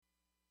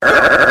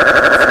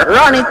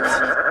Run it,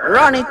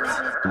 run it.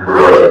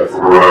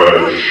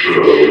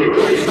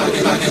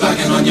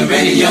 Rocking on your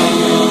radio.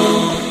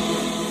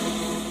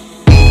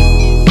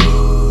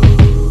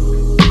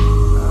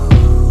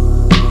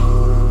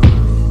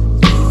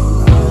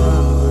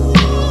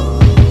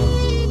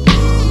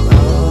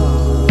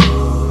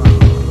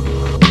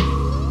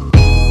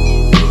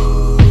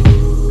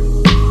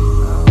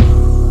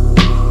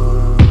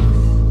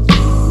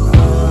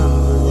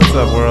 What's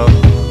up, world?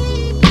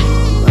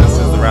 This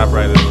is the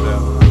Rocberry Show,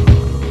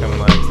 coming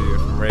live to you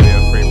from Radio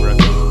Free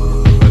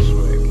Brooklyn,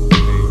 Bushwick,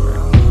 New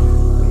York,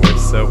 and we're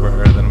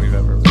soberer than we've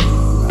ever been.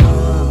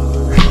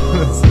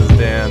 This is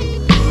Dan,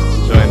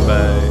 joined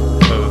by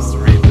host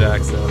Reed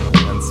Jackson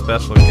and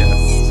special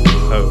guest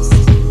host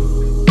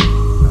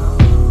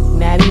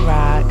Natty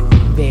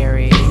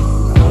Rocberry.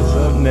 What's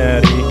up,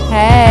 Natty?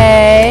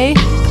 Hey!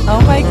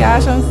 Oh my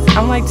gosh,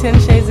 I'm like 10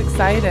 shades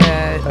excited.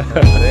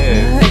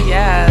 Thanks.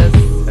 Yes.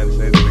 10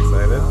 shades of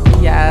excited.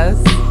 Yes.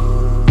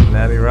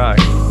 Natty Rock.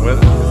 What is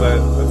that?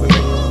 That's a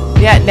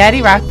name. Yeah,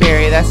 Natty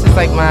Rocberry. That's just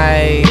like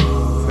my. Is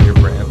that your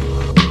brand?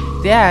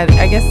 Yeah,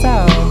 I guess so.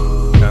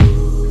 Yeah.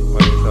 Why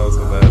don't you tell us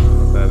what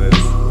that is?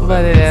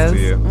 What it is. To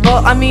you?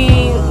 Well, I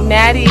mean,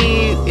 Natty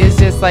is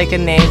just like a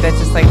name that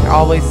just like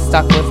always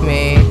stuck with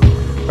me.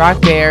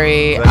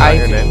 Rocberry. Is that not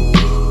your name?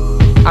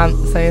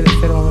 Say it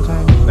one more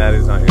time.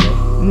 Natty's not your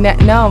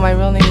name. No, my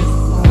real name is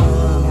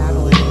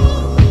Natalie.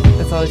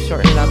 It's always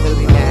shortened up. It'll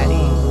be Natty.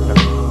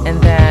 And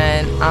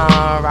then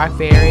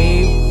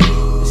Rocberry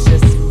is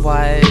just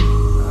what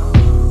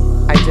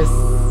I just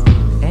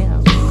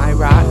am. I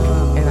rock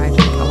and I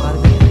drink a lot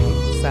of berry.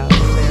 So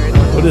there it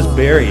is. What is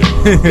berry?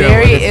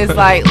 Berry is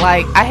like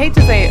I hate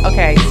to say it.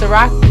 Okay,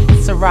 Ciroc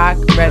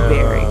red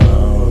berry.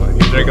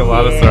 You drink a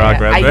lot of Ciroc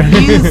red berry. I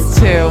used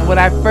to. When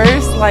I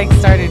first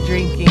started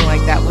drinking,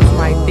 that was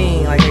my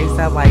thing. I used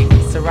to have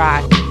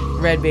Ciroc,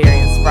 red berry,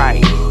 and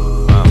Sprite.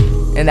 Wow.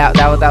 And that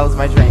was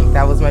my drink.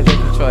 That was my drink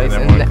of choice.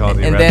 And everyone called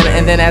you Red Berry.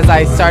 And then as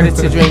I started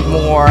to drink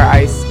more,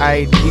 I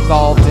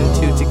evolved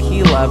into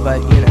tequila.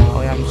 But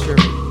I'm sure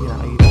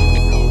you don't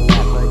know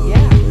that. But yeah.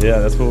 Yeah,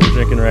 that's what we're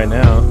drinking right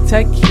now.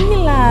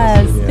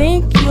 Tequilas. Yeah.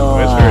 Thank you. I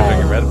wish we were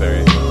drinking red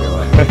berry.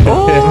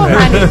 Oh,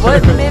 honey,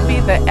 wouldn't it be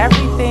the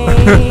everything,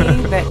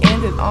 the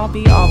end and all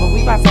be all? But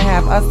we about to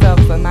have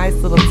ourselves a nice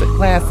little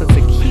glass of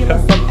tequila,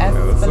 some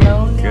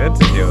Espolón. Good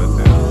tequila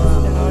too.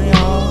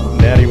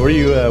 Natty, where do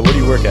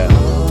you work at?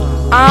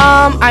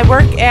 I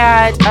work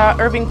at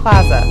Irving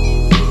Plaza.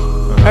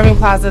 Irving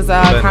Plaza is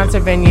a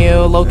concert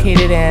venue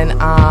located in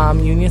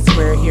Union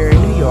Square here in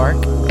New York,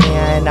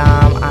 and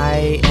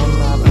I am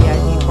the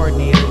VIP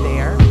coordinator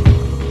there,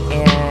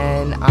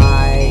 and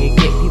I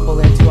get people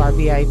into our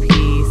VIP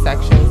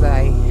sections.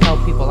 I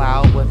help people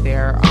out with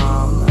their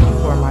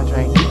pour my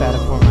drink. You better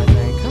pour my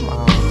drink. Come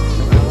on.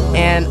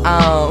 And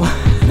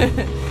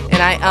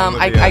and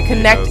I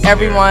connect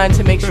everyone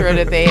to make sure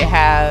that they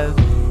have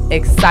an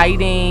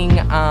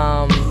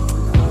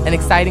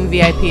exciting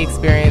VIP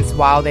experience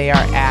while they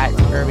are at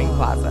Irving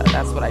Plaza.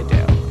 That's what I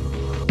do.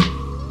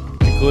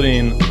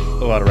 Including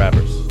a lot of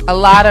rappers. A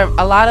lot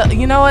of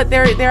you know what,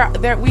 there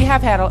we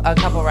have had a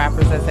couple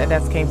rappers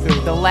that came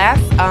through. The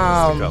last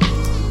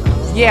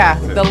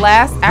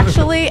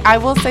actually I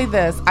will say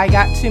this, I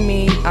got to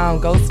meet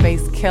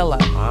Ghostface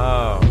Killah.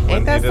 Oh,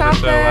 Ain't that he did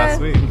something? the show last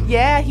week.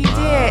 Yeah, he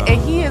did,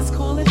 and he is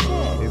cool as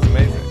shit. He's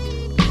amazing.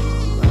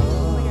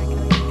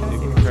 You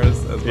can curse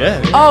as well.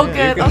 Yeah. Oh,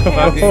 good. You can Okay,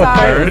 I'm fucking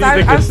sorry.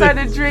 curse. I'm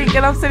starting to drink,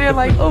 and I'm sitting here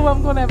like, oh,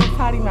 I'm going to have a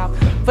potty mouth.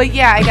 But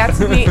yeah, I got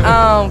to meet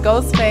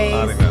Ghostface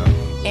Potty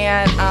mouth.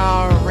 and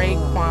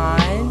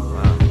Raekwon.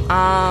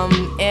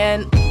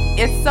 And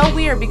it's so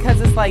weird because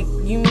it's like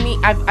you meet.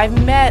 I've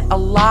met a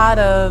lot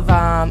of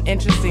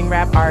interesting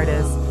rap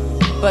artists,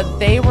 but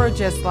they were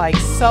just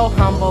so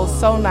humble,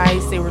 so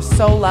nice. They were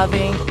so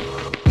loving.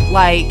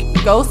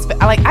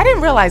 I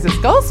didn't realize this.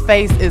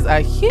 Ghostface is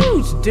a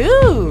huge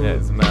dude. Yeah,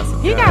 it's a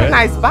massive He guy. got a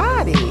nice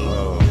body.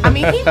 Whoa. I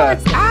mean, he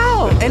works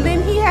out. And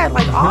then he had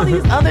all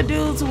these other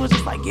dudes who was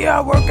just yeah,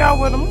 I work out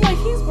with him. I'm like,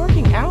 he's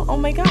working out? Oh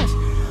my gosh.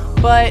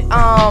 But,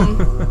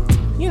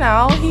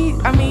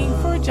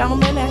 for a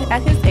gentleman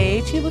at his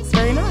age, he looks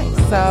very nice.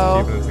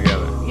 So, Keeping it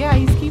together. yeah,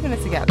 he's keeping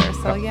it together.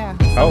 So, yeah.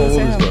 How old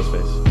salute is to him.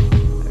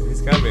 Ghostface?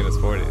 He's got to be in his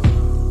 40s.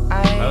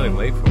 Probably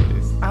late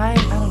 40s. I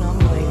don't know. I'm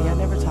a lady. I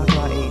never talk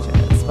about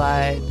ages.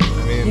 But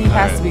I mean, he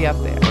has to be up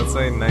there. Let's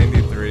say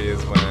 93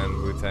 is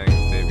when Wu-Tang's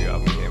debut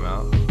album came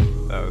out.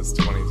 That was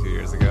 22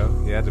 years ago.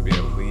 He had to be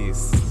at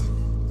least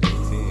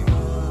 18.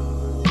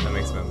 That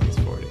makes him at least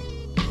 40.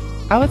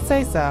 I would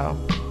say so.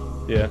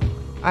 Yeah.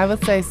 I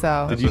would say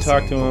so. Did you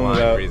talk to him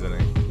about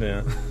reasoning?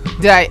 Yeah.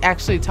 Did I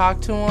actually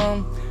talk to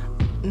him?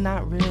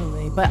 Not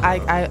really, but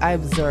I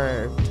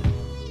observed.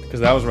 Because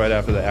that was right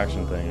after the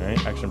Action thing,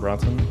 right? Action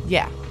Bronson?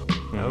 Yeah.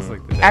 That was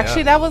like the day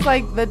Actually, of. that was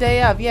the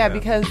day of. Yeah,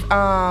 because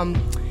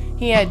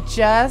he had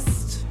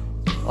just,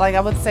 I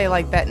would say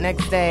that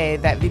next day,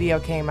 that video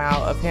came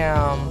out of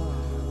him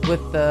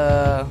with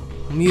the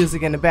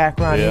music in the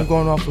background. Yeah. And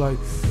going off like.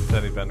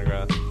 Teddy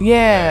Pendergrass.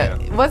 Yeah.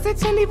 Was it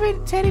Teddy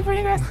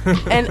Pendergrass?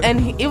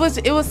 and it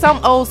was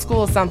some old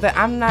school something.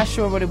 I'm not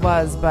sure what it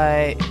was,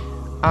 but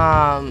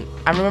I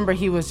remember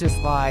he was just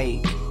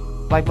like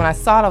when I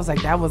saw it, I was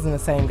like, that wasn't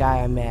the same guy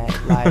I met.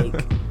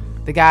 Like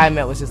the guy I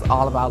met was just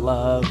all about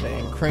love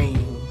and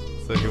cream.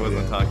 So he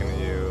wasn't talking to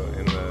you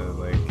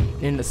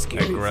in the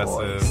scary aggressive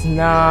voice.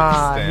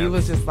 Nah, stance. he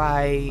was just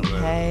like,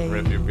 hey.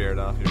 Rip your beard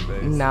off your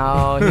face.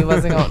 No, he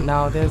wasn't going.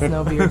 No, there's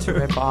no beard to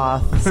rip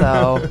off.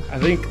 So I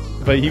think,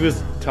 but he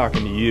was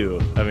talking to you.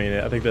 I mean,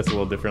 I think that's a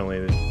little differently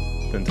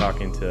than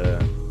talking to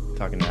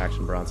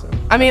Action Bronson.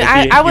 I mean,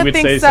 I would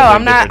think so.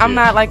 I'm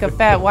not like a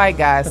fat white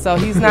guy, so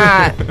he's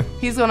not.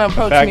 He's gonna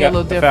approach me a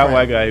little different. A fat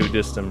white guy who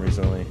dissed him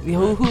recently.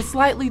 Who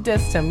slightly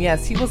dissed him?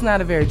 Yes, he was not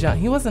a very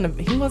He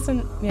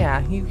wasn't.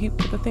 Yeah, he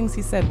the things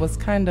he said was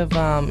kind of.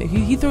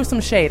 He threw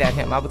some shade at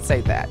him. I would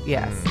say that.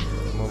 Yes. A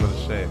little bit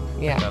of shade.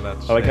 Yeah.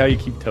 I like how you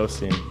keep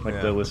toasting, like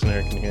the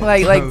listener can hear.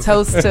 Like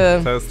toast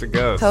to toast to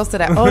ghost. Toast to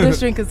that. Oh, this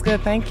drink is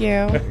good. Thank you.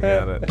 You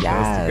got it.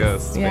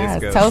 Yes. Toast to ghost.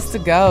 Yes. Space Toast to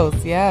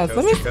ghost. Yes. Ghost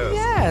Let me. to Coast.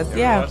 Yes. You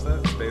Yeah. ever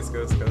watch that? Space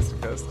Ghost, Coast to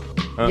Coast.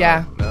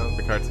 Yeah. No,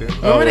 the cartoon.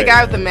 Remember the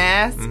guy with the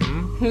mask? Mm-hmm.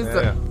 Who's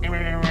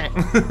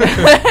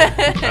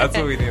That's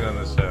what we need on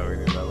the show. We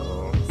need that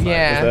little. Side.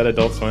 Yeah. Is that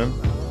Adult Swim?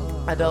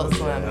 Adult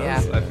Swim.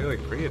 Yeah. I feel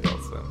like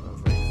pre-Adult Swim.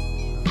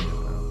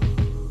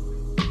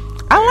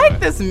 I like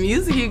this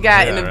music you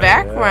got in the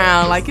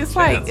background. Like it's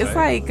like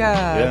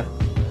Yeah.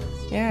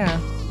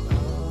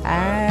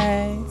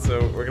 Hi.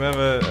 So we're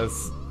gonna have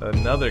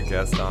another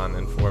guest on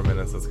in 4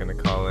 minutes that's gonna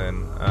call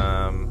in.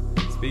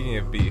 Speaking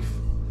of beef,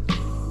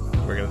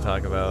 we're gonna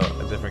talk about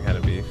a different kind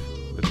of beef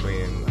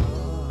between.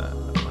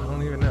 I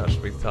don't even know.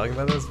 Should we talk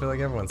about this? I feel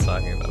like everyone's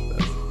talking about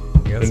this.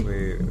 I guess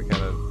we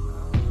kind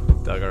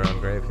of dug our own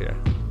grave here.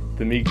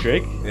 The Meek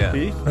Drake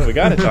beef? Yeah. We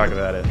gotta talk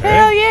about it.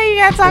 Hell right? yeah, you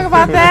gotta talk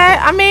about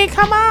that. I mean,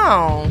 come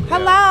on. Yeah.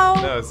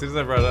 Hello. No, as soon as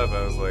I brought it up,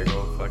 I was like,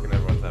 well, fucking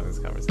everyone's having this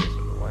conversation,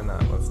 but why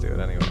not? Let's do it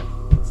anyway.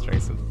 Let's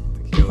drink some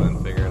tequila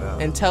and figure it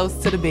out. And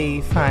toast to the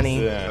beef,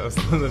 honey. Yeah. Toast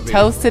to the beef.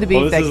 Toast to the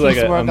beef Well, that this is keeps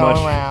like work going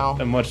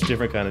around. a much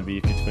different kind of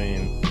beef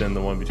than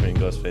the one between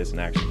Ghostface and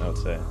Action, I would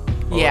say.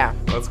 Well, Yeah.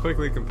 Let's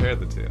quickly compare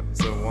the two.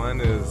 So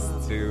one is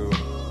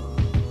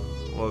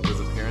does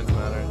appearance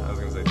matter? I was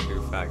going to say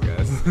two fat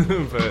guys,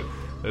 but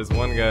there's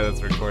one guy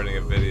that's recording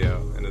a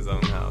video in his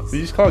own house. Did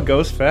you just call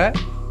Ghost fat?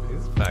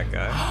 He's a fat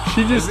guy.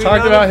 She just he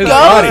talked not about a his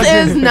fat body. Ghost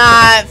is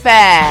not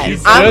fat.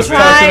 He's I'm just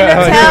trying talking to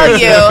about how tell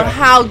he you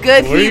how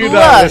good Were he you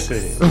not looks.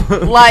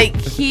 listening? Like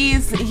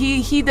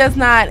he does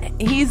not.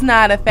 He's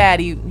not a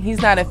fatty.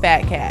 He's not a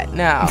fat cat.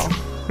 No.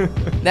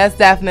 That's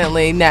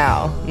definitely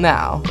no. He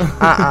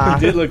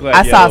did look like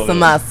I saw yellow. some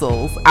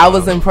muscles. I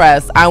was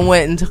impressed. I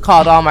went and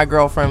called all my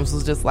girlfriends.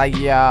 Was just like,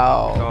 yo.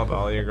 Called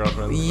all your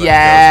girlfriends.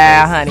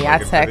 Yeah, honey. I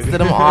texted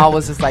them all.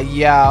 Was just like,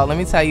 yo. Let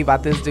me tell you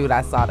about this dude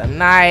I saw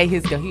tonight. He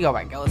go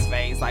by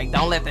Ghostface. Like,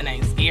 don't let the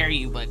name scare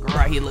you, but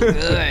girl, he look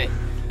good.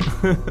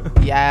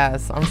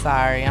 Yes. I'm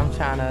sorry. I'm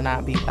trying to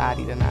not be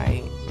thotty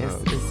tonight.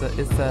 It's a.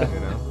 You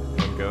know,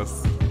 when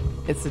ghosts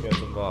It's gets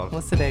involved.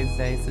 What's today's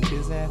day? It's a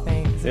Tuesday, I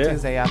think. It's a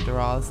Tuesday after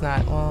all. It's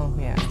not. Well,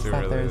 yeah. It's Too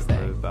not early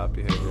Thursday. for thought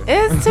behavior.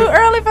 It's too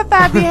early for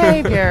thought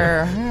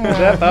behavior. Is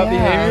that thought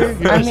behavior?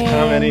 You're just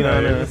commenting No,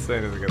 on you're it. just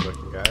saying he's a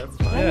good-looking guy.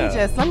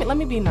 That's fine. Let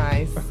me be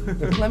nice.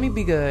 Let me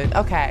be good.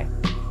 Okay.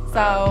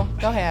 So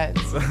go ahead.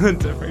 So a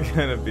different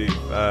kind of beef.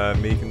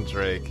 Meek and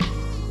Drake.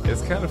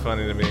 It's kind of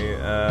funny to me.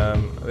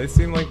 They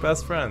seem like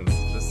best friends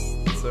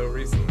just so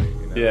recently.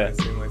 You know? Yeah.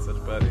 They seem like such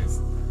buddies.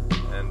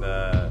 And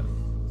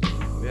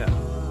yeah.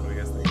 What do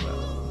you guys think about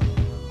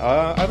it?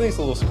 I think it's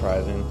a little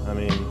surprising. I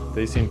mean,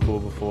 they seemed cool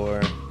before.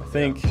 I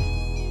think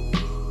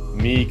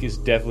Meek is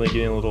definitely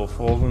getting a little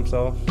full of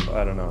himself.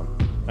 I don't know.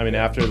 I mean,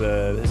 after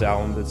his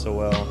album did so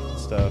well and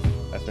stuff,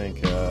 I think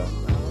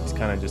he's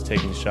kind of just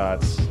taking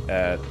shots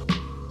at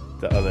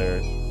the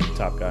other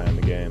top guy in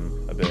the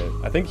game a bit.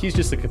 I think he's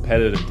just a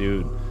competitive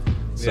dude.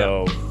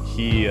 So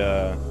he,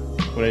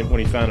 when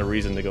he found a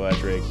reason to go at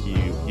Drake,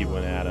 he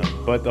went at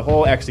him. But the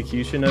whole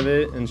execution of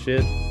it and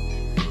shit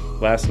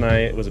last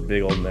night was a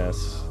big old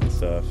mess and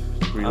stuff.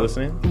 Were you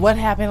listening? What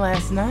happened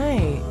last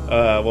night?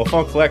 Well,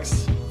 Funk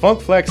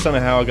Flex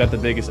somehow got the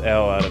biggest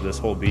L out of this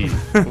whole beat,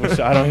 which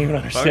I don't even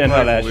understand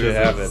how that shit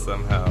happened.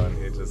 Somehow, and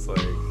he just like.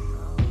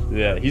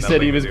 Yeah, he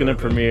said he was going to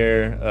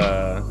premiere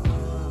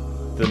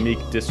the Meek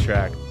diss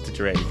track to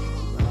Drake,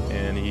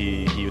 and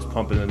he was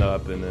pumping it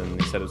up, and then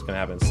he said it was going to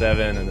happen at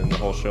 7, and then the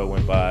whole show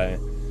went by,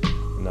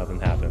 and nothing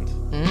happened.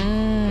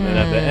 And then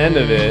at the end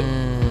of it,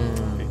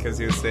 because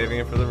he was saving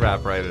it for the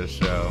Rap Writers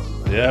show.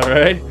 yeah,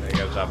 right? They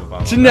gotta drop a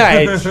bomb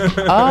Tonight.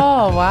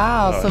 Oh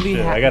wow! Oh, So we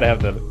shit, I have. gotta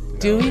have the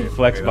Do we?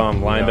 flex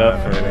bomb lined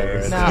up for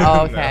it. No.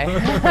 Oh, okay. We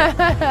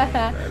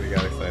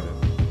got excited.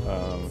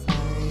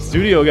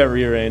 Studio got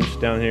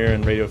rearranged down here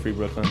in Radio Free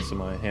Brooklyn, so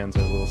my hands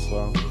are a little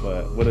slow.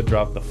 But would have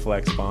dropped the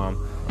flex bomb.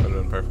 Would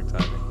have been perfect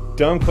timing.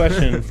 Dumb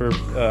question for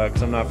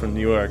because I'm not from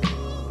New York.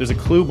 There's a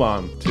Clue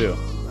bomb too.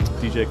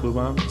 DJ Clue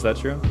bomb. Is that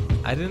true?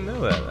 I didn't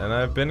know that, and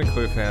I've been a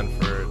Clue fan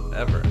for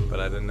ever, but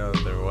I didn't know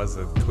that there was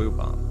a clue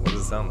bomb. What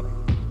does it sound like?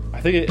 I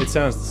think it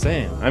sounds the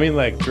same. I mean,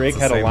 like, Drake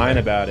had a line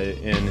about it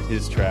in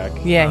his track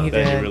Yeah, he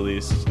that did. he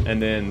released.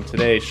 And then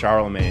today,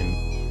 Charlemagne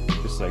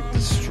just, like,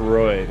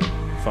 destroyed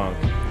funk.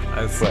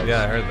 Flex.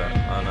 Yeah, I heard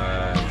that on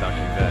Talking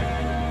Dead.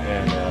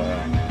 And,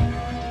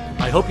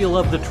 I hope you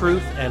love the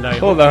truth, and I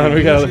Hold hope on, you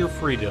we use got your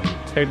freedom.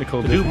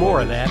 technical To do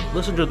more of difficulties. that,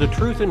 listen to the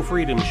Truth and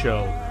Freedom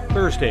Show,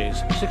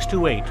 Thursdays, 6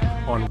 to 8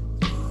 on... Are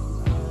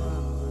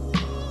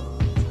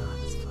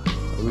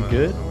we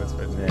good? I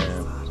whispered to Yeah.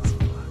 you.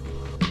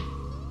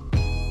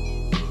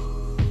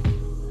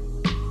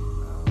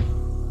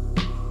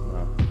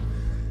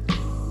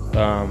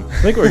 I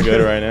think we're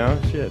good right now.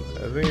 Shit.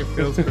 I think it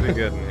feels pretty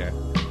good in here.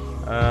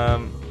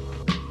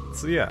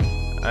 So yeah,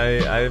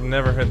 I've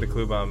never heard the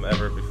clue bomb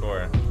ever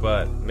before,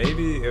 but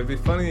maybe it would be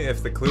funny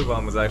if the clue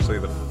bomb was actually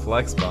the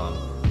flex bomb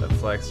that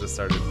Flex just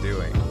started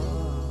doing.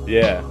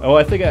 Yeah. Oh,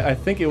 I think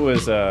it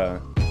was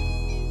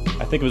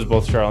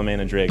both Charlemagne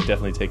and Drake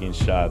definitely taking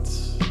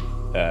shots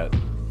at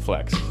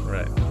Flex.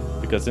 Right.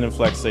 Because didn't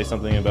Flex say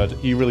something about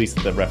he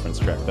released the reference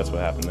track? That's what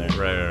happened there.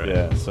 Right.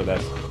 Yeah. So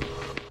that's.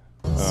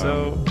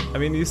 So, I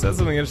mean, you said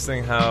something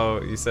interesting.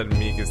 How you said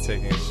Meek is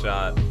taking a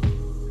shot.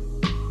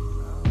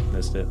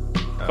 Missed it.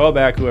 Call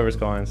back whoever's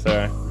calling.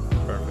 Sorry.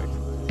 Perfect.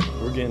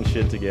 We're getting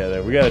shit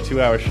together. We got a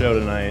 2-hour show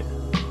tonight.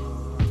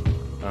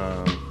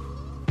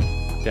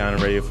 Down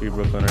in Radio Free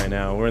Brooklyn right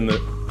now. We're in the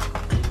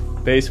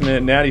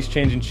basement. Natty's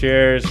changing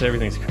chairs.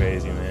 Everything's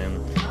crazy, man.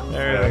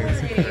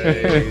 Everything's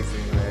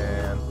crazy,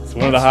 man. It's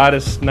one of the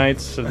hottest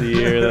nights of the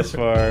year thus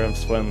far. I'm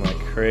sweating like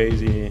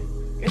crazy.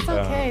 It's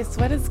okay.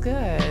 Sweat is good.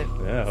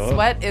 Yeah. Well,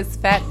 Sweat is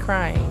fat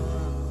crying.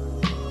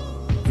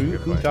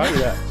 who taught you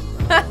that?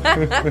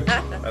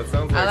 That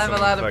sounds like I have a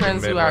some lot of fucking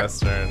friends who are-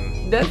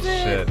 Midwestern Does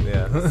it? shit.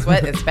 Yeah.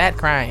 Sweat is fat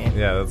crying.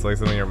 Yeah, that's like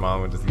something your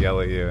mom would just yell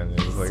at you, and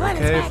you're just like, Sweat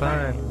is okay, bad.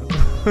 fine.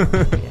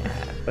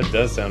 That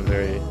does sound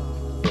very,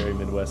 very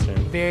Midwestern.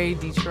 Very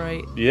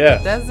Detroit.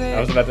 Yeah. Does it? I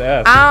was about to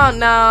ask. I don't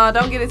know.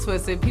 Don't get it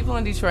twisted. People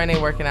in Detroit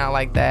ain't working out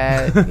like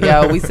that.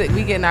 Yo, we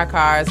get in our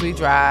cars, we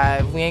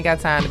drive. We ain't got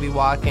time to be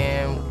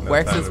walking.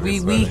 No time to be we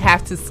sweating.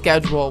 have to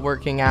schedule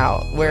working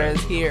out.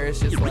 Whereas here it's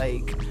just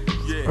like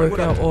work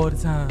out all the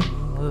time.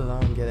 Ugh, I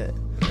don't get it.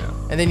 Yeah.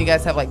 And then you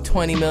guys have like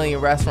 20 million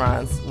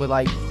restaurants with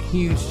like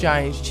huge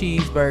giant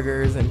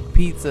cheeseburgers and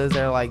pizzas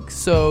that are like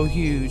so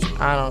huge.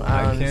 I don't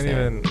I can't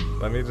understand. even.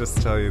 Let me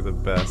just tell you the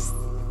best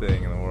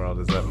thing in the world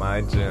is that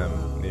my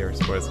gym, New York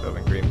Sports Club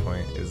in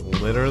Greenpoint, is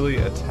literally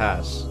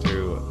attached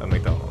to a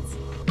McDonald's.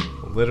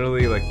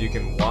 Literally, like you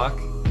can walk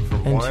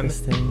from one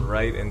Interesting.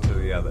 right into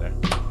the other.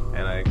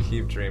 And I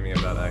keep dreaming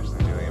about actually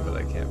doing it, but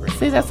I can't bring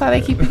See, it. that's how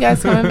they keep you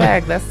guys coming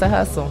back. That's the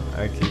hustle.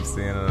 I keep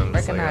seeing it. And I'm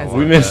just like, I Recognize it. want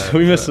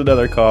we missed that,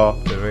 another call.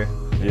 but- Did we?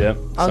 Yeah.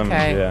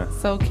 Okay. Yeah.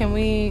 So do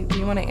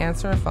you want to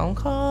answer a phone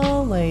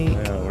call? Like,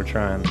 Yeah, we're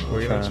trying.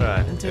 We're gonna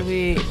try. Do If-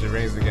 we- If she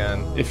rings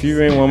again. If you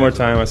ring one more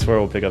time, I swear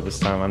we'll pick up this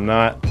time. I'm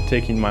not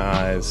taking my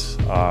eyes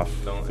off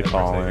Don't the ever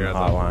call take in your eyes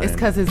off. hotline. it's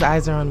because his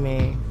eyes are on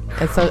me.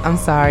 And so I'm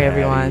sorry,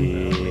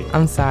 everyone. Natty.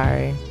 I'm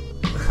sorry.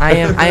 I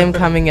am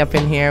coming up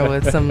in here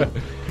with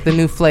the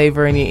new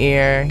flavor in your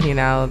ear. You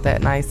know,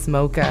 that nice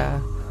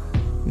mocha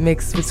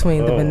mix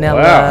between the Oh,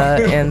 vanilla wow.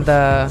 and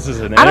the. This is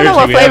an I don't know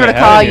what energy we flavor to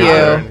haven't call had in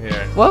Water here. in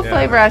here. What Yeah.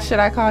 flavor should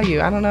I call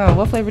you? I don't know.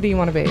 What flavor do you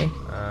want to be? Maybe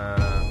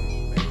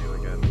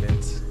like a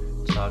mint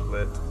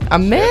chocolate. A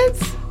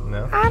mint?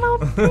 No. I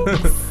don't think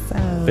so.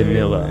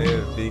 Vanilla. Maybe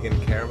a vegan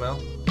caramel.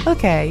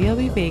 Okay, you'll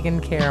be vegan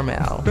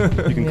caramel.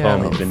 You can call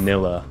me Yes.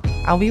 Vanilla.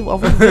 We'll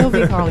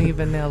be calling you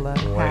vanilla.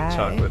 White Hi.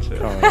 chocolate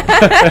chip.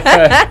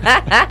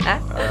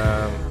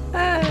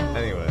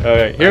 Anyway.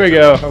 Okay, here we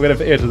go. I'm going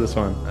to answer this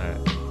one. All right.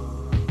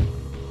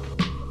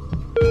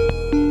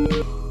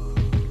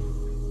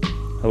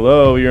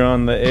 Hello, you're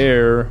on the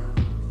air.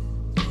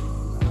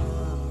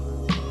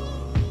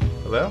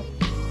 Hello?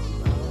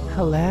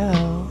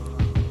 Hello.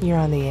 You're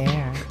on the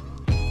air.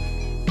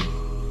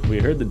 We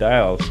heard the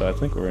dial, so I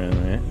think we're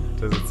in, right?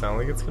 Does it sound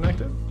like it's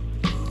connected?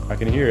 I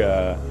can hear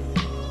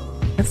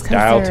It's 'cause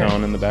dial they're-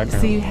 tone in the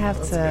background. See, you have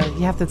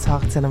to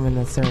talk to them in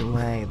a certain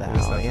way, though. We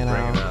just have to You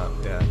bring it know. out.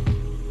 Yeah.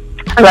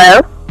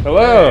 Hello?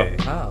 Hello. Hey.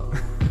 Oh.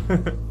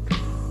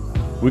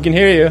 We can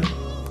hear you.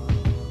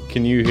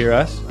 Can you hear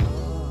us?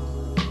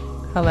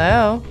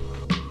 Hello.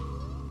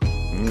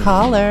 Mm.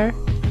 Caller.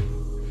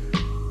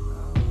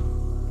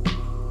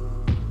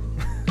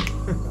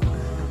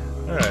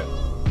 All right.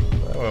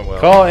 That went well.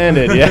 Call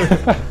ended, yeah.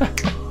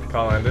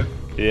 Call ended.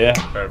 Yeah.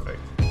 Perfect.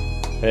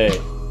 Hey.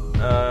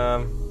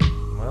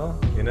 Well,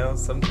 you know,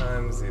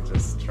 sometimes you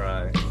just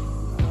try.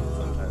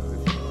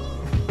 Sometimes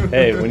you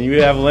Hey, when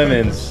you have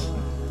lemons,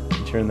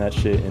 you turn that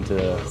shit into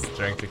just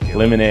drink tequila.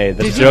 lemonade.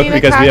 That's Did a you joke need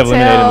a because we have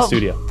lemonade in the cocktail,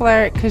 studio.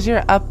 Flirt, because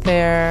you're up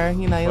there.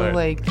 You know, you look Flirt.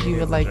 like He you needs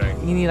would a like. drink.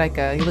 You need like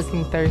a. You're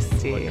looking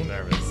thirsty. Looking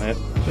nervous. Right?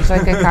 Would you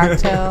like a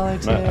cocktail or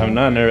two? I'm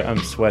not nervous. I'm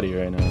sweaty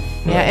right now.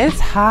 Yeah, it's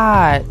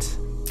hot.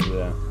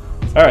 Yeah.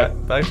 All right.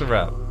 Back to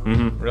rap.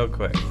 Mm-hmm. Real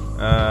quick.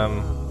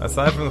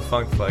 Aside from the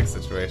Funk Flex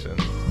situation,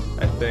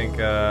 I think,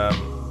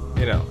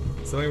 you know,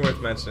 something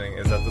worth mentioning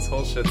is that this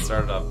whole shit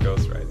started off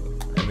ghostwriting.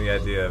 And the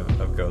idea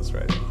of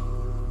ghostwriting.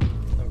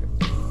 Okay.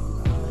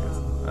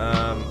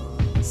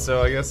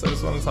 So I guess I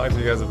just want to talk to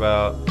you guys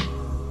about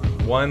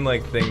one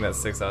like thing that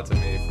sticks out to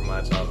me from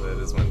my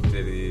childhood is when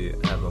Diddy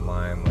had the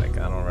line like,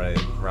 "I don't write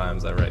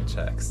rhymes, I write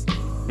checks."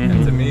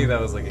 And to me,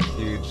 that was like a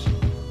huge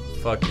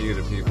fuck you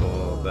to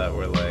people that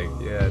were like,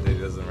 "Yeah, Diddy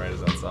doesn't write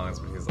his own songs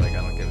because like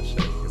I don't give a shit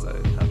because I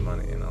have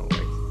money," and I'll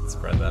like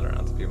spread that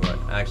around to people that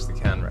actually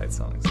can write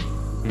songs.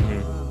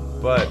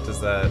 But does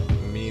that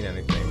mean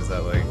anything? Does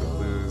that like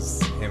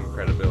lose him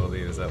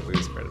credibility? Does that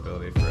lose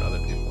credibility for other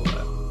people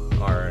that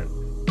aren't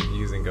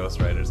using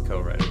ghostwriters,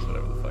 co-writers,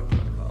 whatever the fuck you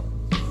want to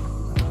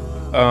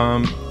call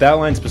them? That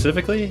line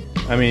specifically?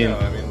 I mean, no,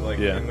 I mean like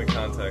in the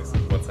context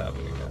of what's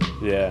happening now.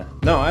 Yeah.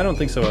 No, I don't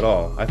think so at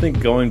all. I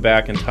think going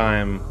back in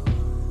time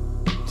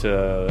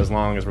to as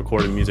long as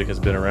recorded music has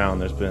been around,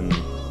 there's been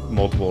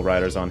multiple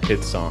writers on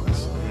hit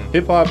songs.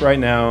 Hip-hop right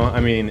now, I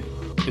mean,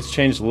 it's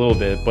changed a little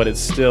bit, but it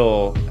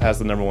still has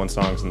the number one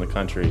songs in the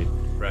country.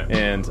 Right.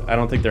 And I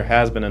don't think there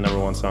has been a number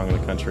one song in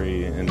the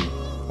country in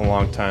a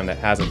long time that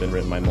hasn't been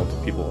written by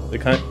multiple people.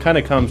 It kind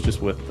of comes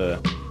just with the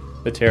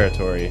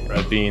territory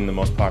of being the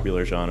most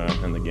popular genre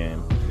in the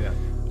game. Yeah.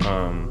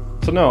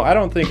 So no, I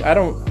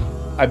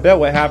bet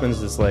what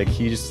happens is like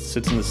he just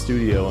sits in the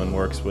studio and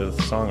works with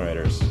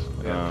songwriters.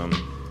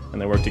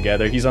 And they work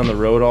together. He's on the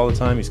road all the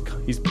time. He's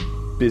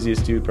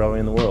busiest dude probably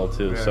in the world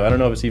too. Yeah. So I don't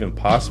know if it's even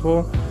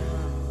possible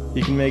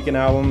he can make an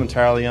album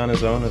entirely on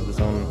his own, of his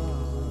own,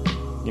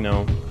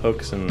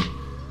 hooks and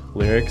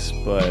lyrics.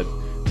 But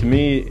to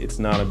me, it's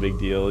not a big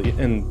deal.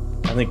 And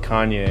I think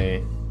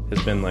Kanye has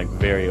been like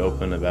very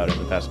open about it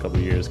in the past couple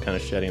of years, kind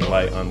of shedding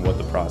light on what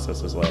the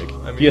process is like.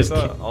 I mean,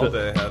 All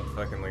Day had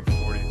fucking like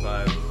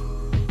 45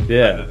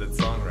 edited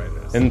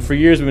songwriters. And for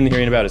years we've been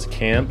hearing about his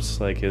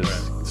camps, like his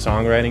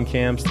songwriting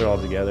camps. They're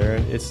all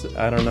together.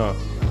 I don't know.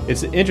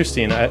 It's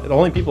interesting. The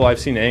only people I've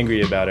seen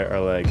angry about it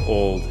are like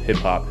old hip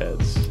hop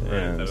heads,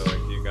 and that are like,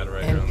 you gotta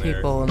write your own lyrics.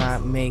 People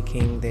not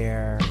making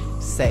their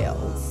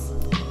sales.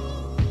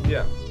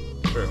 Yeah,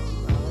 true.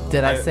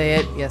 Did I say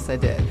it? Yes, I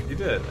did. You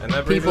did. And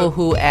that people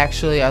who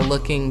actually are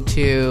looking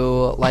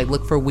to like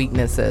look for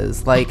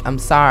weaknesses. Like, I'm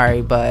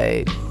sorry,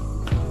 but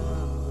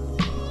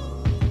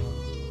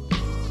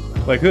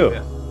like who?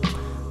 Yeah.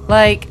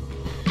 Like,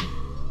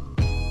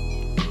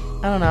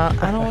 I don't know.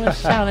 I don't want to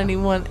shout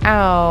anyone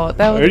out.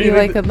 That would be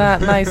like a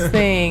not nice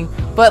thing.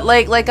 But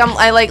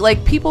I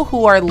like people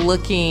who are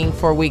looking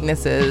for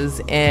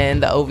weaknesses in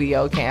the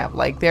OVO camp.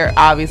 Like, they're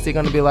obviously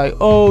going to be like,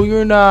 "Oh,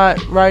 you're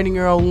not writing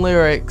your own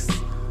lyrics."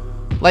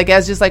 Like,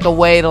 as just like a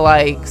way to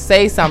like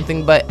say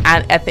something. But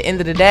at the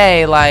end of the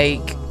day,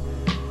 like,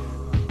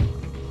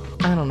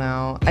 I don't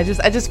know. I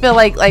just feel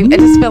like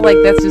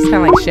that's just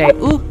kind of like shade.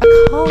 Ooh, a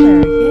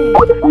caller! Yay!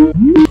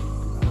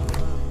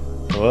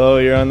 Hello,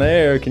 you're on the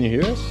air. Can you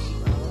hear us?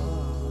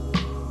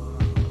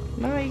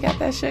 No, you got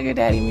that sugar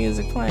daddy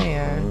music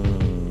playing.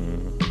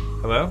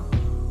 Hello?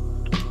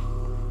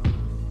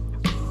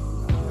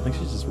 I think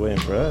she's just waiting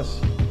for us.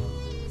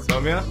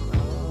 Somia?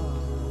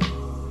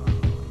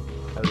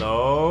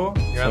 Hello?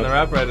 You're on the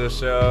Rap Writer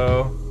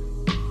Show.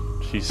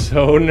 She's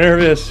so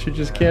nervous. She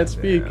just can't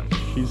speak.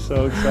 She's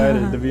so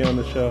excited to be on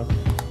the show.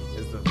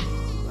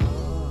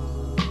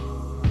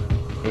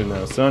 Who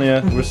knows?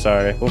 Sonia, we're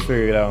sorry. We'll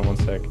figure it out in 1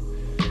 sec.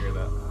 Figure it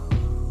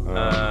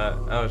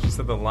out. She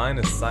said the line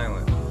is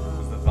silent.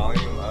 Is the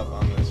volume up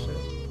on this shit?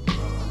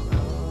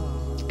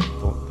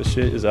 The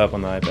shit is up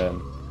on the iPad.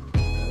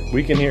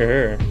 We can hear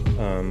her,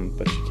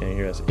 but she can't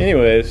hear us.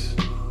 Anyways,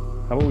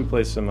 how about we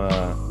play some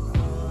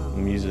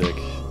music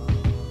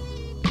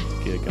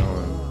to get it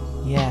going?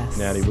 Yes.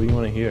 Natty, what do you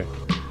want to hear?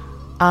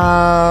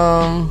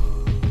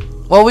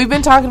 Well, we've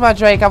been talking about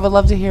Drake. I would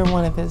love to hear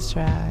one of his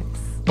tracks.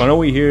 Why don't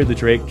we hear the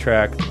Drake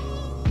track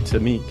to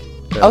Meek?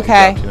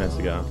 Okay. 2 nights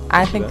ago.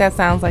 I think that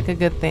sounds like a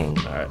good thing.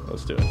 All right,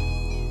 let's do it.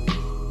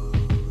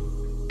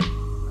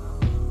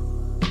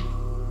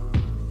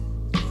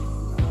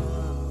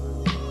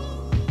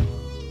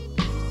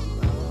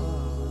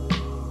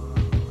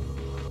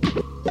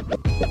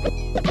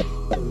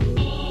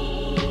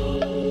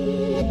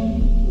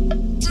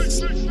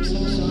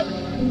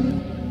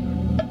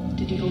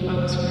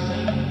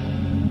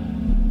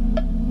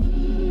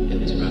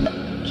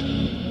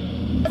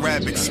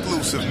 Rap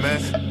exclusive,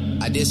 man.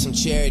 I did some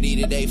charity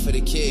today for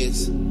the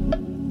kids,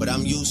 but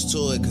I'm used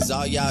to it, cause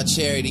all y'all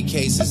charity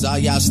cases, all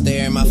y'all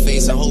stare in my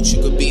face and hope you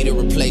could be the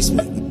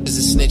replacement. Is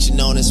a snitching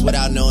on us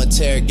without no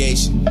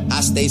interrogation.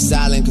 I stay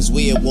silent cause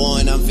we at war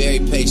and I'm very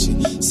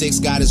patient. 6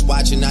 God is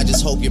watching, I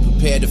just hope you're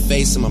prepared to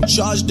face him. I'm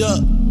charged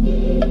up.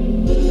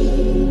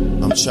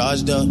 I'm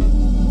charged up.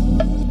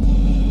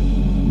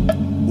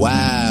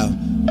 Wow,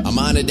 I'm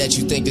honored that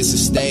you think this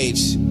is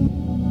staged.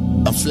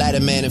 I'm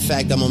flattered, man, in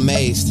fact I'm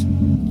amazed.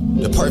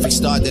 The perfect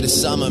start to the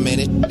summer, man,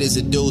 it is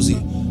a doozy.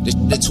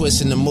 The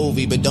twist in the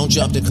movie, but don't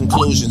jump to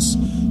conclusions.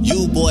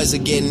 You boys are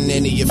getting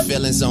into your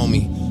feelings on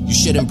me. You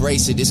should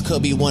embrace it, this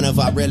could be one of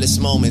our realest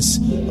moments.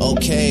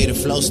 Okay, the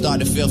flow start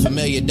to feel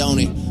familiar, don't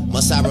it?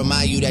 Must I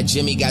remind you that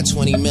Jimmy got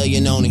 20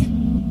 million on it?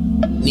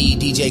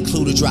 Need DJ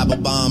Clue to drop a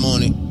bomb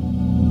on it.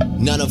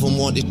 None of them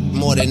wanted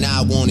more than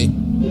I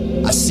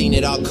wanted. I seen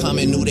it all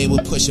coming, knew they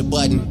would push a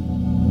button.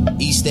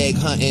 Easter egg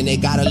hunting, they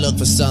gotta look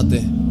for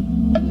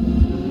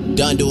something.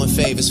 Done doing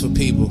favors for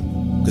people,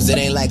 cause it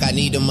ain't like I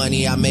need the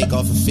money I make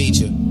off a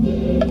feature.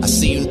 I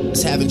see you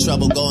niggas having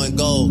trouble going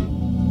gold,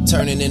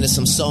 turning into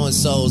some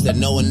so-and-sos that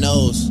no one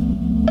knows.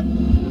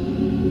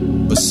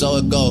 But so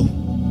it go.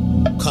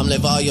 Come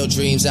live all your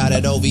dreams out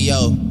at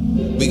OVO.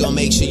 We gon'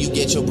 make sure you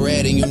get your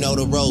bread and you know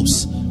the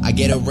ropes. I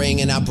get a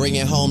ring and I bring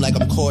it home like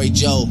I'm Corey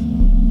Joe.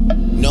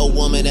 No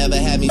woman ever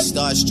had me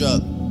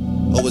starstruck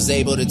or was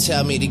able to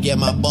tell me to get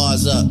my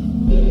bars up.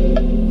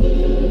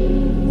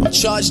 I'm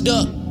charged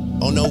up.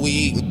 Oh no, we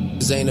eatin'.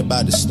 This ain't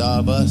about to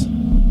starve us.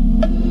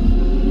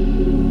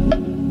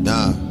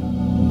 Nah.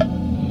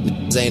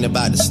 This ain't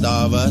about to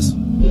starve us.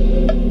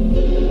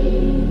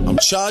 I'm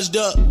charged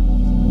up.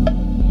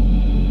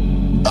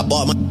 I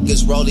bought my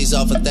niggas rollies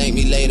off of Thank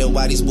Me Later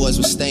while these boys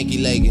were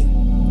stanky legging.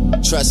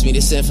 Trust me,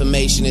 this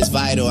information is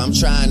vital. I'm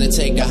trying to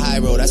take the high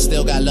road. I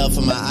still got love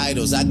for my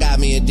idols. I got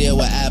me a deal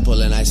with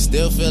Apple and I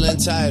still feel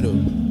entitled.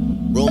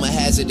 Rumor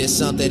has it there's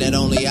something that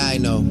only I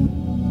know.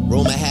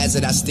 Rumor has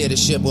it I steer the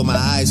ship with my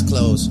eyes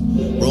closed.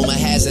 Rumor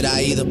has it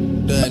I either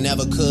or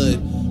never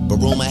could. But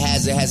rumor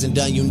has it hasn't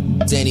done you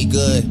any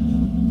good.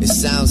 It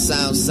sounds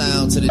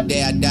to the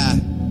day I die.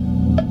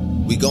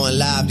 We going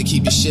live to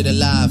keep the shit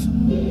alive.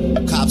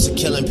 Cops are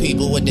killing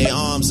people with their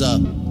arms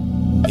up.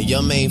 And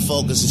your main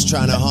focus is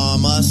trying to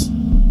harm us.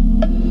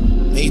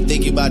 Ain't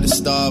think you about to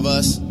starve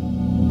us.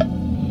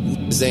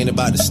 This ain't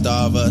about to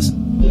starve us.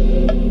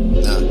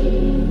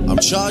 Nah, I'm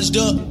charged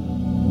up.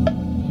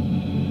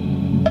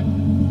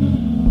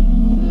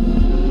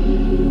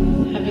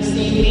 Have you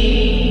seen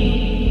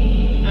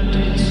me? I'm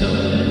doing so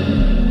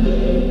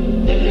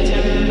good. Every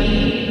time we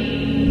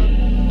meet,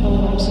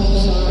 oh, I'm so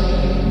sorry.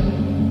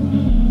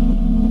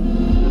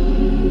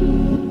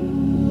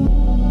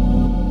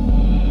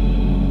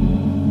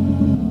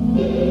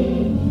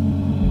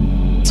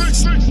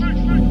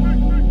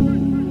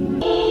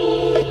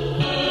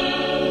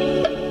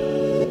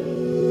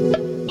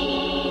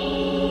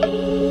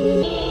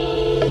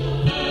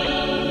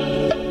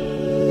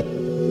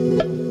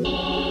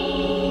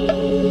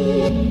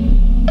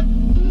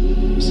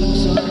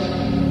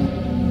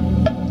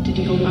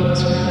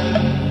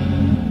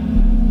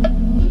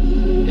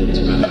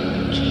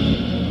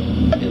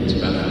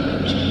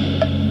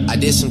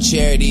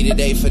 Charity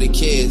today for the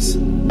kids,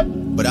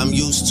 but I'm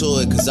used to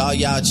it, cause all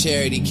y'all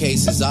charity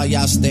cases, all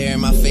y'all stare in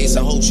my face,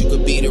 I hope you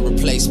could be the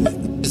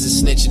replacement. Is it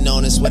snitching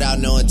on us without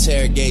no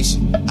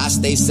interrogation? I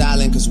stay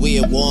silent cause we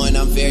at war and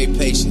I'm very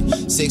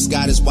patient. 6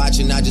 God is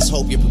watching, I just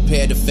hope you're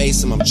prepared to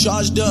face him. I'm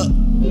charged up.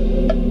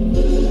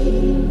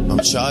 I'm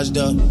charged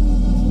up.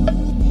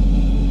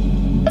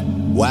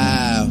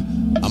 Wow,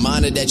 I'm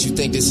honored that you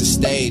think this is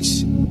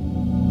staged.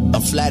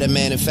 I'm flattered,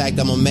 man, in fact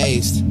I'm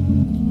amazed.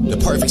 The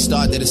perfect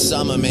start to the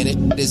summer, man, it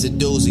is a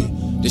doozy.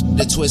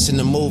 The twist in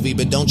the movie,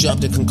 but don't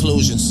jump to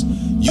conclusions.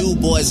 You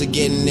boys are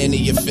getting into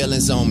your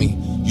feelings on me.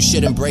 You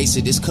should embrace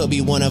it, this could be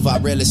one of our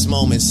realest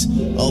moments.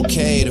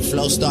 Okay, the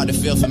flow start to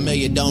feel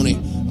familiar, don't it?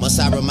 Must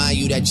I remind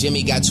you that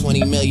Jimmy got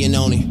 20 million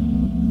on it?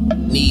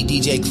 Need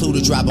DJ Clue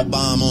to drop a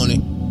bomb on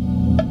it.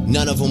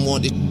 None of them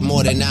wanted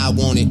more than I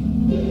wanted.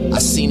 I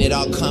seen it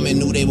all coming,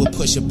 knew they would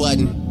push a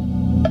button.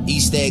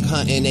 Easter egg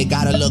hunting, they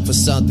gotta look for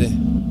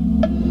something.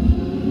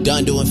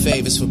 Done doing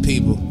favors for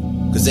people,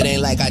 cause it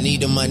ain't like I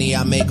need the money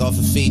I make off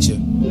a feature.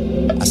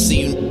 I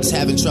see you niggas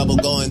having trouble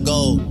going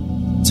gold,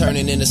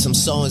 turning into some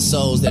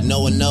so-and-sos that no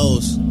one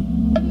knows.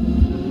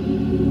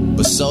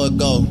 But so it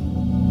go.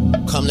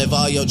 Come live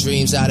all your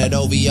dreams out at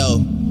OVO.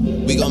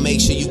 We gon' make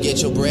sure you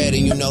get your bread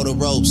and you know the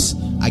ropes.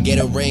 I get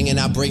a ring and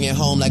I bring it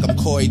home like I'm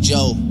Corey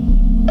Joe.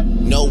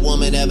 No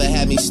woman ever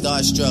had me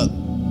starstruck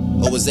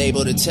or was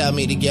able to tell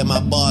me to get my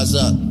bars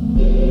up.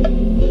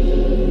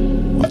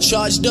 I'm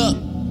charged up.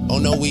 Oh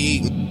no, we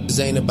eatin'. This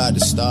ain't about to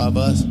starve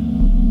us.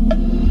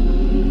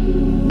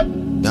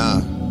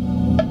 Nah,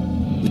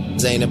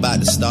 this ain't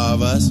about to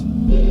starve us.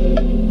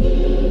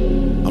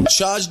 I'm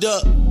charged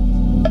up.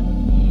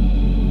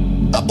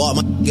 I bought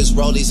my niggas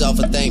rollies off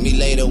of Thank Me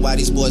Later while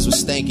these boys were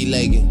stanky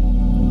legging.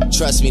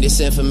 Trust me, this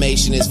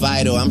information is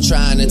vital. I'm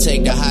trying to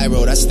take the high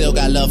road. I still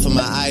got love for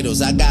my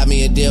idols. I got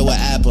me a deal with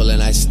Apple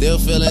and I still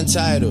feel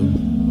entitled.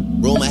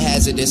 Rumor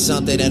has it there's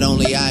something that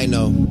only I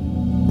know.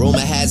 Rumor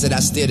has it I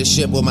steer the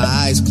ship with my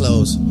eyes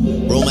closed.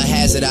 Rumor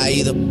has it I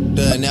either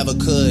or never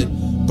could.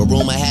 But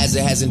rumor has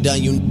it hasn't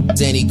done you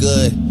any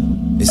good.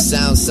 It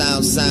sounds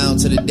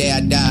to the day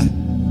I die.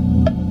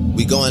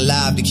 We going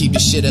live to keep the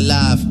shit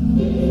alive.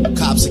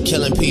 Cops are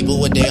killing people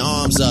with their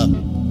arms up.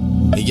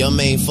 And your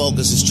main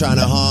focus is trying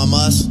to harm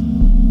us.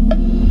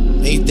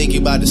 Ain't think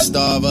you about to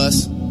starve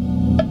us.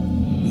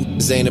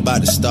 This ain't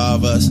about to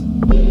starve us.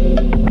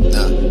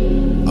 Nah,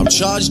 I'm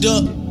charged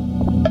up.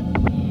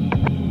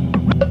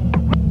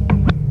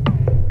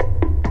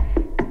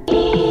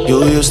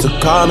 You used to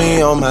call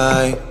me on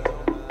my.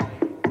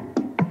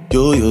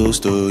 You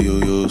used to.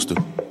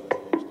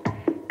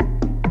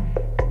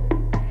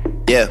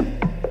 Yeah.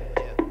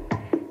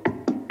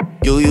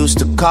 You used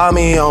to call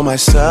me on my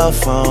cell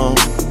phone.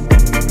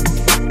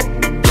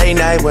 Late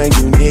night when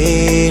you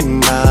need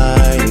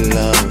my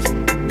love.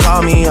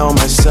 Call me on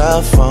my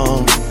cell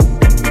phone.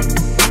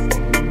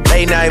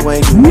 Late night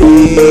when you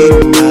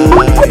need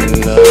my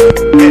love.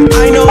 And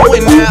I know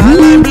when that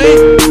hotline blink,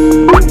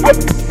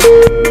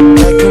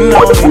 that can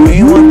only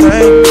mean one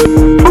thing.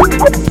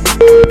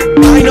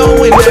 I know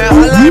when that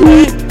hotline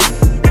blink,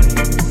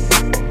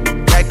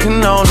 that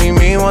can only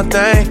mean one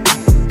thing.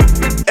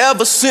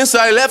 Ever since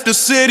I left the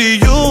city,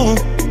 you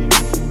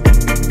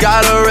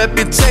got a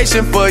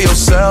reputation for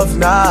yourself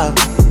now.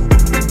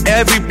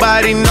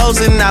 Everybody knows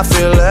and I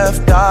feel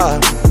left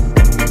out.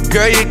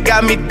 Girl, you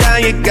got me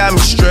down, you got me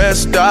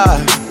stressed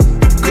out.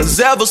 Cause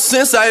ever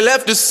since I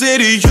left the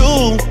city,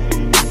 you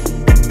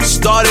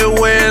started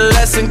wearing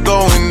less and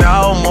going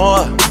out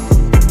more.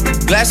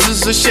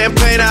 Glasses of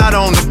champagne out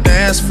on the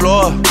dance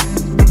floor.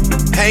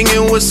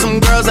 Hanging with some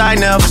girls I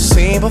never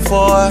seen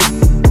before.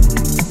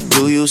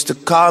 You used to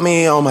call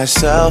me on my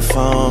cell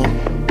phone.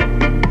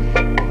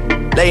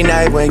 Late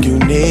night when you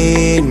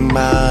need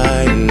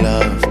my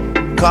love.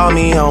 Call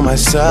me on my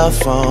cell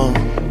phone.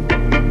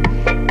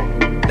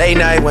 Late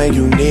night when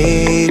you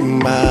need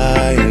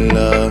my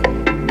love.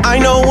 I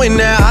know when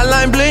that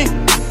hotline blink,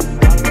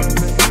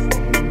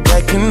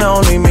 that can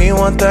only mean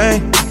one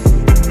thing.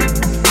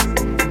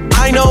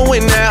 I know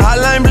when that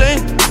hotline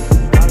blink,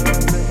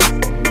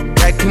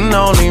 that can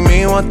only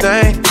mean one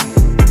thing.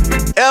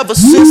 Ever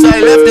since I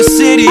left the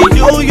city,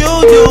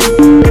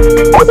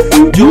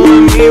 you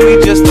and me,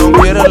 we just don't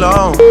get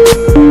along.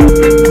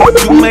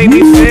 You make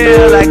me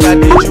feel like I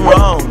did you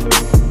wrong.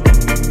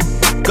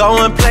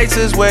 Going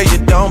places where you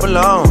don't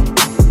belong.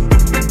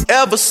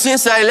 Ever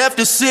since I left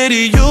the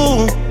city,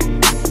 you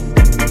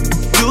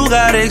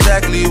got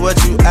exactly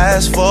what you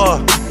asked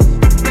for.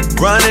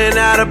 Running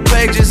out of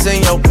pages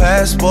in your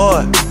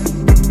passport.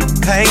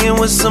 Hanging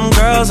with some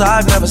girls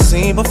I've never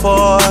seen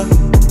before.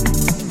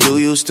 You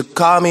used to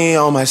call me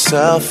on my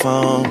cell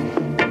phone.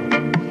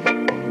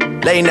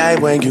 Late night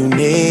when you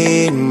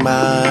need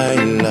my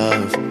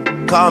love.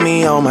 Call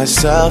me on my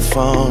cell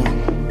phone.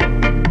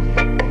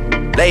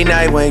 Late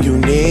night when you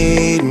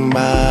need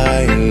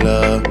my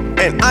love.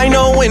 And I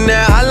know when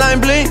that hotline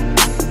blink,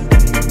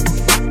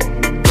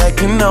 that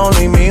can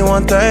only mean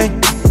one thing.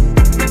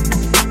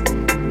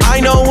 I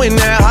know when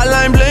that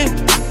hotline blink,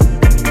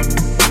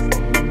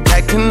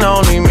 that can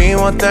only mean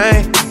one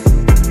thing.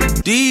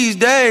 These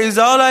days,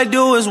 all I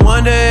do is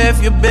wonder if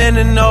you're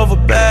bending over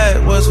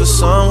backwards for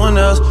someone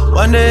else.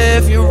 Wonder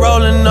if you're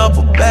rolling up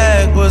a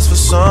backwards for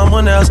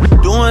someone else.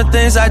 Doing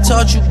things I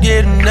taught you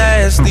getting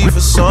nasty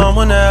for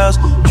someone else.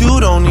 You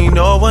don't need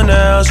no one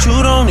else.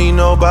 You don't need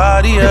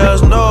nobody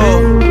else, no.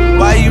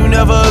 Why you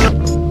never...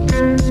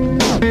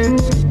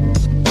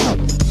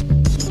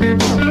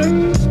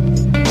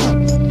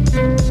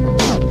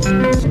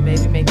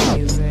 Maybe making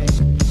music.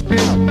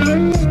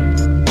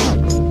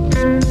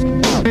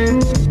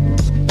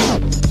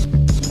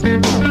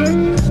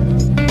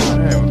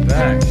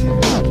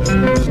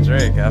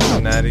 Drake after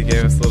Natty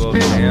gave us a little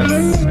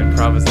dance,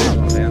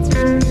 improvisational dance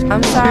routine.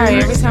 I'm sorry,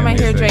 every time I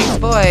hear Drake's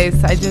voice,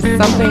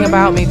 something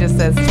about me just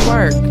says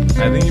twerk.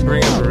 I think you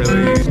bring up a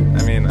really, I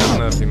don't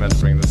know if you meant to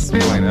bring this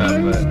point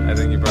up, but I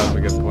think you brought up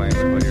a good point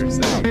with what you were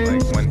saying.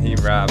 Like, when he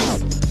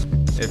raps,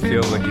 it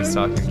feels like he's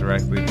talking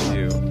directly to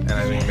you. And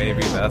I think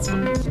maybe that's what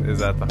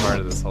is at the heart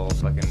of this whole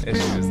fucking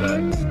issue, is that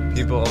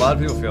a lot of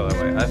people feel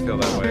that way. I feel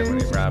that way when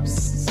he raps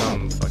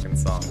some fucking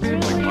songs,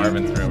 like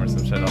Marvin's Room or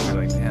some shit. I'll be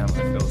like, damn, I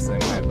feel the same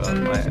way about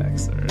my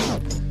ex or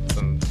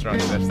some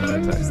drunk bitch that I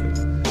texted.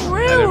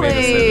 Really? I didn't mean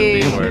to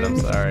say the B word, I'm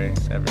sorry,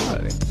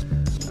 everybody.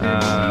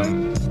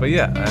 But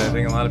yeah, I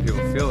think a lot of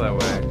people feel that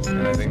way,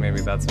 and I think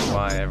maybe that's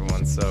why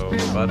everyone's so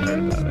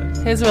butthurt about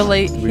it. His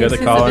We got the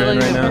caller in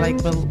right now.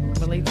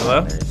 Relate to Hello?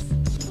 others.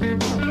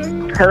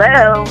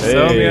 Hello. Hey.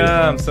 Somia,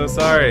 I'm so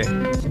sorry.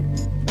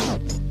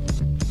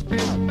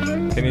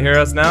 Can you hear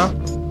us now?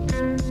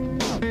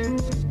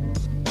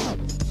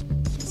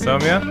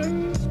 Somia?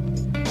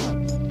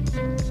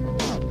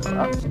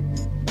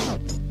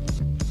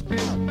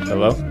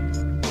 Hello?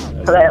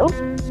 Hello.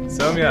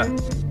 Somia?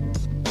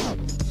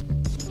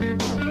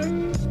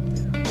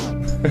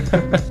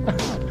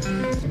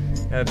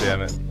 God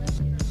damn it.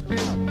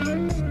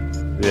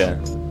 Yeah.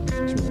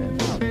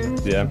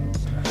 Yeah.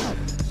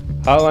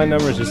 Hotline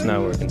number is just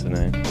not working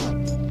tonight.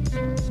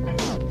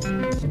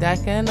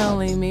 That can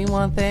only mean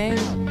one thing.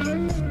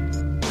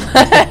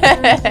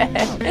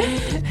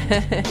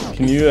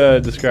 Can you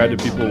describe to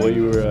people what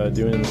you were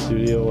doing in the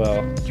studio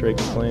while Drake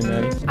was playing,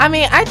 Natty? I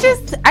mean, I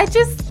just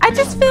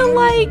feel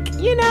like,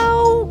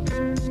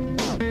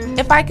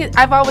 if I could,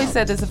 I've always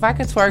said this, if I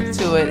could twerk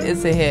to it,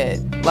 it's a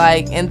hit.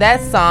 Like, and that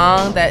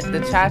song,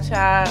 the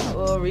Cha-Cha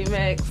little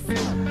remix,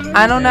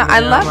 I don't know, I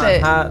love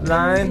it.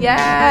 Hotline?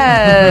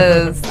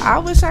 Yes. I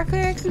wish I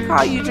could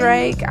call you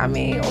Drake. I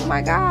mean, oh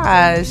my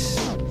gosh.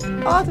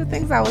 All the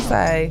things I would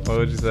say. What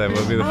would you say? What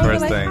would be the I would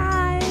first be like, thing?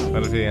 hi.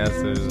 What if he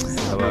answers,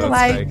 hello, it's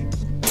like, Drake?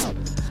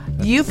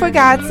 You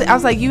forgot. I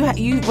was like, you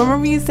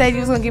remember you said you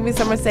was gonna give me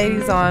some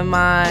Mercedes on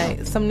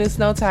some new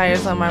snow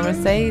tires on my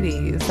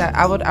Mercedes.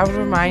 I would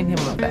remind him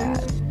of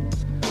that.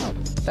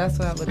 That's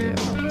what I would do.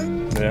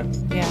 Yeah.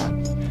 Yeah.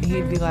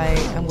 He'd be like,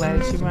 I'm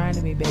glad that you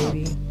reminded me,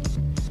 baby.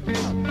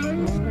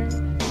 Remember?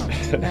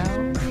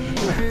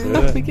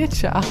 No.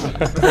 Forget y'all.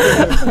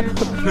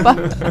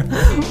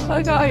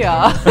 Fuck all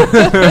y'all.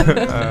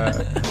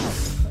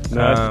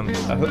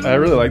 I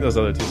really like those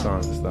other two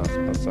songs though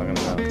I was talking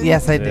about.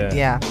 Yes, I did.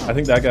 Yeah. I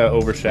think that got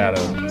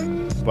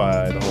overshadowed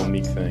by the whole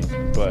Meek thing,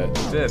 but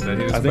He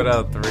just put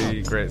out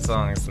 3 great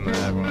songs, and then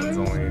everyone's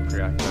only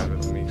preoccupied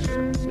with the Meek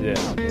shit. Yeah.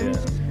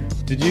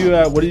 Did you?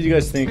 What did you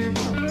guys think?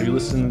 Have you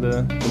listened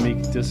to the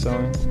Meek diss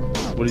song?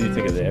 What did you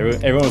think of it?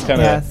 Everyone was kind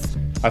of. Yes.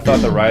 I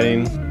thought the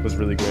writing was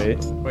really great.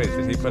 Wait,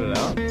 did he put it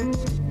out?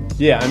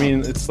 Yeah, I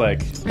mean it's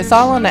like. It's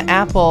all on the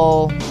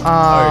Apple you're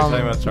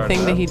talking about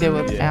thing that he did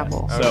with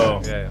Apple. Okay. So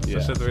yeah. The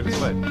shit that we just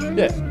played.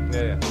 Yeah.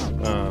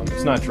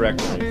 It's not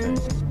direct or anything,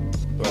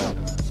 but.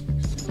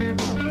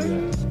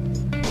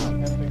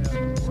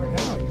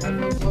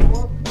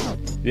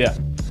 Yeah.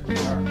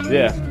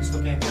 Yeah. You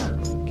still can't hear her.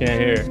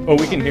 Can't hear her. Oh,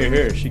 we can hear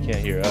her. She can't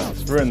hear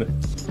us. We're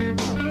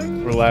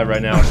live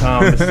right now.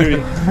 Tom in the studio.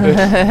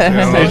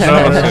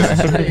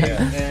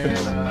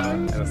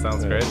 And it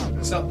sounds great.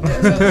 It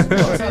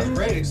sounds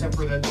great, except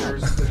for that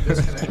there's the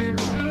disconnect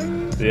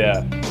here.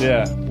 Yeah.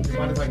 Do you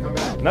mind if I come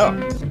back? No,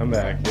 come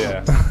back.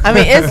 Yeah. I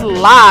mean, it's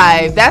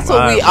live. That's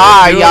what we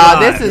are, y'all.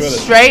 This is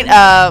straight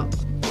up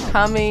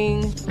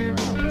coming.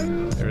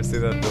 Ever see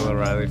that Bill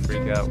O'Reilly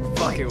freak out?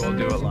 Fuck it, we'll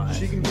do it live.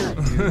 She can hear you.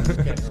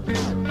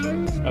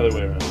 Other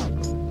way around.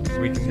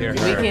 We can hear her.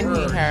 We can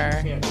hear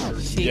her.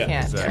 She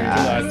can't hear You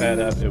us. light that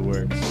up, it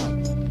works.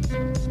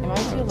 Am I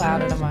too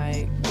loud in the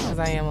mic? Because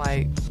I am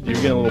like. You're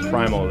getting a little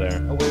primal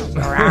there. She's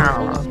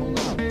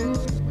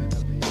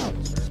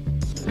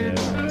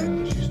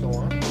still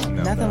on?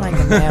 Nothing like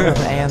a man with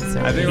an answer.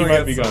 I think She we'll might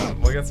get be gone.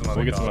 We'll get some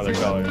other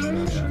callers.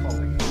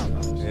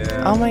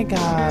 Yeah. Oh my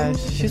gosh.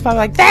 She's probably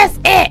like, that's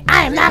it.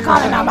 I am not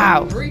calling no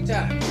more. 3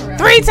 times.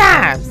 3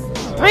 times.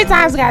 3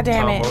 times,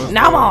 goddammit.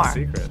 No more.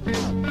 Secret?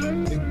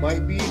 It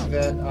might be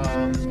that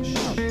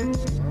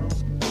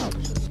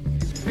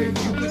you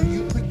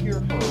could hear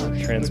her.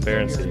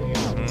 Transparency.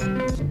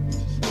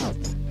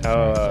 It's a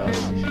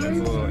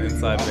little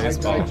inside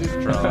baseball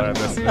for all our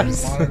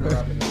listeners.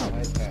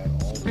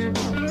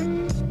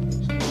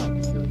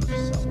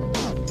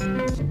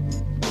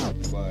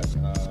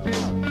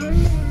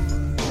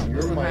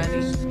 Your mic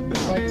is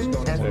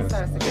going As it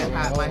starts to get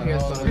hot, my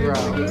hair's going to grow.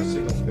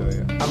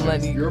 I'm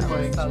letting you Your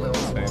mic.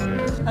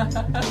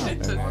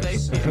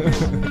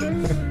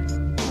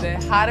 The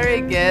hotter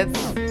it gets,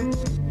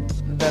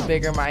 the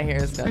bigger my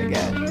hair is going to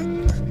get.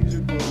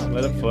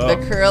 Let it flow. The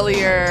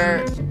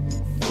curlier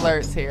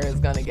Flirt's hair is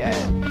going to get.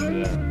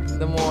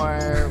 The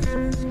more...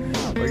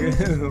 Look at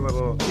his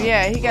little...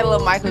 Yeah, he got a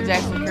little Michael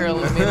Jackson curl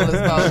in the middle of his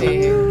forehead. I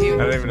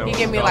don't even know He what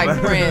gave to me call like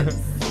that. Prince.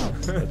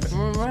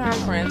 Remember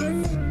how Prince,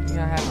 you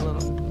know, have a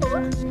little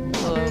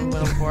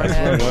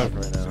forehead.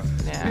 Right now.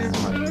 Yeah.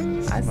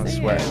 I My see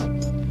sweat. it.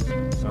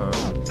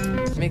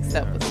 Mixed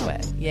up with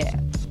sweat. Yeah.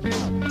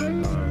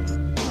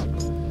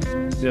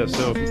 Yeah,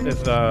 so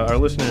if our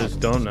listeners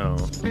don't know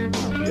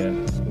yet,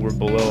 we're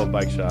below a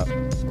bike shop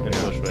in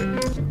Bushwick.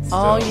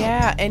 Oh,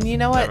 yeah. And you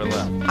know what? Never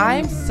left.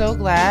 I'm so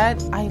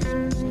glad. I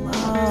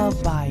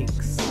love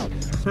bikes.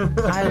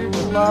 I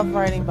love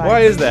riding bikes.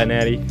 Why is that,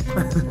 Natty?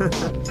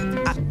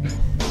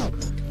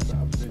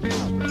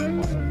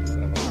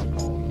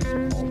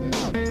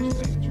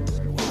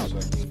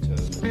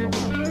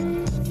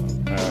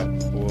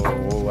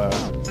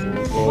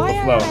 We'll Why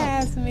flow. you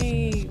ask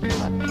me?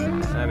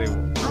 Natty,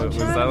 was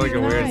that like a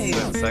weird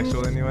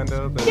sexual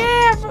innuendo?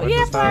 Yeah, What yeah,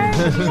 just Brian, what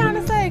happened? you trying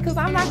to say? Because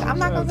I'm not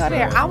gonna go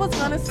there. I was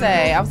gonna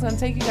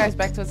take you guys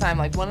back to a time,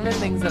 like one of the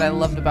things that I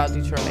loved about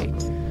Detroit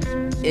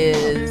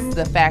is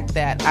the fact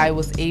that I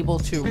was able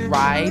to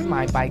ride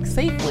my bike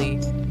safely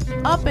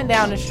up and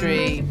down the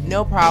street,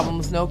 no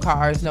problems, no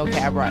cars, no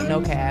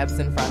cabs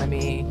in front of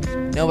me,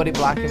 nobody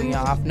blocking me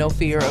off, no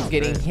fear of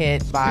getting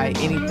hit by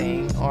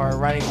anything or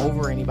running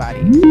over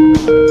anybody.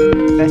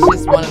 That's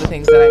just one of the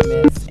things that I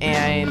miss.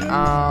 And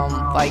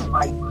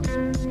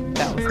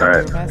that was All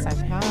right. the best time.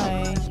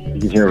 Hi. You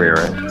can hear me,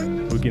 right?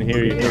 We can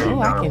hear you.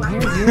 Oh, I can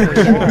hear you. Yes.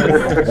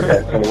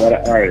 Okay, so what?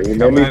 All right, you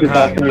don't need to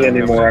talk to me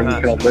anymore. I'm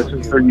just gonna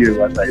listen for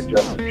you as I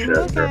adjust some shit.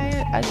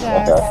 Okay,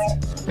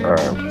 adjust. All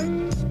right.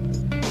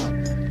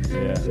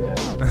 Yeah.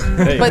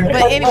 But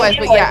anyways,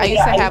 yeah, I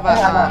used to have a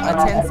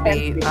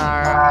 10-speed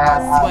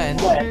Swin.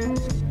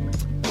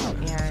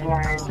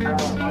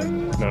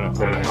 No.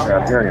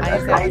 I'm hearing I it.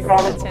 used to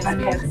have a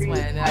 10-speed Swin,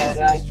 and I used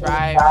to just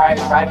drive my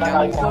bike down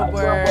like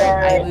Woodward.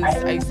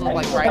 I used to live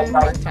like right in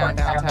Corktown,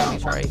 downtown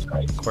Detroit.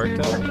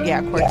 Corktown?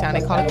 Yeah, Corktown.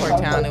 They call it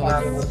Corktown.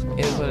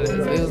 It is what it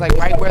is. It was like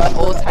right where the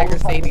old Tiger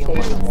Stadium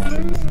was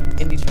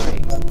in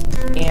Detroit.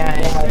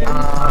 And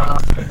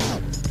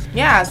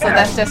yeah, so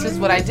that's just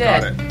what I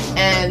did.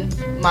 And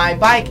my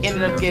bike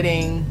ended up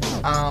getting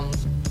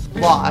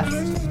lost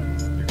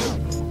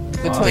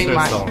between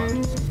my.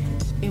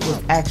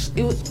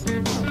 It was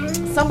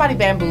somebody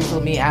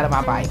bamboozled me out of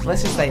my bike.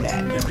 Let's just say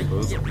that.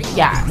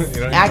 Yeah,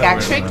 I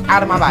got tricked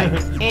out of my bike.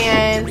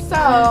 And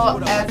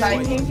so as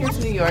I came here to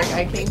New York,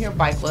 I came here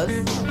bikeless,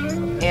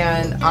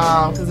 and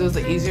because it was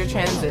an easier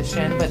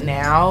transition. But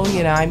now,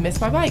 I miss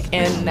my bike,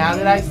 and now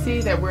that I see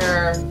that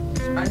we're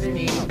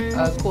underneath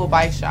a cool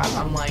bike shop,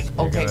 I'm like,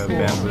 okay, cool.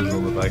 You're gonna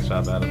bamboozle the bike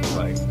shop out of the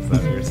bike. Is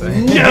that what you're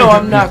saying? No,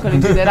 I'm not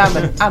gonna do that.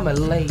 I'm a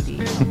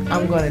lady.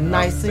 I'm gonna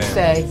nicely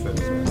say,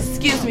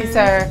 excuse me,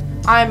 sir.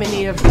 I'm in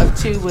need of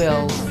 2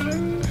 wheels.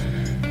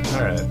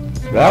 All right.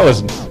 That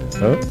was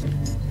fun.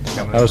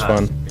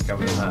 You're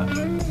coming in hot.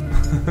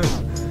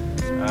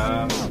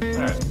 All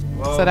right.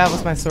 Well, So that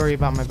was my story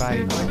about my bike.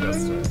 I like that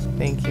story.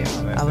 Thank you.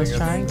 I was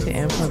trying to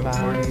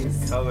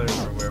improvise. Color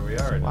for where we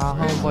are. While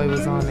homeboy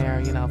was on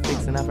there,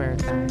 fixing up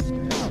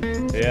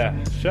everything. Yeah.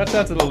 Shouts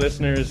out to the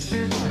listeners.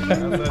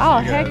 Oh,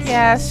 heck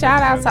yeah.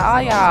 Shout out to all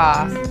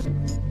y'all.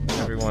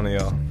 Every one of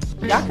y'all.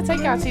 Y'all can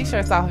take y'all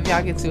t-shirts off if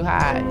y'all get too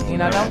hot.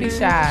 Don't be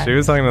shy. She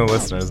was talking to the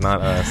listeners,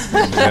 not us. She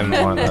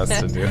didn't want us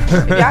to do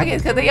it. Y'all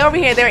get, because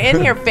they're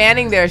in here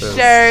fanning their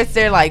shirts.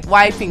 They're like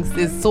wiping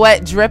the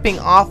sweat dripping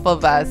off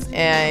of us.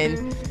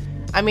 And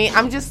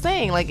I'm just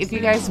saying, if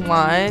you guys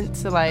want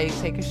to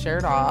take a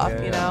shirt off,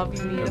 if you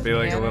need it'd be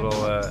like a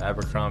little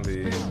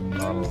Abercrombie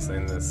models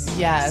in this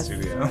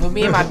studio. With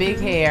me and my big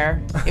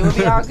hair, it would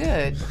be all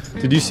good.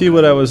 Did you see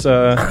what I was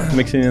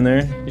mixing in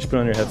there? You should put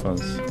on your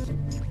headphones.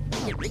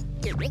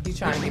 You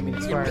trying to get me to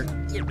twerk?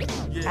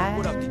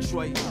 What up,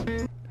 Detroit?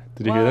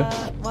 Did you hear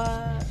that? What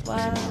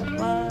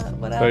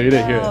up? Oh, you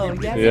didn't hear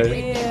it. Yes, Yeah.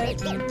 I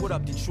did. What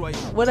up, Detroit?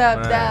 What up,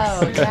 Nice.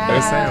 though?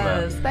 Yes,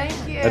 Sam. thank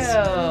you.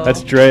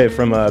 That's Dre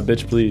from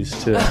Bitch Please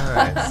too.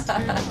 Nice.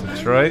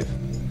 Detroit?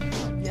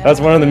 That's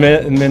one of the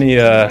many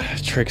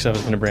tricks I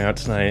was going to bring out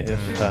tonight if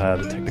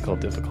the technical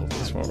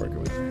difficulties weren't working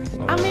with.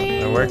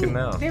 They're working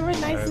now. They were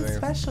nice and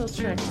special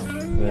tricks.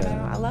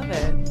 I love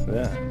it.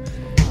 Yeah.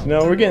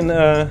 No, we're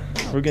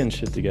getting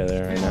shit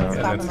together right now.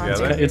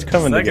 It's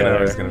coming together. Second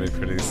hour is going to be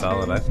pretty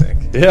solid, I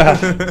think. Yeah.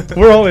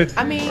 We're only.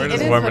 We're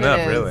just warming up,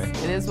 really.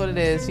 It is what it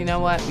is. You know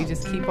what? We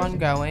just keep on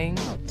going.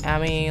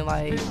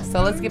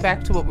 So let's get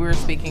back to what we were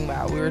speaking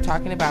about. We were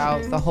talking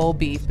about the whole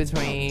beef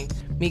between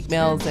Meek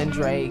Mills and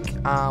Drake.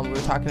 We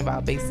were talking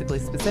about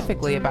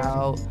specifically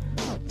about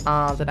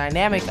the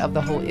dynamic of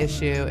the whole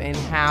issue and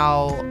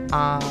how,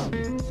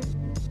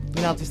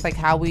 just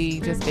how we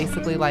just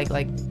basically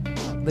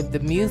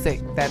the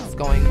music that's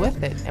going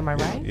with it. Am I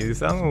right? You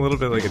sound a little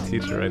bit like a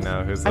teacher right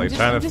now who's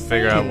trying to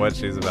figure out what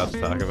she's about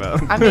to talk about.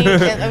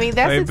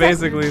 That's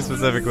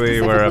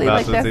specifically we're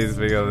about to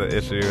speak of the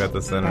issue at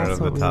the center of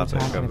the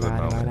topic of the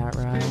moment.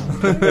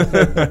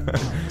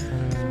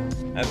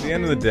 At the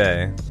end of the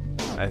day,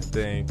 I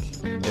think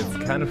it's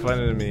kind of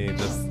funny to me,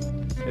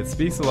 it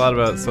speaks a lot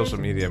about social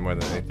media more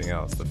than anything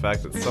else. The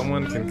fact that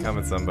someone can come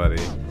at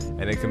somebody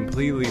and it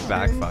completely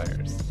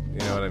backfires. You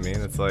know what I mean?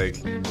 It's like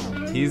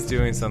he's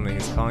doing something,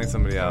 he's calling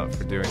somebody out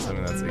for doing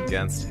something that's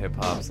against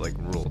hip-hop's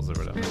rules or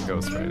whatever,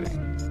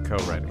 ghostwriting,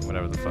 co-writing,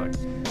 whatever the fuck.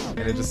 And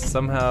it just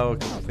somehow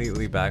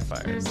completely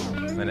backfires.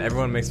 And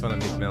everyone makes fun of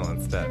Meek Mill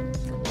instead.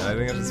 And I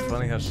think it's just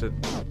funny how shit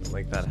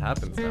like that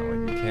happens now.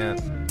 You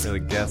can't really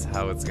guess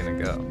how it's gonna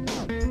go.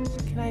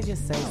 Can I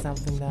just say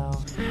something though?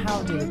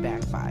 How did it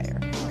backfire?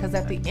 Because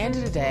at the end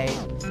of the day,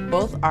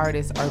 both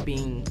artists are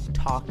being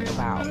talked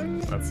about.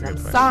 That's a good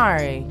point.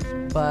 Sorry,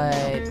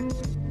 but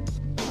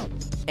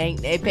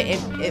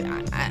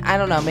I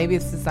don't know. Maybe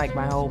it's just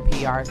my whole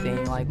PR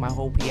thing, my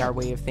whole PR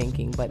way of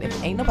thinking. But if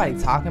ain't nobody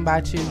talking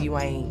about you,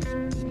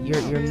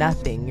 you're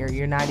nothing.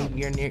 You're not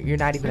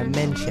even a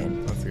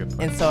mention. That's a good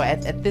point. And so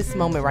at this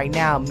moment right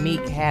now,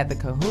 Meek had the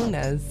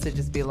kahunas to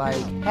just be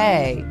like,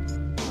 hey,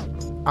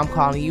 I'm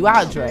calling you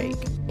out, Drake.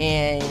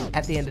 And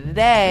at the end of the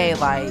day,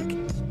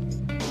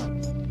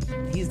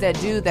 he's that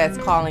dude that's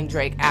calling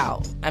Drake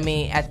out.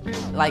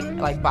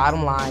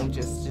 Bottom line,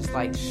 just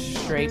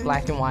straight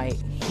black and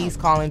white. He's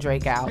calling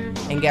Drake out,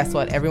 and guess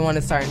what? Everyone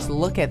is starting to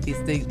look at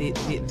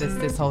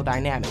this whole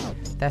dynamic.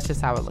 That's just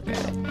how I look at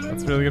it.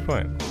 That's a really good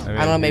point. I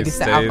don't know, maybe it's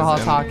the alcohol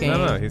talking.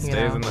 No, he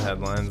stays in the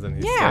headlines, and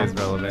he stays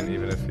relevant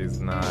even if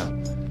he's not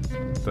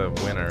the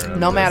winner.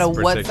 No matter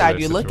what side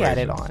you look at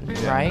it on,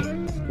 right?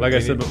 Like I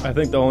said, I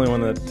think the only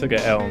one that took an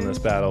L in this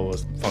battle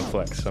was Funk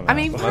Flex. Somehow.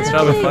 Let's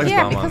drop a flex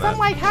bomb because on I'm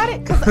like, how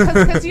did?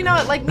 Because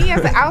me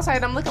as the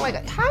outsider, I'm looking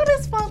how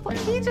does Funk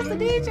Flex? He's just a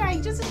DJ.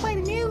 He just play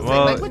the music.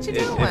 Well, what you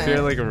doing? If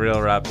you're a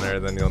real rap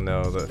nerd, then you'll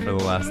know that for the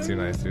last 2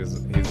 nights, he's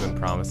been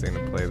promising to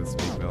play this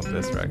Meek Mill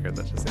diss record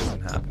that just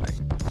isn't happening.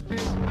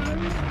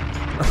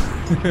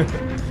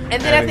 And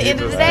then at the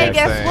end of the day,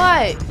 guess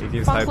what?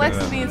 Funk Flex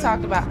is being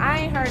talked about. I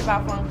ain't heard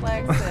about Funk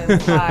Flex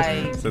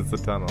since since the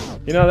tunnel.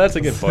 That's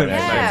a good point.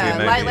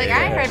 Yeah, I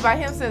ain't heard about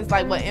him since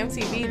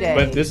MTV days.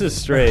 But this is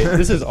straight.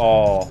 This is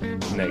all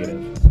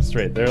negative.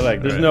 Straight. They're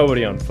there's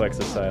nobody on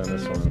Flex's side on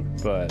this one.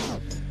 But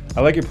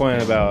I like your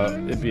point about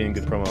it being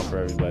good promo for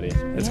everybody.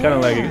 It's kind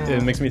of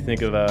it makes me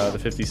think of the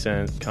 50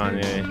 Cent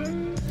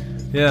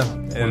Kanye Yeah,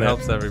 it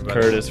helps everybody.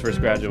 Curtis' first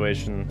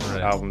graduation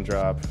album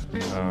drop.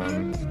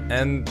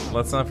 And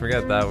let's not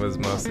forget that was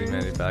mostly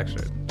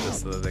manufactured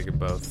just so that they could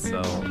both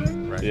sell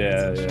records.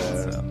 Yeah.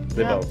 So.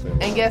 They both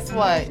did. And guess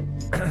what?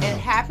 It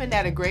happened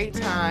at a great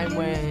time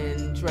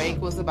when Drake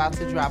was about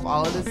to drop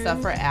all of this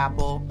stuff for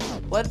Apple.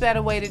 What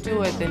better way to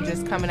do it than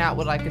just coming out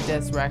with like a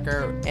diss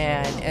record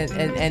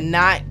and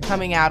not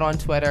coming out on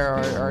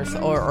Twitter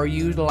or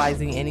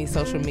utilizing any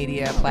social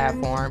media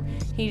platform?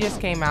 He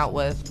just came out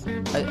with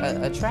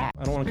a track.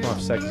 I don't want to come off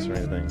sexist or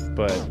anything,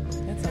 but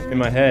in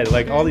my head,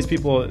 like all these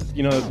people,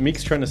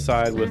 Meek's trying to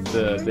side with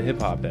the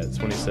hip hop heads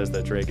when he says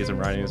that Drake isn't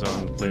writing his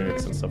own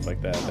lyrics and stuff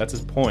like that. That's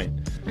his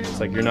point. It's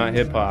like, you're not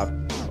hip hop,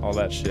 all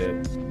that shit.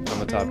 I'm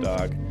the top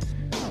dog.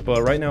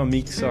 But right now,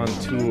 Meek's on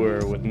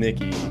tour with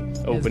Nicki,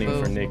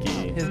 opening for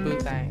Nicki. His boo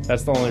thing.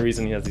 That's the only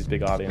reason he has these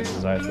big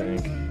audiences, I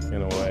think,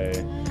 in a way.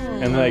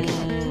 And like,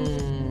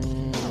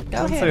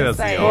 go ahead say and that's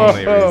say the it.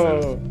 only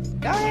reason.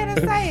 Go ahead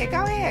and say it.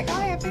 Go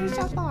ahead. Finish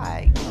your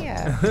thought.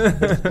 Yeah.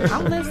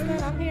 I'm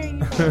listening. I'm hearing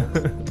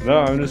you. No,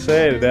 I'm just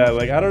saying that,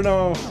 like, I don't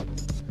know,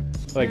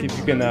 like, if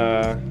you can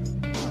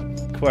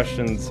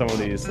question some of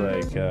these,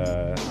 like,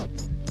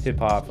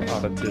 hip-hop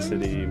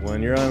authenticity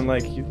when you're on,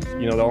 like,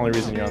 the only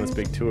reason you're on this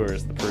big tour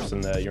is the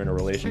person that you're in a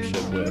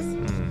relationship with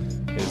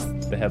is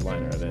the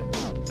headliner of it.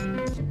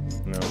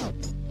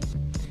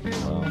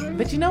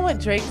 But you know what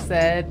Drake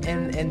said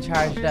in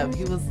Charged Up?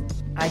 He was,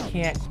 I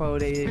can't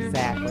quote it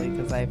exactly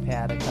because I've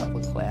had a couple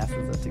of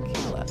classes of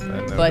tequila.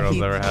 And no but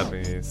girls ever had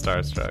me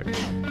starstruck.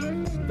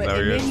 But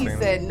and then he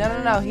said,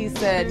 no. He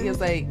was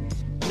like,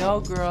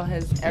 no girl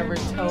has ever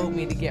told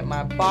me to get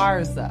my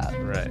bars up.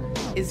 Right.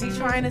 Is he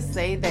trying to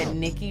say that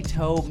Nicki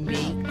told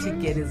Meek to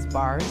get his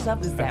bars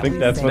up? Is that I think what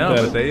that's he's what saying?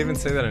 No, but they even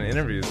say that in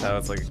interviews, how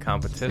it's like a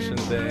competition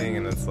thing,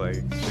 and it's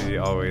like she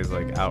always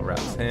like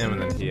out-raps him,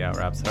 and then he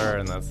out-raps her,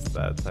 and that's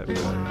that type of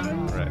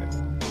thing. Right.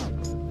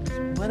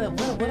 What a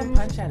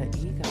punch out of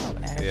ego.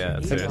 Actually. Yeah,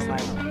 Ego, seriously.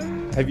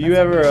 like, Have you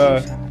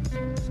ever...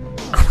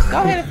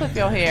 Go ahead and flip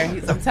your hair.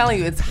 I'm telling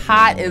you, it's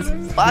hot as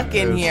fuck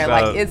in here.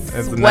 About, it's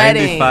sweating.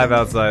 95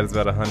 outside. It's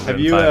about 105 Have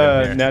you, in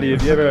here. Natty,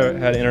 have you ever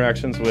had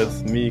interactions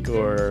with Meek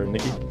or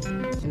Nicki?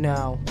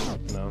 No.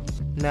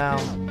 No.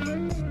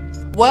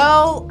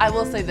 Well, I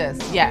will say this.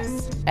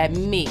 Yes, at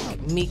Meek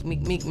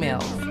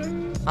Mills.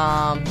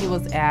 He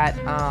was at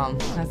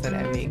I said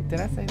at Meek.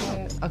 Did I say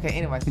that? Okay,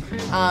 anyways.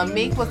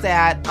 Meek was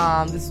at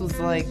this was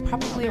like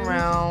probably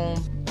around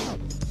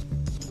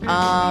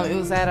it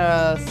was at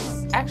a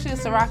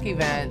Ciroc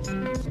event.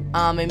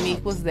 And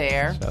Meek was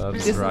there. Shout out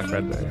to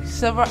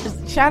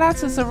Rocberry. Shout out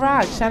to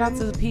Ciroc. Shout out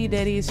to the P.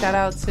 Diddy. Shout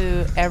out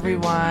to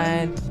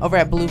everyone over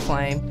at Blue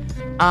Flame.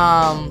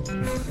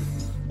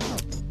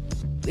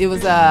 It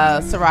was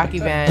a Ciroc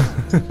event,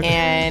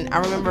 and I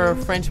remember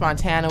French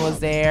Montana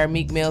was there.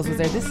 Meek Mills was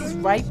there. This is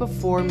right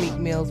before Meek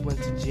Mills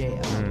went to jail.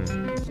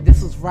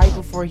 This was right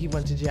before he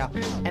went to jail,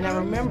 and I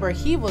remember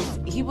he was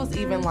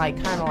even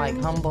like kind of like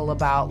humble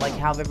about like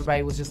how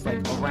everybody was just like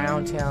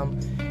around him.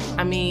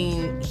 I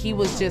mean, he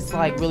was just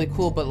like really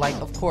cool, but like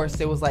of course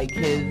there was like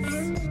his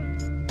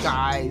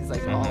guys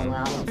like all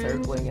around him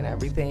circling and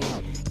everything,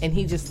 and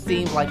he just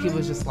seemed like he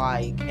was just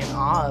like in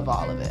awe of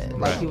all of it.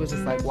 Like he was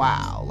just like,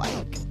 wow,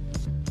 like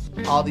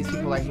all these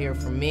people are here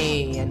for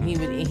me, and he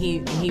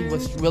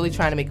was really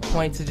trying to make a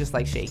point to just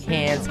like shake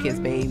hands, kiss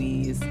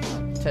babies,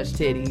 touch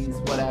titties,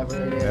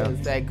 whatever it is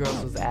that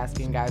girls was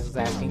asking, guys was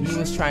asking. He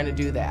was trying to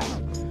do that,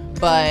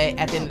 but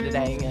at the end of the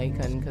day, he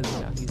couldn't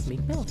because he's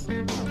Meek Mills.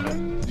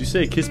 Did you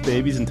say kiss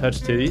babies and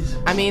touch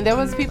titties? I mean, there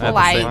was people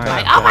like,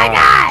 oh my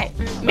god,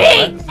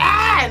 Meek,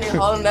 and they're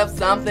holding up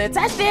something,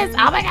 touch this,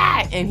 oh my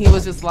god, and he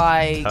was just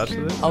like,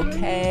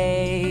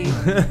 okay,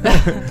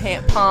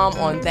 hand palm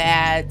on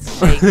that,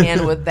 shake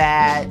hand with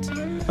that,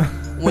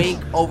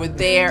 wink over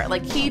there.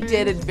 Like he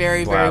did it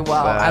very, very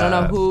well. I don't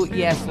know who.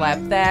 Slap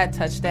that,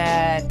 touch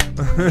that,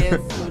 kiss,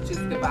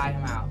 smooches, goodbye,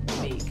 I'm out.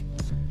 Meek.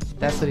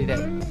 That's what he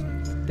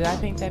did. Did I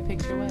paint that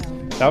picture well?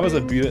 That was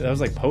that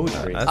was like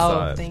poetry. I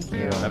saw it. Thank you.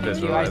 Yeah, I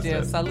Thank you. I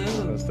did. Salute.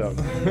 That's dope.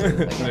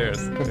 Cheers.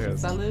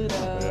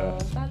 Saludo. Yeah.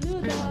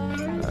 Saludo.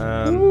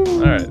 All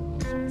right.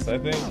 So I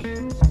think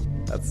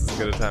that's as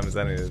good a time as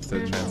any to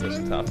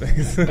transition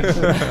topics.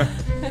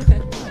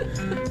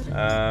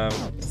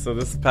 So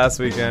this past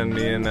weekend,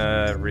 me and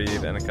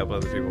Reed and a couple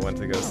other people went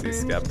to go see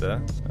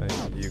Skepta, a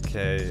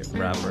UK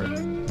rapper,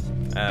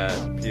 at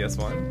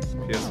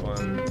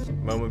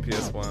PS1, Moment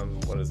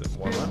PS1, what is it,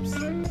 warm-ups?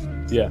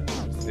 Yeah.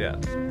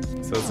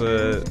 So it's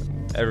a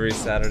every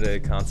Saturday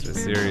concert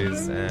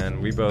series,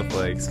 and we both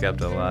like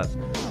Skepta a lot.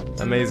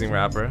 Amazing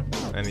rapper,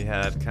 and he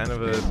had kind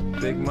of a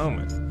big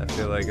moment. I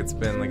feel like it's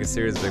been like a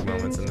series of big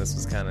moments, and this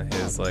was kind of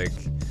his like,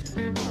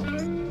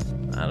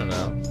 I don't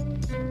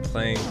know,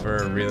 playing for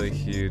a really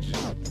huge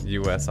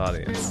US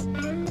audience.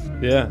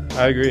 Yeah,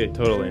 I agree,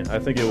 totally. I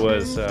think it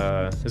was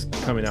his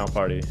coming out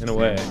party, in a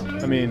way.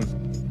 I mean,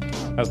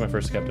 that was my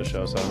first Skepta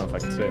show, so I don't know if I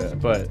can say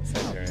that. But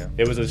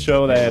it was a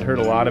show that I had heard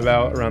a lot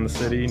about around the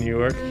city, New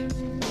York.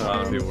 A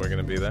lot of people were going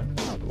to be there.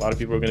 A lot of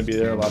people were going to be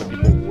there. A lot of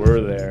people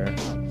were there.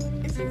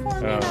 Is he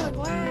pouring me out of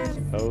glass?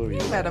 Oh,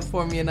 yeah. You better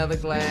pour me another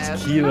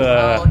glass.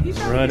 Tequila He's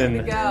running ready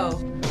to go.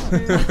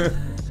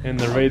 in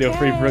the Radio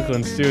Free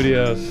Brooklyn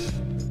studios.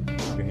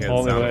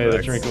 Only way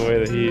to drink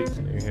away the heat. You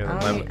can hear the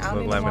lemon. I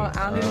don't even want,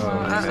 I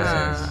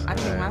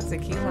think my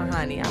tequila,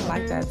 honey. I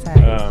like that taste.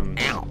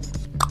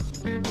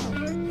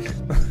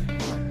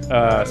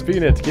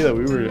 Speaking of tequila,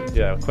 we were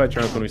quite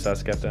drunk when we saw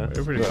Skepta. We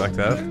were pretty fucked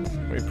up.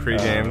 We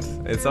pre-gamed.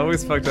 It's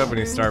always fucked up when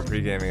you start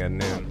pre-gaming at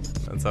noon.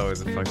 That's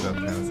always a fucked up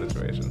kind of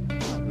situation.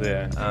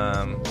 Yeah.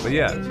 But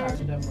yeah.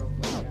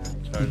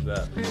 Charged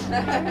up.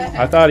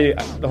 I thought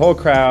the whole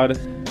crowd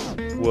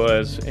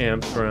was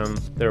amped for him.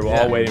 They were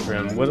all waiting for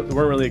him. Weren't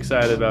really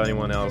excited about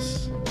anyone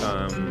else.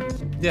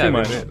 Yeah, too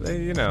much.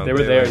 They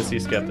were there to see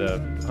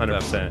Skepta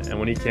 100%, and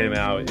when he came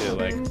out, it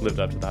lived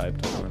up to the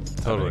hype.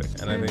 Totally.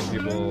 And I think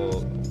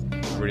people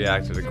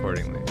reacted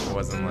accordingly. It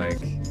wasn't like,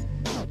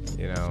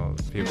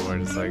 people were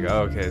just like,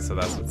 oh, okay, so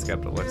that's what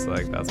Skepta looks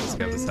like. That's what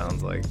Skepta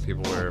sounds like.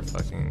 People were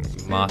fucking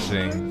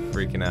moshing,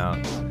 freaking out.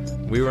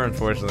 We were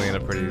unfortunately in a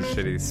pretty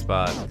shitty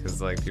spot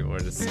because people were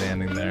just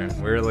standing there.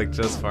 We were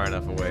just far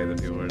enough away that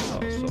people were just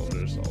all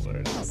shoulder to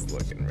shoulder, just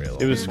looking real.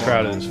 It was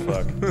crowded as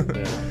fuck.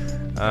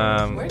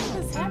 Yeah. Where did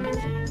this happen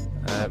at?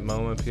 At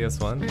MoMA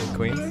PS1 in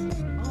Queens.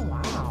 Oh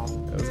wow.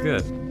 It was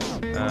good.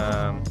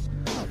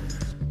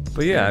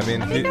 But yeah, I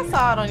mean, I think I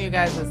saw it on you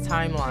guys'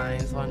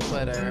 timelines on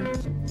Twitter.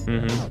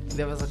 Mm-hmm.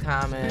 There was a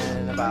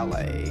comment about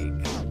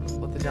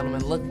what the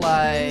gentleman looked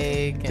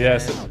like. Yeah, I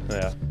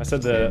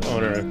said the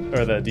owner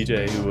or the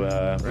DJ who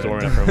was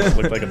ordering it from us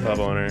looked like a pub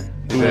owner.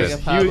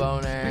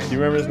 Owner. Do you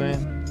remember his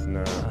name?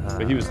 No,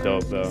 but he was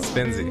dope though.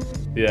 Spinzy.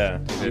 Yeah,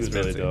 he was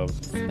really dope.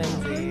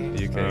 Spinzy.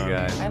 UK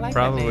guy. I like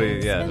probably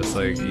that name. Just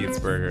eats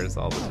burgers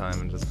all the time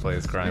and just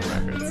plays grime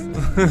records.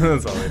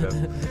 That's all he does.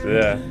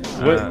 Yeah.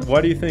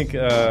 Why do you think?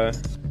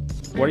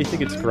 Why do you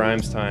think it's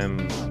Grimes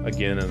time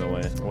again in a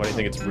way? Why do you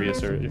think it's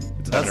reasserted?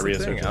 That's the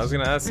thing. I was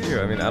gonna ask you.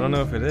 I mean, I don't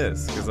know if it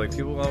is because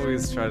people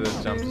always try to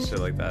jump to shit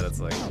like that. It's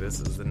this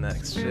is the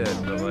next shit,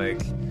 but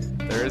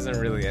there isn't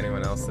really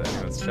anyone else that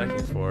anyone's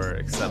checking for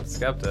except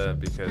Skepta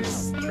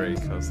because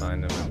Drake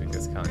co-signed him and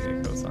because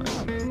Kanye co-signed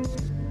him and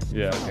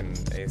fucking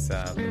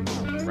ASAP and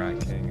Rat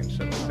King and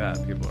shit like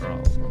that. People are all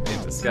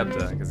into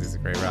Skepta because he's a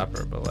great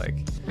rapper, but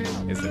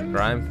is it a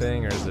grime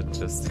thing or is it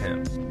just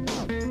him?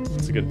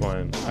 That's a good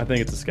point. I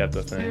think it's a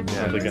Skepta thing.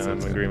 Yeah, I think I'm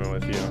in agreement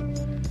with you.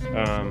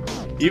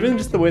 Even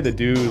just the way the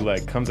dude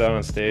comes out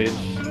on stage,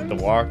 the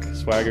walk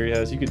swagger he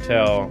has, you could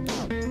tell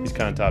he's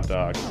kind of top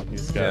dog.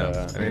 He's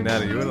got. I mean,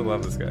 Natty, you would have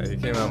loved this guy. He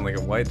came out in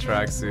a white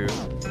tracksuit,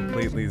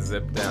 completely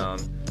zipped down,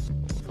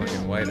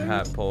 fucking white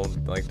hat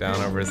pulled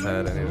down over his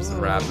head, and he just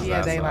rapped his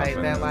ass off.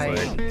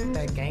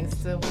 That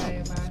gangster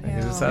way about him.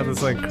 He just had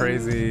this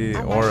crazy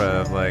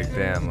aura of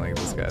damn,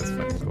 this guy's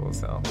fucking cool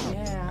as hell.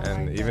 Yeah.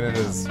 And even in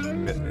his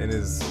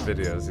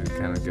videos, he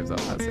kind of gives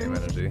off that same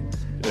energy.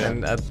 Yeah.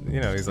 And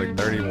he's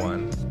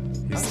 31.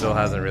 He still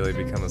hasn't really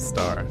become a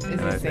star. Is he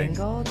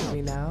single? Do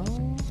we know?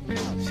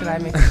 Should I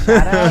make a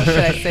shout out? Should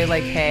I say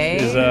hey?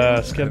 Is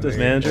Skepta's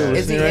manager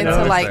listening right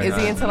now? Is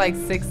he into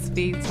 6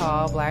 feet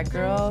tall black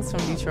girls from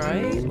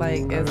Detroit? Is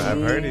I've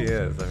he? heard he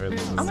is. I've heard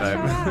this is I'm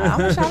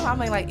gonna shout out.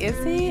 I'm is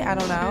he? I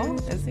don't know.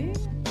 Is he?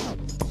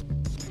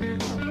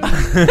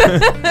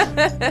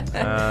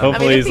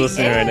 Hopefully he's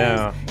listening right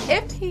now.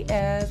 If he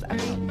is,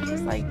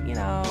 just hit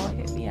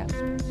me up.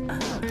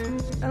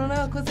 I don't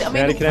know, cause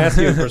Natty, can I ask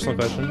you a personal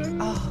question?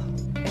 Oh,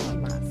 if you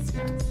must,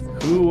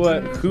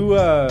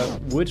 yes.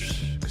 Which?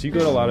 Because you go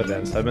to a lot of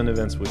events. I've been to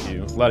events with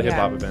you. A lot of hip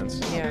hop events.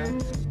 Yeah.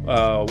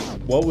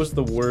 What was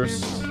the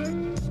worst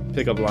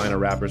pickup line a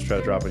rapper's tried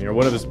to drop on you, or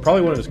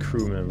probably one of his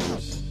crew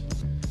members?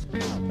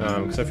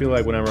 Because I feel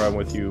like whenever I'm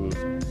with you,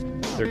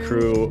 their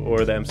crew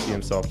or the MC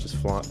himself just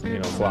flocks to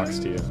you.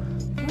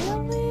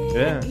 Really?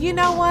 Yeah. You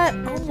know what?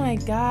 Oh my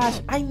gosh,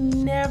 I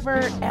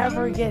never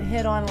ever get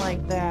hit on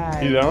like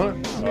that. You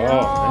don't? No.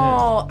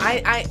 Oh,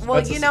 man.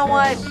 Well, you know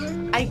what?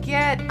 I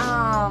get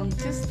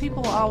just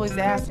people always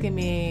asking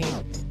me,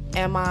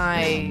 are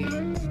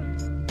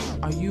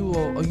you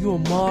a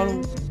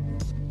model?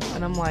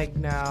 And I'm like,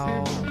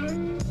 no.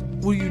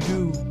 What do you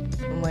do?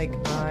 I'm like,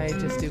 I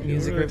just do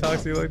music. Really talk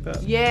to you like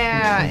that?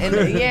 Yeah, and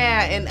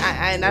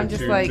I'm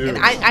just and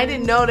I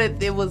didn't know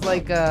that it was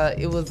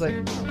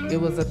it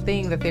was a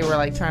thing that they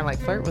were trying to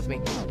flirt with me.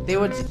 They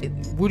would,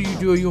 what do you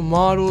do? Are you a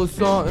model or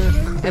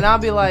something? And I'll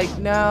be like,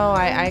 no,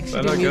 I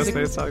actually do music.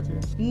 Ghostface talk to you?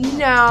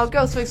 No,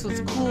 Ghostface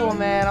was cool,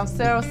 man. I'm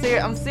serious. He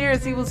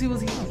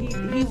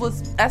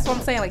was. That's what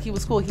I'm saying. He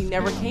was cool. He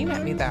never came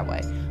at me that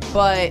way.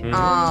 But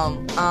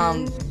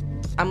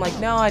I'm like,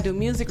 no, I do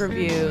music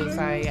reviews.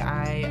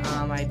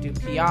 I do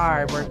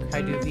PR.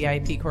 I do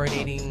VIP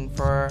coordinating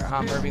for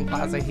Irving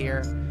Plaza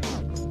here.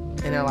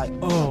 And they're like,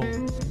 oh,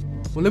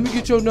 well, let me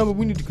get your number.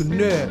 We need to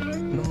connect.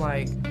 And I'm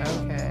like,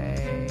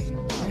 okay,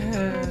 I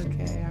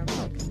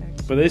will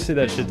connect. But they say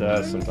that shit to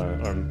us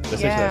sometimes. Or they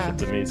say that shit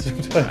to me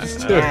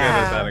sometimes too.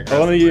 Yeah. I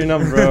want to get your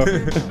number, bro.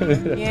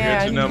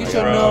 Yeah, you get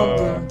your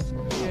number,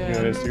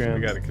 Yeah. Instagram.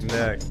 We gotta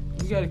connect.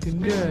 You gotta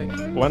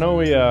connect. Why don't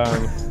we?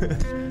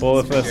 Well,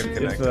 if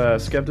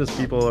Skepta's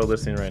people are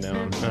listening right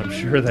now, I'm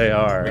sure they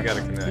are. We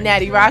gotta connect.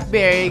 Natty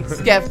Rocberry,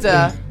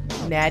 Skepta.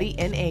 Natty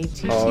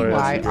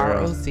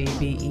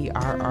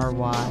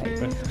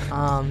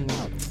NATTYROCBERRY.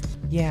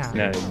 Yeah.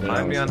 Natty,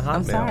 find me on Hotmail.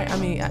 I'm sorry. I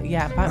mean,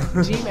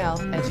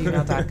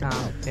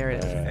 gmail@gmail.com. There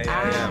it is.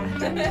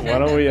 Why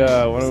don't we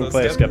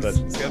play Skepta?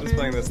 Skepta's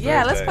playing this Thursday.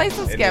 Yeah, let's play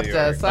some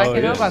Skepta so I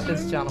can know about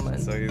this gentleman.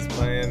 So he's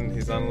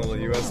on a little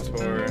U.S.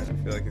 tour. I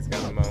feel like he's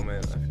got a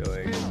moment. I feel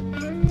like,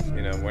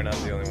 we're not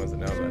the only ones that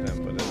know about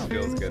him, but it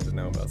feels good to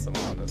know about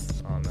someone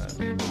that's on that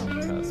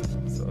cusp.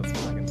 So let's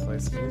fucking play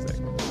some music.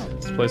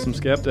 Let's play some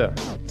Skepta.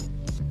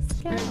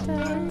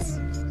 Skeptas.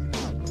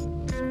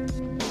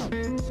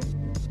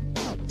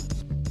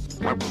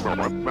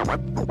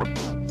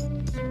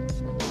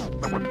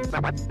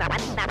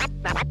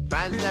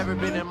 Man's never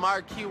been in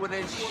marquee when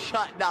it's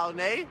shut down,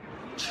 eh?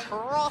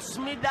 Trust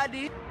me,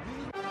 daddy.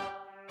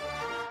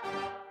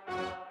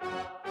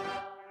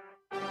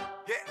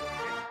 Yeah.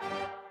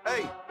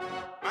 Hey,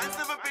 man's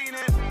never been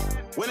in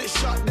when it's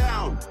shut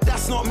down.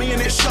 That's not me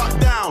and it's shut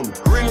down.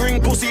 Ring ring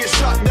pussy, it's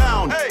shut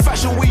down. Hey.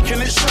 Fashion week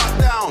and it's shut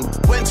down.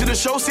 Went to the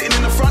show sitting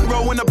in the front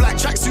row in a black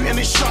tracksuit and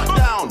it's shut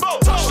down.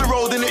 Touch the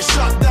road and it's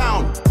shut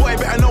down. Boy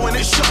better know when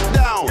it's shut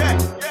down.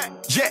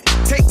 Yeah,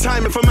 take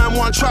time if a man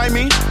want try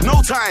me.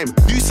 No time.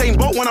 Usain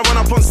Bolt when I run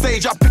up on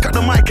stage, I pick up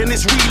the mic and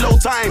it's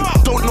reload time.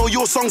 Don't know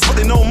your songs but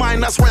they know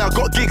mine. That's why I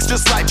got gigs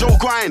just like Joe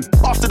Grind.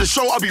 After the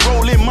show I'll be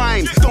rolling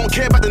mine. Don't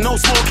care about the no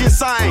smoking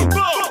sign.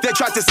 They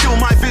tried to steal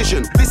my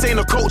vision. This ain't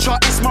a culture,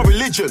 it's my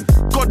religion.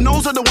 God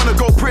knows I don't wanna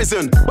go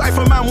prison, but if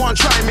a man want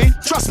try me,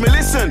 trust me,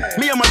 listen.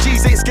 Me and my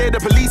G's ain't scared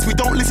of police. We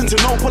don't listen to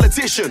no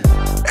politician.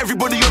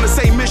 Everybody on the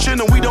same mission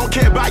and we don't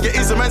care about your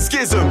ism and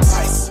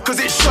schisms. Cause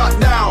it's shut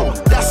down.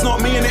 That's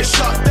not me and it's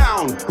shut down.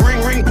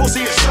 Ring ring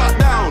pussy, it's shut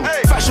down.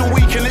 Fashion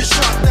week and it's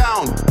shut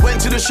down.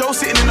 Went to the show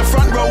sitting in the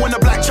front row in a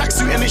black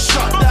tracksuit and it's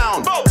shut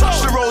down.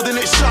 Touch the road and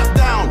it's shut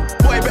down.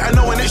 Boy better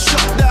know when it's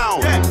shut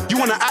down. You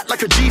wanna act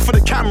like a G for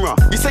the camera.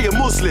 You say you're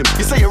Muslim,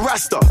 you say you're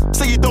Rasta.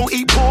 Say you don't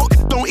eat pork,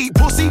 don't eat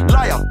pussy.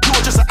 Liar,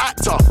 you're just an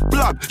actor.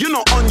 Blood, you're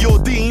not on your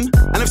dean.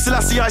 And if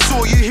Selassie I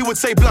saw you, he would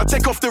say blood,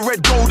 take off the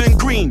red, gold and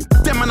green.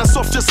 Them man are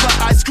soft just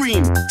like ice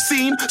cream.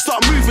 Scene,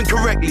 start moving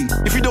correctly.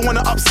 If you don't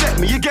wanna upset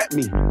me, you get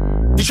me.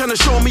 You tryna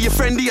show me you're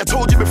friendly? I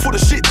told you before the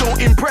shit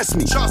don't impress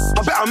me. I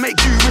better make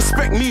you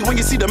respect me when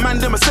you see the man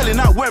them are selling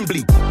out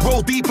Wembley.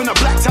 Roll deep in a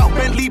blacked out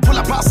Bentley, pull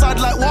up outside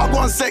like what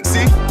one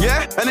sexy.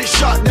 Yeah, and it's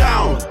shut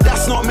down.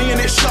 That's not me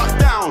and it's shut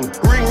down.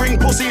 Ring ring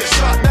pussy, it's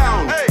shut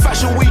down.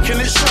 Fashion week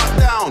and it's shut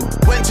down.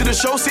 Went to the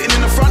show sitting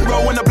in the front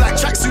row in a black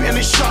tracksuit and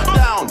it's shut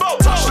down.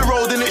 Touch the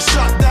road and it's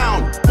shut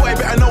down. Boy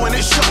better know when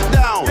it's shut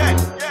down.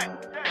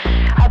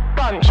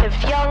 Bunch of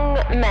young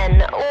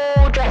men,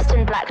 all dressed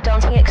in black,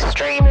 dancing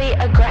extremely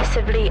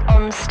aggressively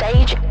on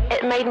stage.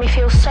 It made me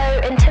feel so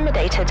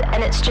intimidated,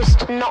 and it's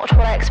just not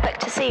what I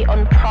expect to see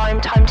on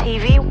primetime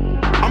TV.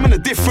 I'm in a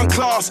different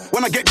class.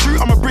 When I get through,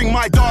 I'ma bring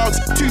my dogs.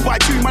 2 by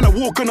 2, man, I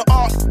walk on the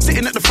arc.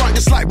 Sitting at the front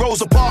just like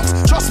Rosa Parks.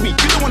 Trust me, you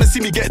don't wanna see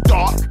me get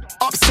dark.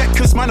 Upset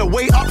cause man, are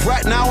way up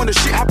right now and the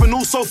shit happened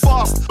all so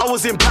fast. I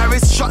was in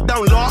Paris, shut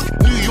down Lark.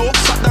 New York,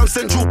 shut down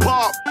Central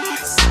Park.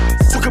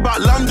 Talk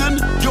about London,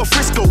 you're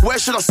Frisco, where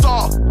should I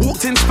start?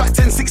 Walked in, spat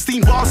 10,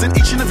 16 bars and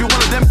each and every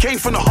one of them came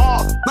from the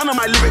heart. None of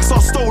my lyrics are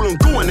stolen.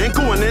 Go on then,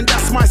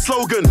 that's my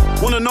slogan.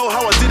 Wanna know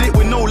how I did it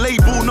with no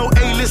label, no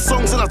A-list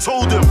songs, and I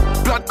told them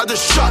blood, I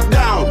just shut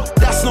down.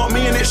 That's not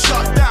me and it's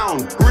shut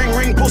down. Ring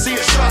ring pussy,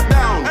 it's shut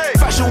down.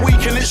 Fashion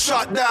week and it's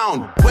shut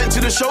down. Went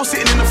to the show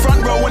sitting in the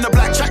front row in a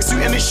black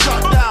tracksuit and it's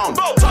shut down.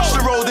 Touch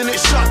the road and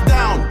it's shut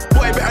down.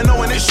 Boy better know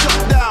when it's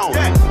shut down.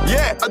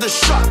 Yeah, I just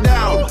shut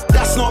down.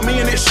 That's not me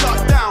and it's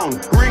shut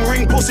down. Ring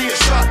ring pussy, it's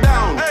shut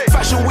down.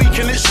 Fashion week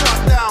and it's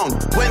shut down.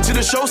 Went to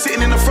the show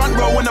sitting in the front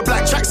row in a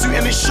black tracksuit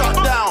and it's shut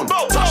down.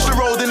 Touch the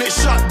road and it's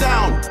shut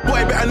down.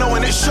 Boy better know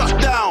when it's shut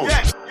down.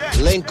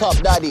 Link up,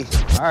 daddy.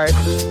 Alright.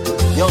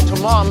 Yo,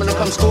 tomorrow I'm gonna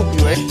come scoop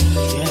you, eh?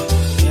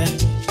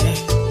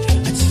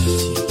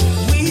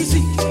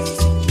 Weezy.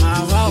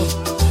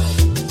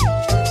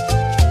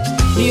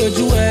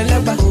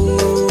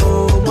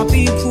 My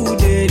people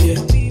dead, yeah.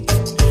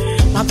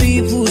 My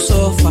people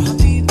suffer.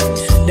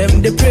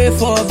 Them they pray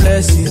for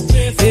blessing.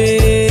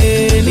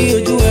 Hey,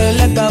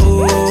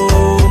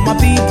 my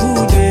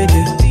people dead,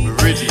 yeah.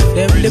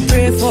 Them they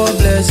pray for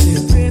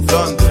blessing.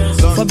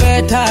 For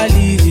better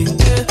living.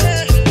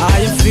 I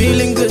am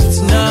feeling good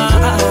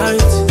tonight.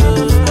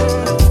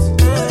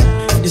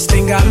 This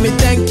thing got me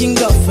thanking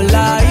God for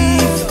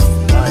life.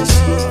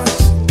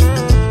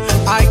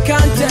 I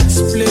can't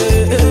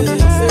explain.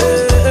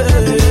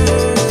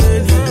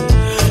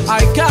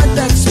 I can't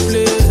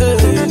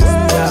explain.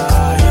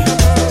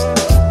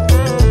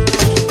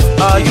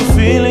 Are you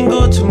feeling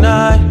good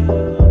tonight?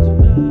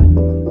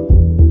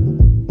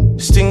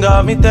 This thing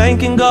got me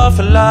thanking God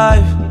for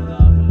life.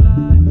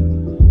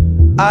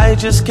 I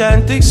just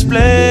can't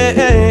explain.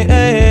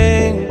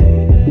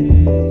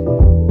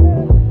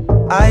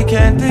 I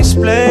can't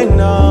explain,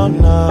 no.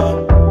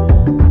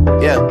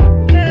 Yeah.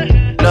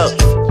 Look,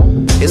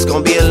 it's It's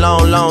gonna be a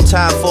long, long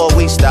time before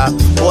we stop.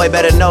 Boy,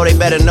 better know, they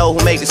better know who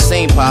made the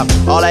scene pop.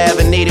 All I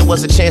ever needed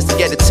was a chance to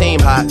get the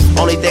team hot.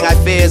 Only thing I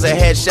fear is a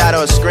headshot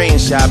or a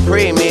screenshot.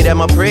 Pre-me, them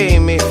a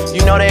pre-me.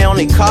 You know they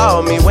only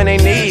call me when they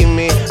need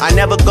me. I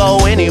never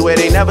go anywhere,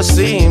 they never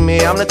see me.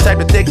 I'm the type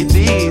to take it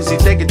easy,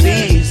 take it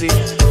easy.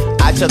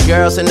 I took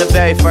girls in the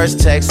very first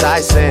text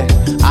I sent.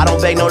 I don't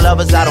beg no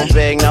lovers, I don't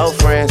beg no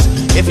friends.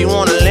 If you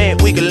wanna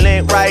link, we can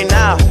link right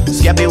now.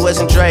 Skeppy, Wiz,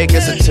 and Drake,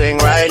 it's a ting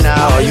right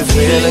now. Are you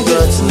feeling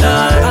good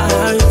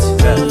tonight?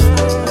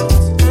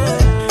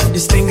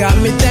 This thing got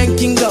me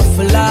thanking God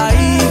for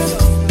life.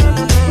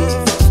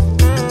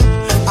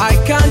 I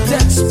can't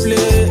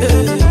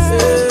explain.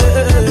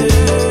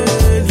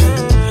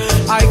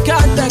 I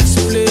can't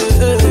explain.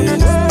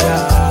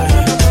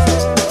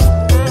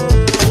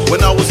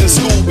 When I was in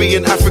school,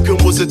 being African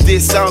was a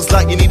diss. Sounds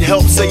like you need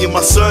help saying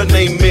my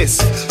surname, miss.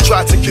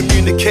 Try to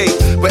communicate,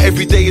 but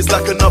every day is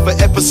like another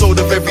episode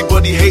of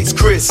Everybody Hates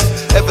Chris.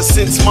 Ever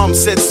since mum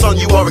said, son,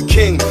 you are a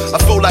king, I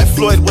feel like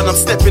Floyd when I'm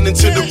stepping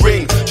into the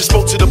ring. Just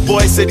spoke to the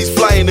boy, said he's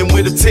flying in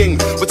with a ting.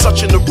 We're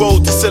touching the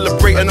road to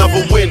celebrate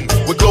another win.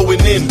 We're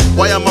going in.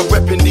 Why am I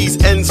repping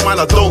these ends, man?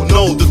 I don't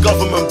know. The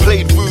government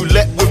played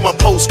roulette with my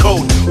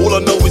postcode. All I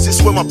know is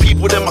it's where my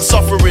people, them are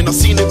suffering. I've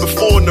seen it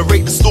before,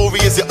 narrate the story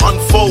as it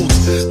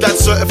unfolds. Dad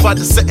certified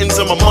the settings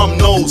and my mum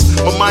knows.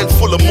 My mind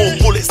full of more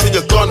bullets than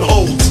your gun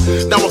holds.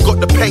 Now I got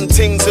the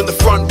paintings in the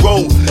front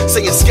row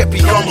saying, Skeppy,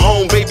 come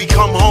home, baby,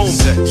 come home.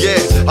 Yeah,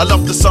 I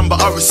love the sun,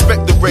 but I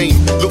respect the rain.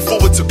 Look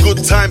forward to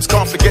good times,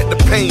 can't forget the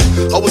pain.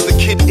 I was the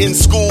kid in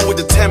school with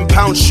the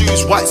 10-pound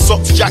shoes, white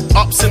socks,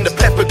 jack-ups, and the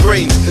pepper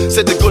grains.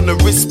 Said they're gonna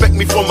respect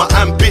me for my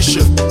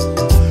ambition.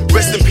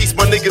 Rest in peace,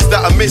 my niggas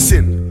that are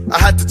missing. I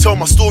had to tell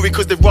my story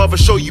cause they'd rather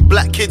show you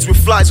black kids with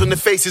flies on their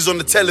faces on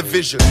the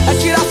television.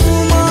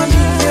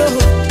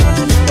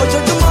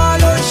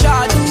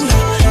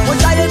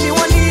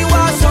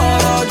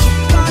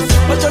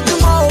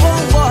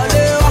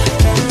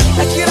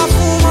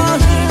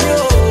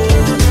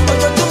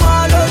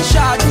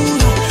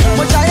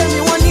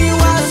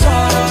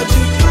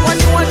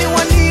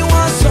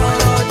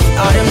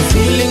 I am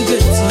feeling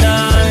good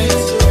tonight.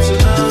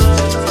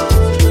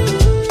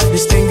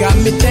 This thing got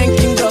me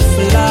thanking God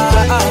for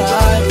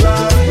life.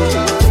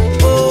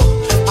 Oh,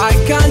 I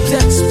can't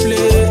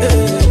explain.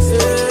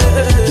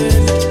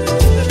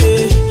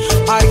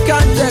 I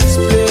can't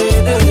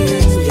explain.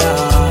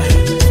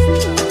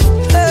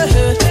 Yeah.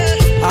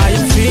 I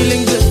am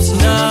feeling good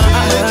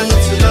tonight.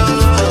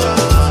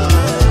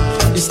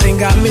 This thing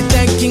got me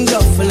thanking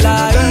God for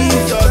life.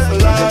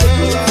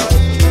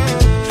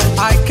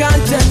 I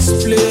can't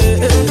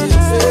explain.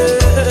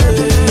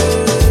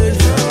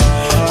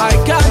 I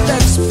can't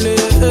explain.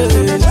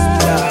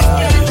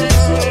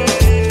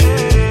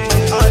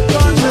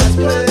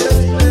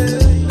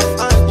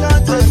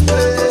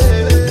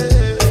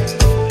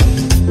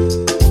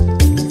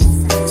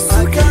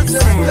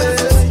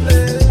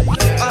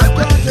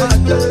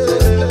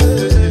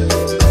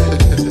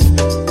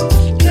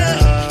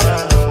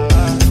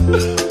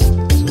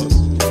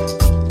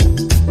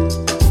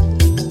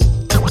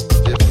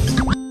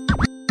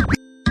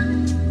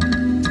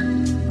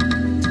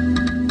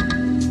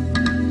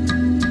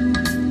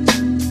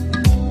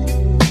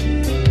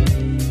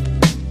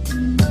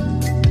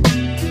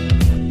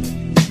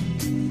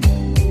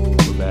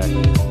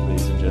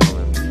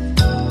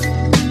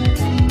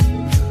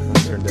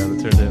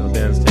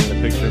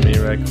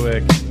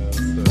 Quick.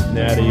 So,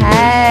 Natty.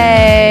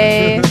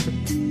 Hey.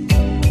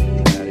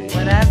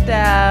 What up,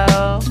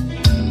 though?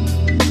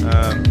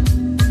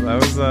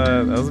 So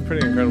that was a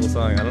pretty incredible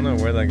song. I don't know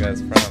where that guy's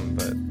from,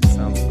 but it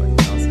sounds like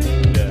awesome.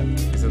 Yeah.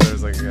 He said there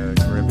was like a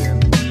Caribbean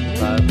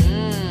vibe.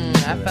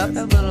 I felt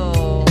that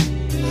little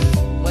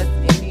West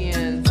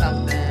Indian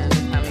something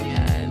coming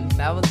in.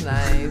 That was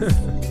nice.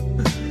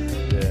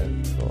 Yeah.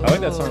 Cool. I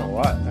like that song a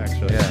lot,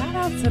 actually. Yeah. Shout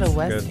out to the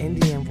West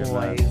Indian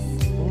boys.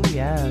 Oh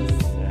yes.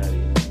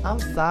 I'm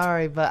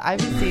sorry, but I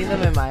be seeing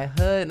them in my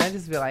hood, and I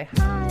just be like,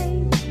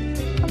 hi,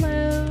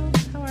 hello,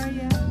 how are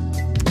you?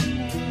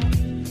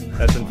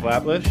 That's in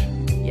Flatbush?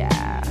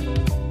 Yeah.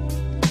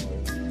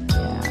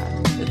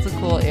 It's a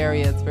cool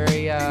area. It's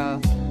very,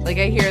 like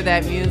I hear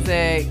that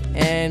music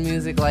and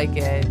music like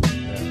it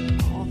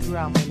all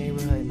throughout my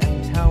neighborhood.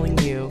 I'm telling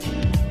you,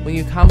 when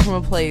you come from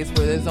a place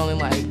where there's only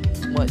like,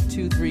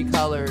 2-3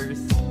 colors,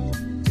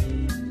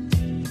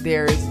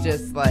 there's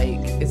just like,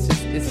 it's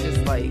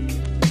just like,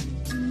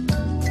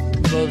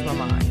 blows my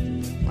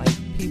mind. Like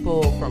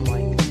people from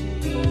like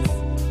these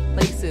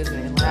places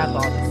and they have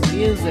all this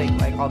music,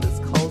 like all this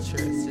culture.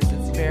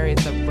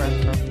 It's a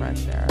breath of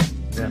fresh air.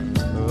 Yeah,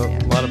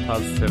 there's a lot of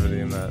positivity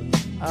in that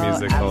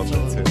music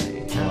culture too.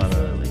 A lot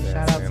of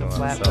shout out to a lot of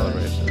Flatbush.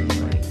 celebration.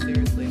 Like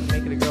seriously,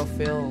 making a girl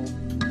feel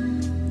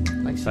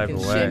like she type can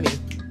of way.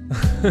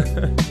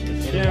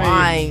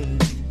 shimmy.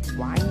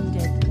 Wind.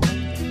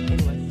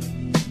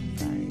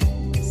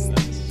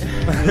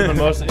 This is the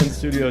most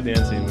in-studio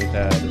dancing we've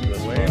had.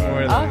 Way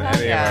more than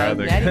any of our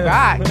other Natty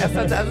Rock. That's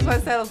what I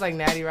said. I was like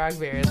Natty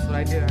Rockberry. That's what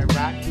I did. I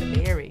rocked the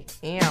berry.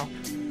 Ew.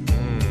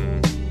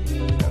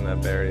 And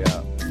that berry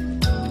out.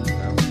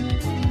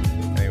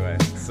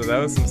 So that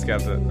was some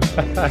skepticism.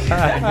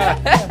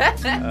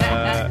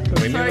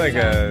 We need like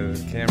a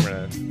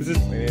camera. We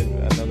need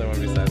another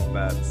one besides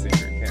that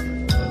secret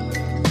camera.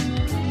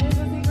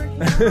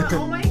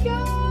 Oh my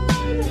god!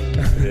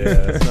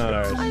 Yeah, it's not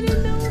ours. I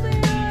didn't know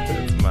that.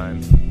 It's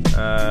mine.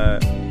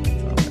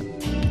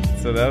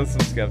 So that was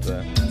some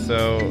skepta.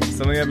 So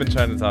something I've been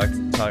trying to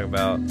talk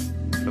about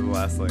for the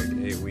last like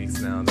 8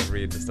 weeks now that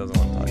Reed just doesn't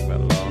want to talk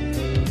about at all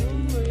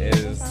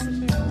is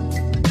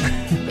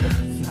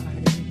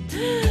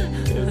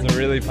it's a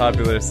really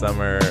popular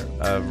summer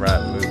of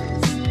rap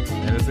movies.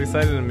 And it's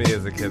exciting to me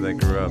as a kid that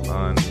grew up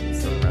on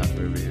some rap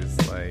movies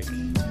like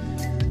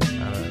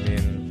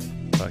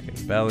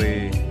fucking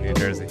Belly, New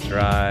Jersey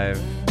Drive,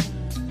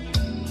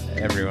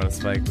 every one of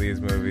Spike Lee's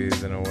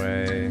movies in a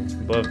way.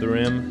 Above the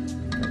Rim.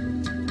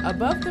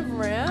 Above the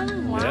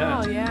Rim?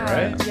 Wow, yeah.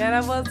 Right?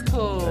 Yeah, that was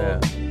cool.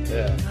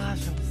 Yeah.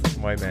 Gosh,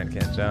 White Man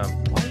Can't Jump.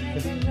 White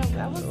Man Can't Jump.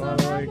 That was a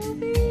rap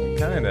movie?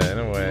 Kinda, in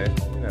a way,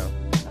 you know.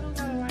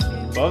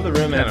 Above the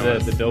Rim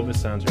had the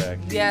dopest soundtrack.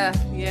 Yeah,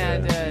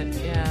 it did.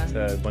 Yeah. It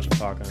had a bunch of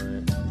Pac on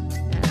it.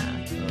 Yeah.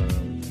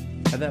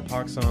 Had that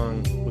Pac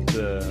song with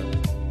the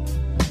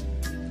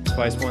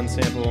Spice One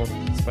sample.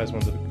 Spice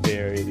One's a Bay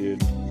Area dude.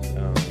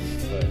 But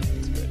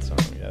it's a great song.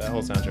 Yeah, that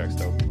whole soundtrack's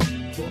dope.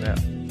 Yeah.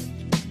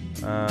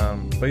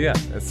 But yeah,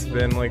 it's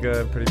been like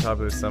a pretty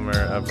popular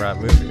summer of rap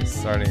movies,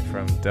 starting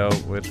from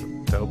Dope, which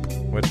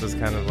was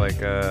kind of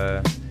like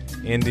a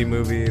indie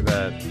movie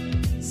that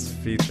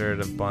featured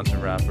a bunch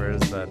of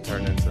rappers that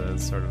turned into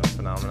sort of a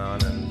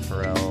phenomenon, and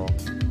Pharrell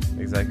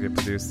executive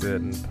produced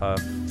it, and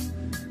Puff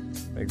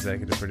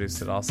executive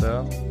produced it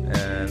also,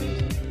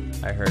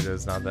 and I heard it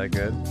was not that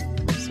good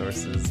from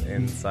sources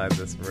inside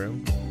this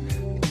room.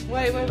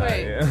 Wait.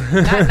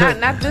 Yeah.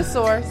 not this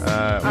source.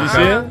 You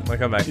see it? I'll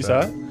come back You to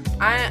saw that. it?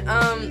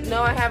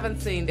 No, I haven't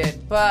seen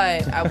it,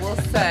 but I will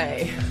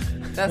say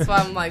that's why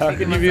I'm like. How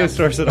thinking can you be a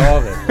myself, source at all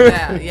of it?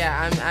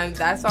 Yeah. I'm.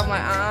 That's why I'm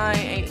like, I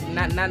ain't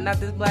not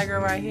this black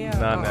girl right here.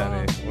 Not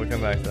Natty. We'll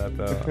come back to that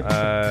though.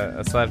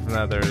 Aside from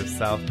that, there's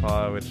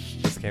Southpaw,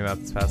 which just came out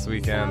this past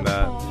weekend.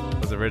 That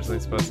was originally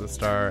supposed to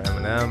star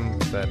Eminem,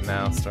 that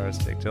now stars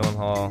Jake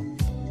Gyllenhaal,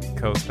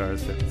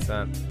 co-stars 50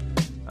 Cent,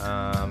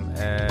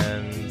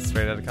 and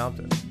Straight Outta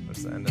Compton, which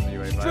is the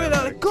NWA. Straight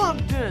Outta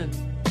Compton.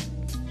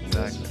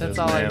 Exactly. That's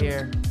all I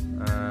hear.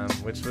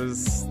 Which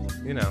was,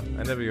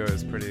 NWA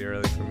was pretty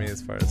early for me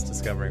as far as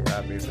discovering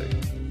rap music.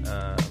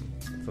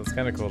 So it's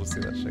kind of cool to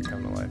see that shit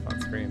come to life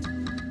on screen.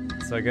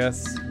 So I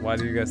guess, why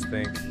do you guys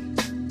think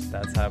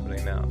that's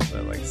happening now?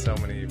 That like so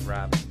many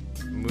rap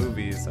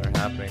movies are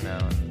happening now,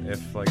 and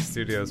if like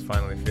studios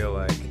finally feel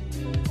like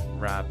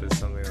rap is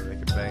something that they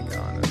could bank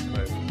on and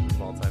put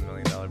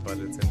multi-million-dollar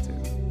budgets into.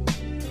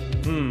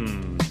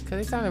 Because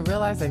they're starting to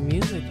realize that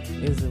music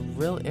is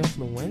real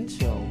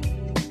influential.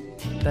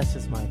 That's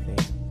just my thing.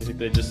 You think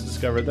they just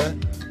discovered that?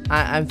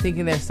 I'm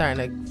thinking they're starting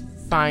to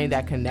find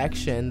that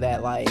connection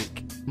that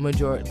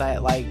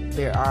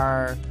there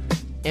are,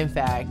 in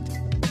fact,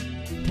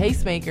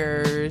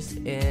 tastemakers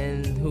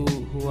who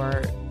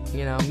are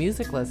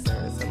music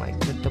listeners, and like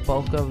the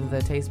bulk of the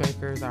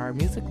tastemakers are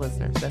music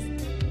listeners.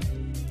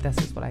 That's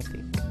just what I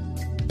think.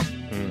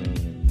 I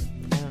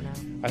don't know.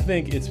 I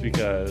think it's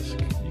because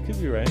you could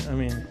be right. I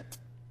mean,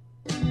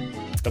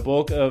 the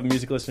bulk of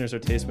music listeners are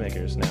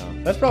tastemakers now.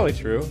 That's probably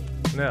true.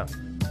 No.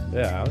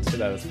 Yeah, I would say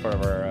that as part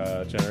of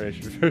our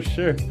generation for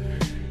sure.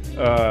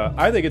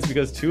 I think it's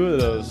because 2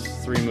 of those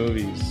 3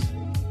 movies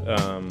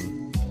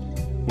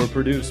were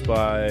produced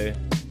by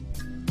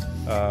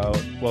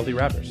wealthy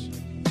rappers.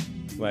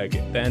 Like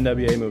the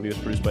NWA movie was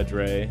produced by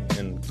Dre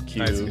and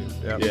Q.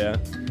 Yep. Yeah.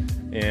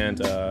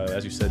 And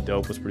as you said,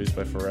 Dope was produced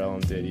by Pharrell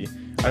and Diddy.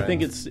 Right. I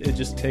think it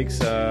just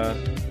takes it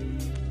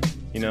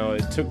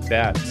took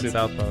that to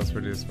Southpaw was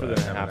produced by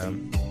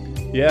Eminem.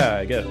 Yeah,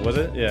 I guess. Was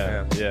it?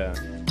 Yeah.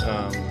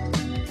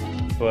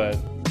 But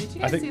did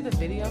you guys see the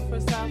video for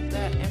South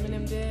that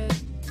Eminem did?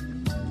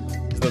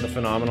 Is that the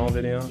Phenomenal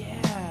video?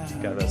 Yeah.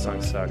 God, that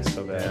song sucks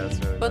so bad. Yeah, it's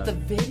really but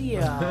bad. The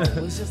video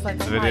was just like,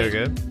 Is the video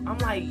good? I'm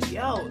like,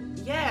 yo,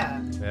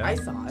 yeah. I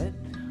saw it.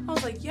 I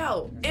was like,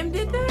 yo, M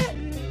did that?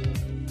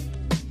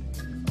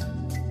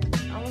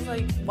 I was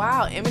like,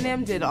 wow,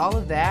 Eminem did all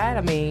of that?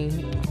 I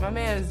mean, my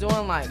man is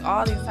doing like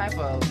all these type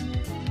of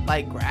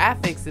like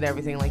graphics and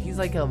everything. Like he's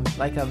like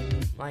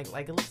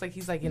it looks like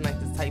he's like in like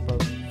this type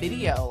of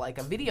video, like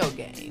a video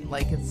game.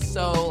 Like it's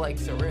so like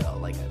surreal.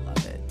 Like I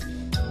love it.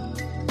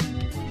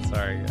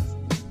 Sorry, guys.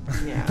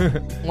 Yeah.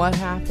 What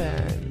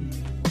happened?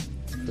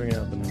 Bringing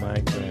out the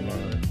mic right now.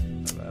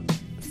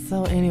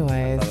 So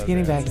anyways,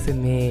 getting back to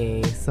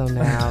me. So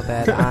now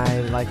that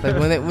I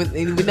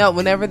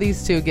whenever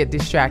these two get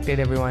distracted,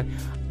 everyone,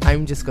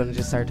 I'm just going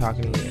to start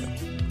talking to you.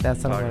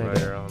 That's what I'm going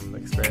to do. Your own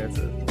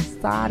experiences.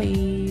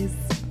 Studies.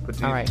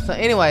 All right. So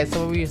anyway, so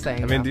what were you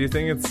saying? I mean, do you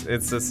think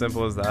it's as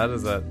simple as that?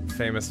 Is that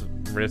famous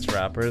rich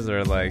rappers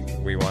are like,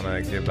 we want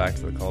to give back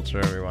to the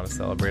culture, we want to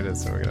celebrate it,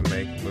 so we're going to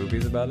make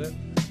movies about it?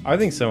 I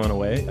think so, in a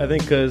way. I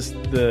think because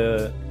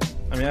I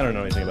don't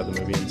know anything about the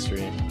movie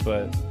industry,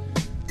 but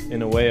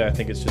in a way, I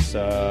think it's just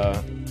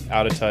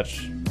out of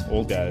touch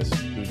old guys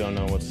who don't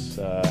know what's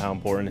how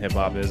important hip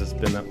hop is. It's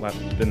been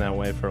that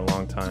way for a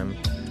long time.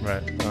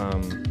 Right.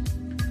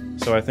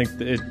 So I think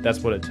that's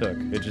what it took.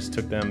 It just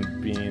took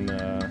them being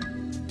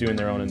doing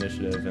their own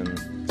initiative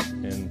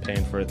and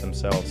paying for it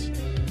themselves.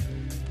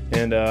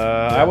 And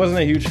I wasn't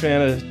a huge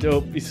fan of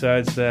Dope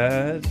besides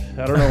that.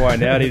 I don't know why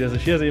Natty doesn't.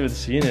 She hasn't even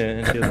seen it,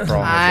 and she has a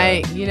problem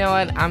with that. You know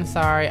what? I'm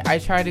sorry. I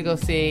tried to go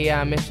see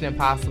Mission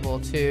Impossible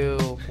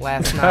 2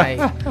 last night.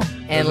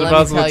 And Mission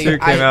Impossible 2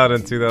 came out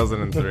in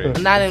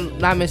 2003.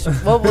 Not Mission.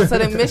 Well, so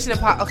the Mission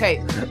Impossible.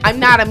 Okay, I'm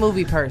not a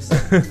movie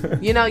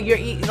person. You know,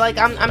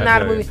 I'm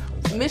not a movie.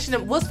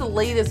 What's the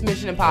latest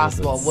Mission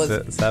Impossible?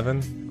 Was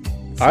 7?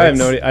 I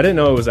have I didn't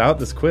know it was out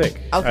this quick.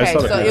 Okay,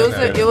 so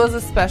it was a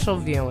special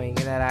viewing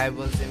that I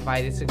was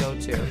invited to go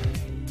to,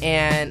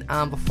 and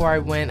before I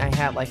went, I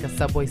had like a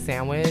Subway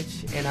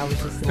sandwich, and I was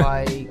just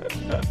like,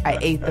 I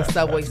ate the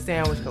Subway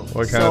sandwich.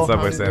 What kind of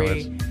Subway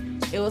sandwich?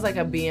 It was like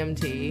a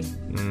BMT,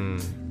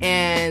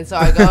 and so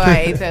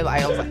I ate that.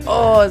 I was like,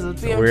 oh, it's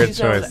a BMT. Weird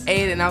so choice. I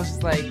ate it, and I was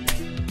just like,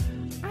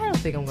 I don't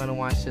think I'm gonna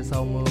watch this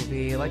whole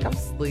movie. Like, I'm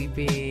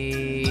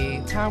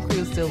sleepy. Tom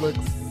Cruise still looks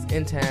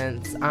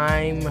intense.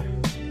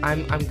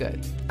 I'm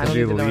good. Did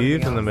you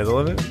leave in the middle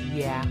of it?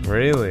 Yeah.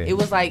 Really? It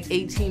was like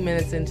 18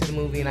 minutes into the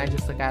movie, and I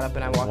just got up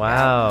and I walked out.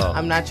 Wow.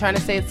 I'm not trying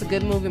to say it's a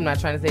good movie. I'm not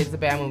trying to say it's a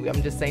bad movie.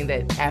 I'm just saying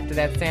that after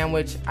that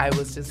sandwich, I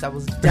was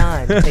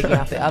done taking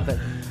out the oven.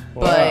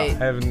 Wow.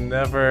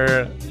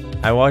 But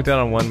I walked out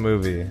on one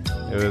movie.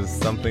 It was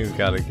Something's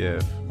Gotta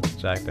Give with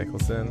Jack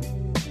Nicholson.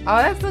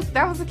 Oh,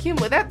 that was a cute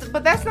movie.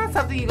 But that's not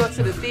something you go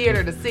to the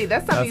theater to see.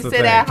 That's something you sit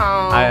thing. at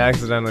home. I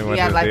accidentally went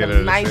to the theater.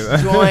 You got like a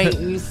nice joint,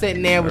 and you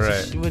sitting there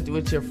with Right.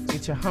 with your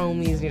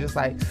homies, and you're just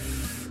like.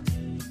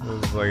 It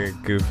was like a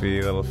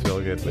goofy little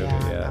feel-good movie.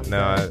 Yeah.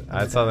 No,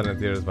 I saw that in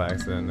theaters by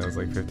accident. It was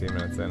like 15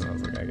 minutes in, and I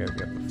was like, I gotta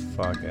get the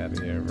fuck out of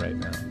here right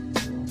now.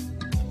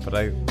 But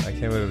I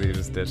can't believe you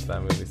just ditched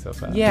that movie so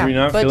fast. Yeah, Were you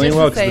not but feeling just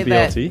well to say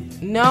because of the that,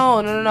 BLT?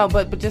 No.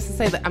 But just to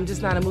say that I'm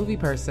just not a movie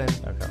person.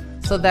 Okay.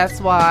 So that's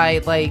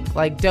why,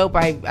 like Dope,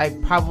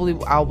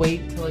 I'll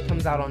wait till it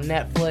comes out on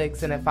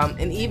Netflix,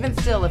 and even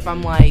still, if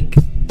I'm like,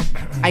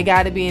 I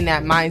got to be in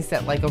that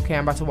mindset, like, okay,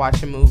 I'm about to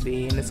watch a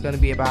movie, and it's going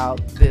to be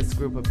about this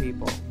group of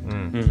people.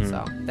 Mm-hmm.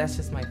 So that's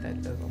just my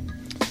thing.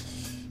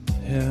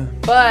 Yeah.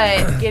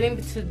 But getting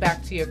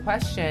back to your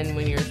question,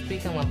 when you're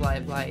speaking of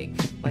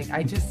like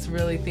I just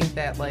really think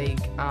that I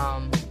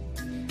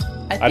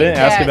didn't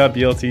ask about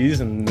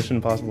BLTs and Mission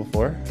Impossible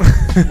 4.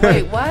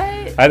 Wait,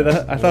 what?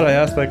 I thought I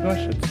asked that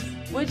question.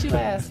 What'd you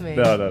ask me?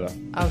 No.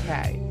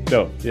 Okay.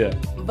 No, yeah.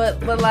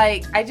 But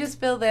like, I just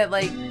feel that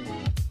like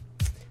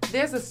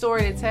there's a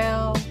story to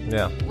tell.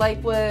 Yeah.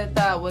 Like with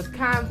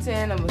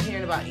Compton, I'm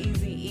hearing about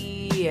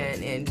Eazy-E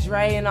and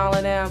Dre and all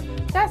of them.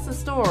 That's a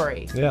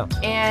story. Yeah.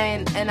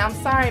 And I'm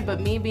sorry,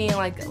 but me being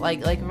like if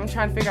I'm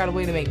trying to figure out a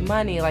way to make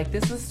money, like,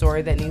 this is a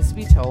story that needs to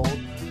be told.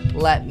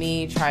 Let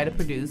me try to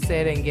produce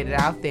it and get it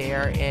out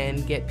there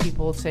and get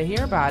people to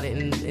hear about it,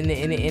 and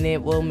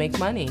it will make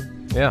money.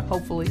 Yeah.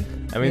 Hopefully.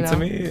 I mean, to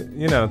me,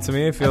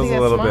 it feels a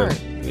little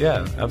bit.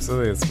 Yeah,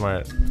 absolutely, it's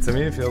smart. To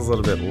me, it feels a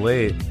little bit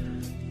late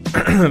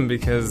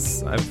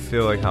because I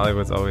feel like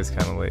Hollywood's always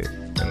kind of late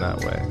in that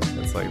way.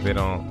 It's like they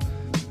don't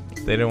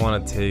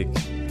want to take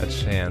a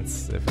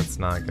chance if it's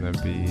not going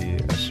to be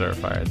a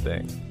surefire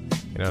thing.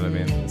 You know what I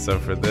mean? So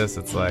for this,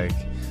 it's like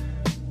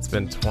it's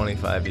been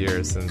 25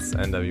 years since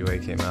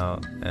NWA came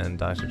out, and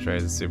Dr. Dre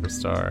is a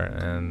superstar,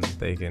 and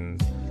they can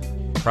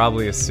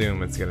probably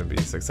assume it's going to be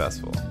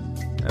successful,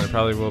 and it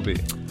probably will be.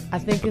 I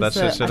think but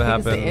it's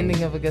the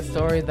ending of a good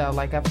story, though.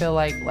 Like, I feel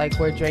like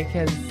where Drake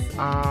has,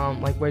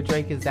 where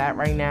Drake is at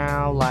right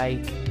now,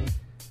 like,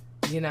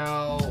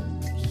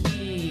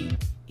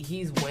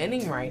 he's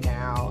winning right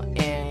now,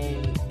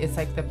 and it's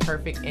like the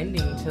perfect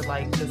ending to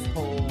like this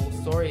whole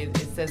story. It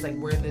says like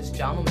where this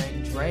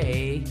gentleman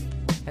Dre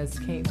has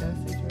came. Did I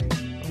say Dre?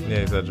 Yeah,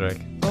 he said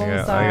Drake. Sorry.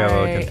 I got a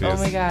little confused. Oh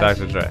my gosh.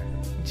 Dr. Dre.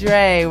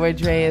 Dre, where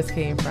Dre has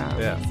came from.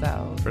 Yeah,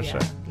 so for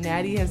sure.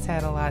 Natty has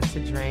had a lot to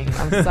drink.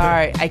 I'm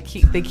sorry.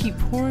 They keep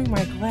pouring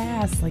my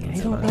glass. Like, I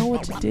don't know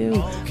what to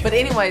do. But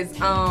anyways,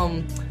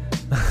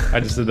 I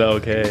just did the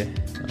okay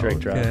Drake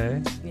drop. Yeah.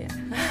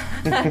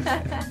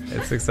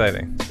 It's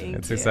exciting.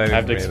 It's exciting. I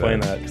have to explain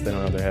that because they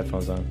don't have their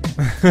headphones on.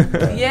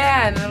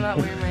 Yeah, and I'm not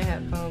wearing my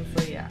headphones,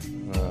 so yeah.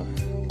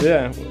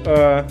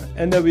 The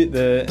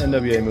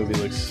NWA movie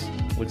looks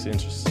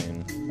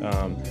interesting. I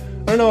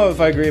don't know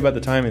if I agree about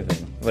the timing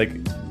thing. Like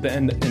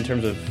in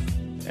terms of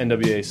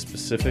NWA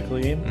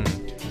specifically,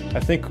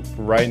 I think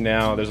right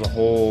now there's a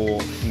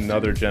whole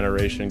another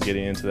generation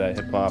getting into that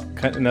hip hop,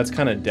 and that's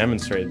kind of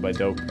demonstrated by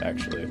Dope.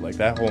 Actually, like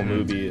that whole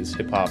movie is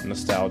hip hop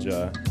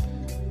nostalgia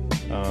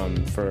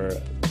for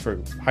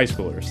high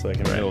schoolers, like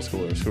middle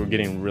schoolers who are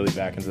getting really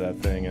back into that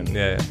thing and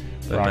the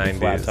rocking 90s,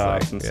 flat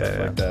tops and stuff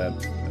like that.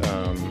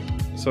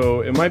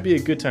 So it might be a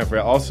good time for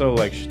it. Also,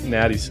 like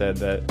Natty said,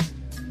 that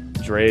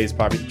Dre's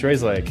popular.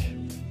 Dre's like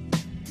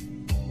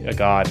a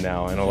god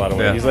now in a lot of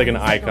ways. He's like an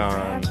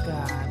icon.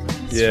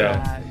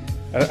 I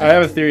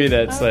have a theory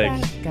that's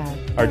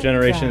our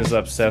generation is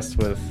obsessed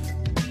with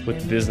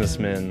with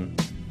businessmen.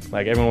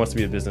 Like, everyone wants to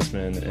be a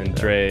businessman, and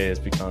Dre has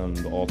become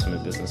the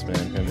ultimate businessman.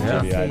 Him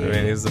and I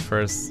mean, he's the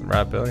first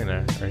rap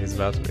billionaire, or he's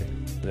about to be.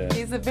 Yeah.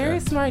 He's a very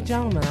smart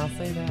gentleman, I'll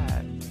say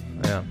that.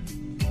 Yeah.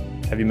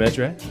 Have you met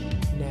Dre?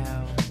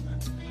 No.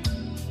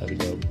 That'd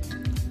be dope.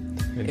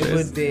 It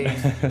would be.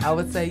 I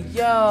would say,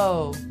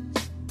 yo.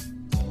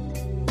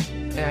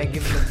 And I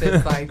give him a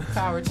fist, like,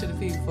 power to the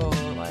people.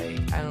 Like,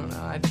 I don't know.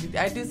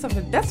 I do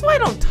something. That's why I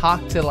don't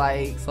talk to,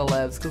 like,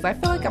 celebs, because I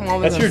feel like I'm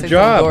always That's your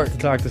job, to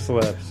talk to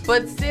celebs.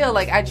 But still,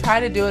 like, I try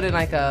to do it in,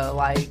 like, a,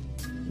 like,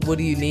 what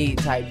do you need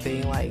type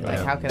thing. Like,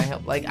 how can I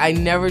help? Like, I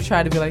never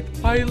try to be like,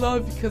 I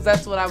love you, because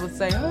that's what I would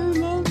say. I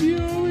love you.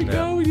 Oh my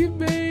God, you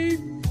made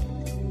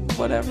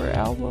whatever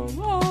album.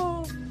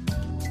 Oh.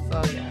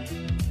 So, yeah.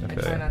 I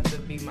try not to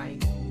be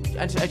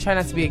I try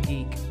not to be a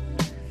geek.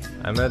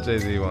 I met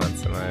Jay-Z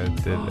once, and I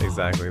did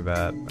exactly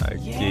that. I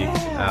geeked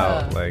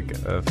out like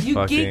a you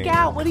fucking geek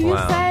out? What do you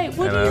clown. say?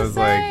 What and do I you was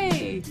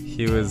say? Like,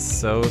 he was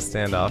so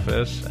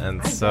standoffish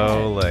and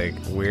so like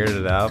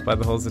weirded out by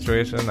the whole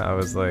situation. I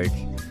was like,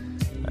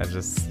 I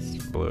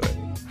just blew it.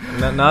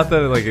 Not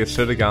that like it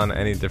should have gone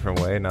any different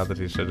way. Not that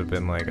he should have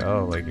been like,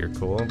 oh, like you're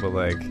cool, but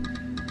like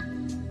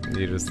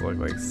you just look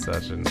like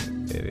such an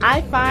idiot.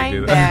 I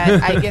find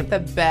that I get the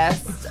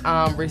best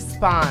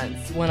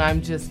response when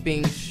I'm just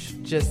being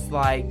just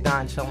like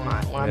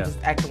nonchalant, when I'm just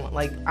acting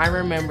like. I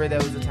remember there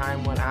was a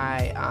time when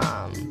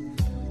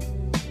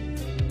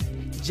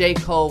J.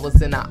 Cole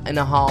was in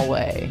a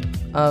hallway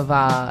of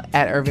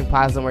at Irving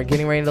Plaza, and we're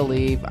getting ready to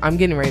leave. I'm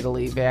getting ready to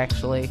leave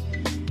actually,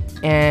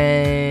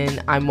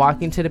 and I'm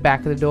walking to the back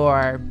of the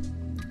door,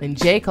 and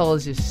J. Cole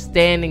is just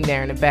standing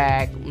there in the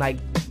back, like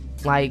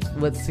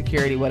with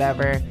security,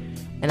 whatever.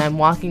 And I'm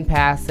walking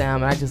past him,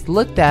 and I just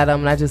looked at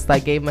him, and I just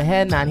like gave him a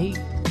head nod. He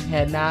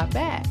head nod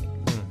back.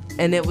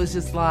 And it was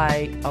just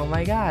like, oh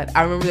my God.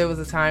 I remember there was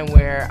a time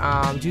where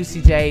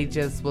Juicy J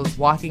just was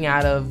walking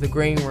out of the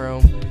green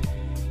room,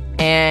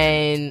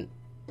 and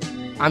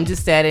I'm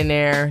just standing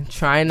there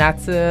trying not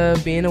to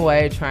be in the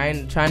way,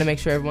 trying to make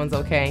sure everyone's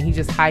okay. And he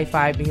just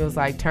high-fived me. He was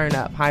like, turn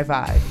up, high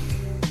five.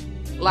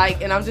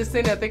 Like, and I'm just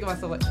sitting there thinking to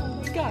myself, like,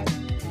 oh my God,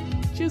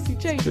 Juicy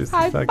J just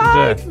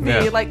high-fived me.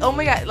 Yeah. Like, oh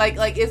my God.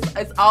 Like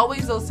it's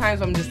always those times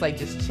when I'm just like,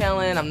 just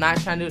chilling. I'm not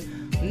trying to.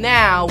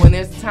 Now, when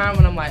there's a time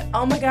when I'm like,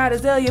 oh my God,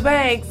 Azalea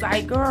Banks,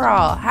 like,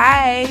 girl,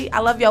 hey, I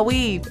love your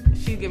weave.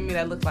 She's giving me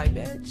that look like,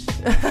 bitch.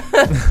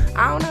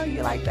 I don't know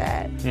you like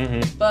that.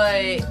 Mm-hmm.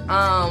 But,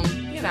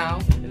 you know,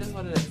 it is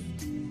what it is.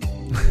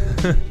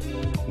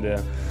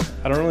 Yeah.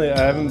 I don't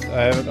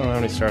know how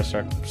many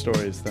Starstruck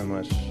stories that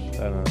much.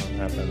 I don't know.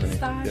 Have that many.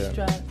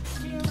 Starstruck.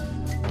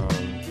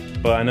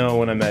 Yeah. But I know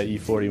when I met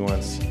E40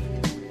 once,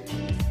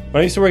 when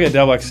I used to work at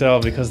Double XL,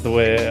 because the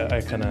way I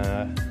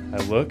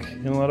look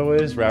in a lot of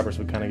ways, rappers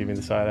would kind of give me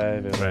the side eye.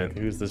 They're like,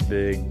 who's this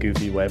big,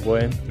 goofy white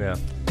boy? Yeah.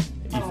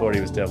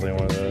 E40 was definitely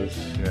one of those.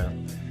 Yeah.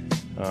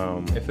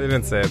 If they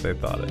didn't say it, they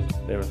thought it.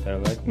 They were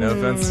like, no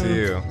offense to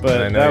you.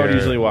 But that would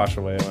usually wash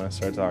away when I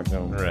start talking to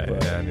them. Right,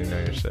 but, yeah, and you know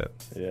your shit.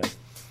 Yeah.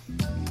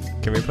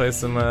 Can we play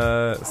some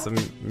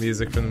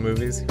music from the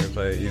movies? Can we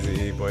play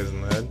Eazy-E, Boys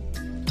in the Hood?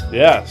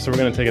 Yeah, so we're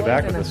going to take it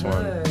back with this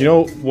one. You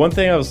know, one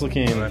thing I was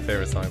looking... One of my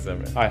favorite songs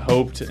ever. I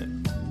hoped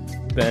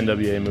the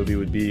NWA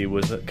movie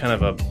was kind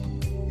of a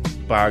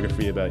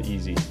biography about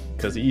Eazy,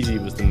 because Eazy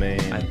was the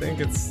main... I think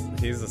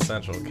he's a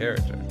central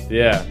character.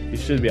 Yeah, he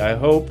should be. I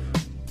hope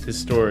his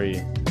story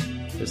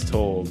is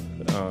told,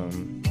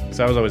 because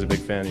I was always a big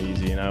fan of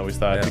Eazy, and I always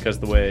thought because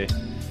the way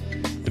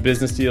the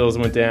business deals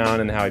went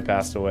down and how he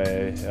passed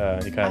away,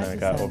 he kind of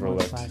got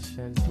overlooked.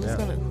 Who's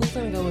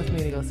gonna go with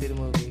me to go see the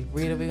movie?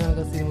 Rita, we gonna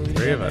go see the movie?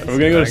 Three of us. Are we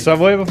gonna go to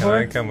Subway before?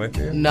 Can I come with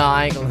you? No,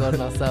 I ain't gonna go to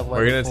no Subway.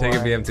 We're gonna take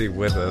a BMT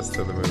with us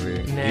to the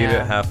movie. Eat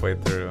it halfway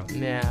through.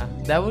 Yeah,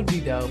 that would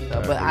be dope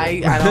though. But I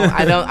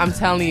don't. I'm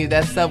telling you,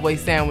 that Subway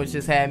sandwich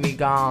just had me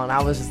gone.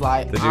 I was just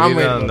like, did you eat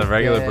it on the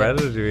regular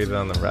bread, or did you eat it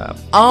on the wrap?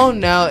 Oh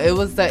no, it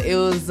was the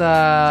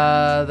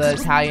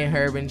Italian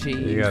herb and cheese.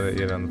 You gotta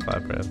eat it on the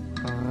flatbread.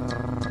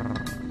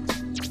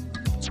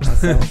 That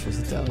sandwich was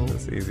dope.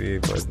 It's Easy,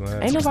 Boys in the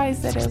Hood. Ain't nobody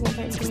said they was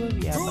gonna take the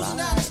movie yet. Cruising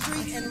down the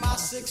street in my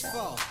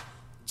 6'4",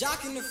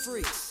 jocking the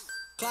freaks,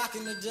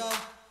 clocking the dough.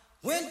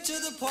 Went to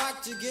the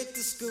park to get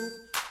the scoop.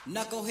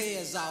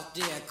 Knuckleheads out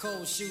there,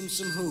 cold shooting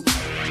some hoops.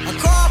 A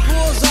car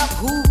pulls up,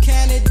 who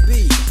can it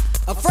be?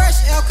 A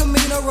fresh El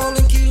Camino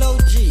rolling Kilo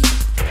G.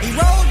 He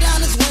rolled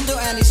down his window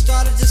and he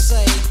started to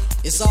say,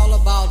 it's all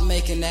about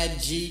making that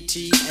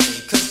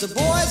GTA. Cause the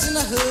boys in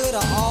the hood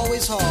are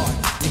always hard.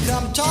 You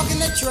come talking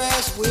that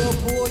trash, we'll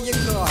pull your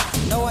car.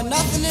 Knowing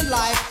nothing in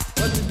life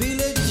but to be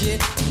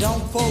legit.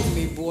 Don't quote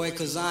me, boy,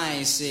 cause I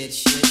ain't said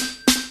shit.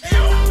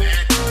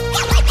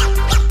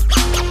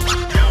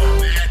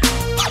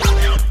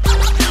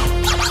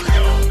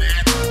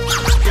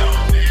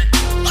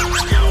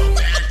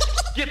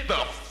 Get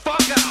the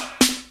fuck out!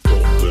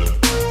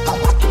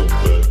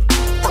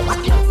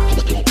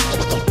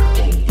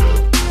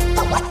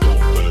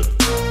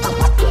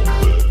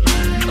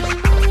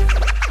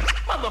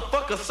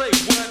 Motherfucker, say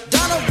what?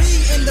 Donald B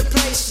in the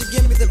place to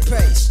give me the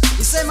pace.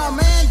 He say my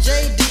man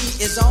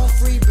JD is on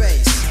free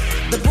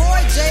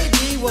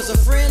was a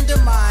friend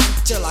of mine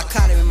till I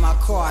caught him in my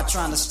car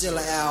trying to steal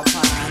an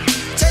Alpine.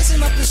 Chase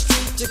him up the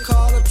street to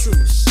call a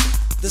truce.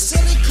 The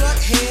silly cluck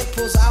head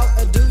pulls out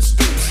a deuce.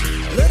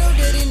 Little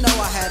did he know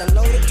I had a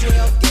loaded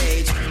 12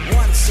 gauge.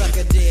 One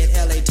sucker dead,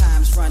 LA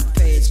Times front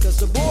page. Cause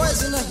the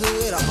boys in the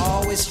hood are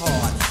always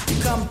hard.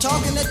 You come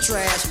talking that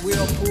trash,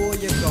 we'll pull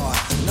your guard.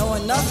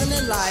 Knowing nothing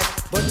in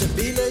life but to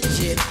be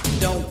legit.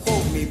 Don't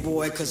quote me,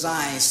 boy, cause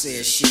I ain't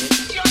said shit.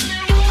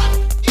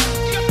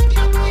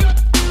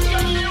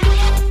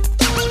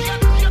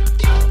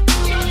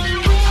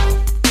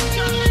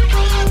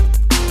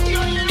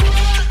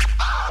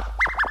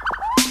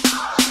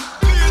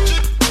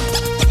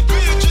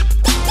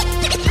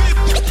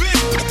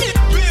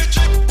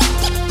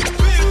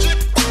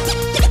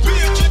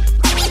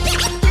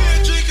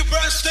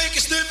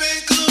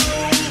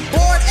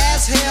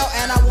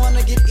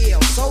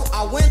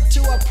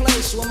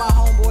 Where my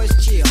homeboys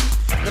chill.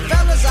 The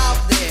fellas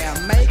out there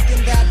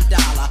making that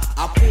dollar.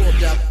 I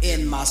pulled up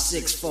in my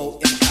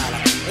 6'4" Impala.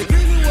 They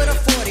greeted me with a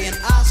 40 and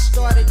I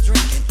started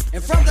drinking.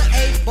 And from the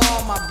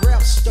 8-ball my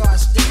breath started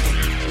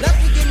stinking. Left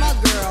to get my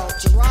girl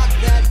to rock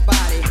that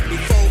body.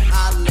 Before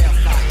I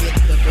left I hit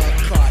the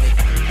Bacardi.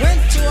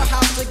 Went to her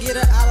house to get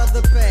her out of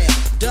the bed.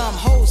 Dumb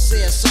hoe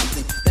said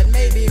something that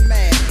made me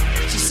mad.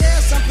 She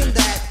said something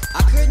that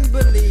I couldn't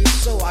believe,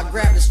 so I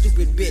grabbed the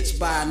stupid bitch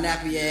by a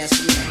nappy ass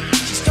neck.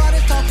 She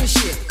started talking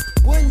shit,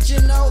 wouldn't you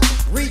know?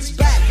 Reached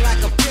back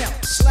like a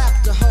pimp,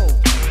 slapped the hoe.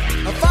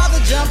 Her father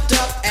jumped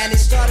up and he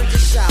started to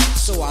shout,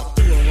 so I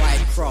threw her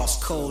right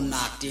across, cold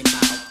knocked him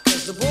out.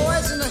 Cause the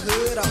boys in the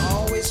hood are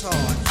always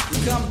hard.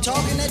 You come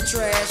talking that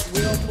trash,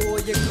 we'll pull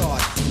your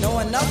card.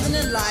 Knowing nothing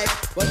in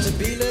life but to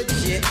be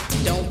legit.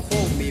 Don't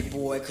quote me,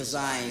 boy, cause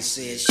I ain't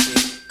said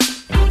shit.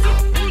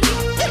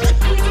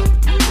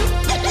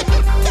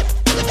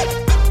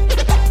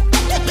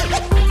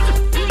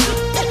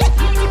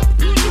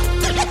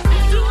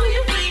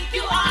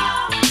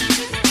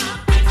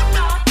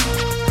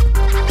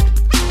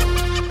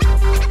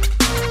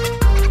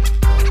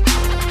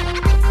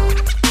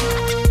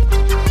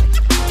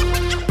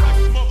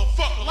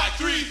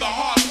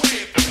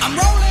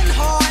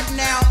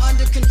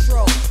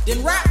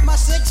 Then wrapped my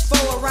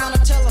 6'4" around a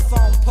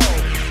telephone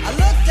pole. I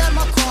looked at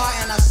my car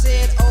and I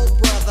said, oh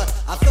brother,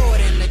 I throw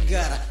it in the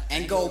gutter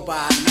and go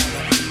buy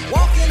another.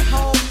 Walking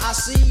home, I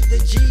see the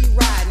G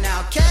ride.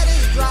 Now Cat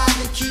is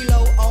driving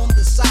Kilo on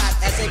the side.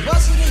 As they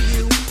busted a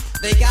U,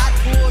 they got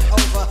pulled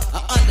over.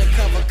 An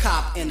undercover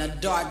cop in a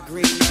dark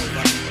green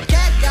Nova.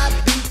 Cat got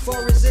beat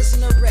for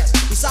resisting arrest.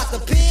 He socked a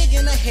pig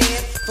in the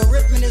head for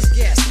ripping his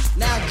guest.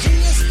 Now G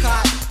is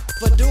caught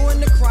for doing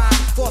the crime.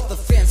 Fourth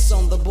offense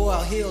on the boy,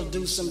 he'll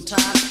do some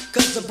time.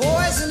 Cause the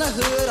boys in the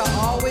hood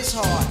are always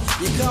hard.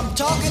 You come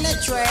talking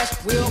that trash,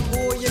 we'll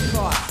pull your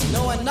car.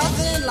 Knowing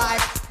nothing in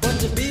life but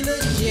to be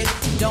legit.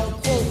 Don't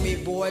quote me,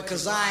 boy,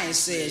 cause I ain't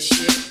said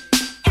shit.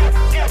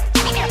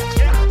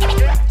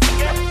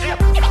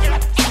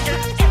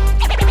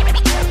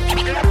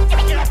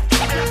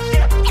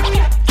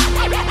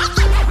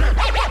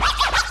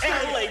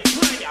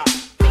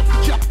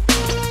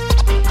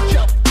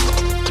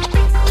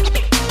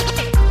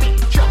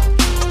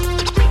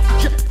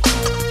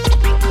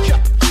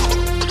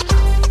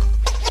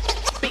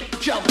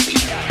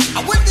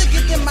 I went to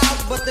get them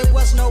out, but there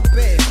was no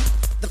bail.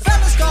 The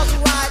fellas caused a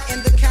riot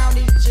in the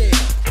county jail.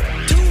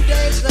 2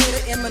 days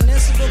later in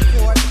municipal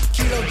court,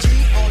 Kilo G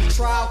on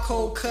trial,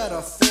 cold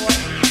cutter for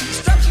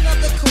destruction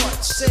of the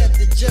court, said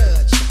the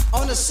judge.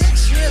 On a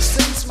 6-year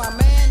sentence, my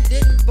man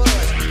didn't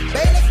budge.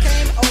 Bailiff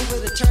came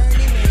over to turn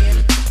him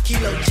in.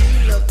 Kilo G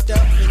looked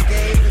up and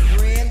gave a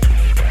grin.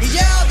 He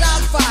yelled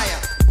out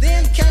fire.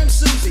 Then came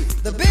Susie.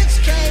 The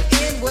bitch came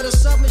in with a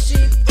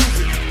submachine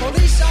Uzi.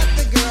 Police shot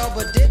the girl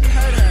but didn't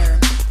hurt her.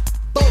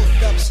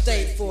 Both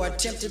upstate for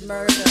attempted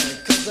murder.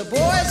 Cause the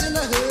boys in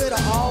the hood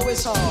are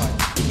always hard.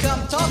 You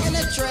come talking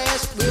that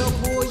trash, we'll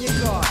pull your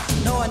car.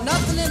 Knowing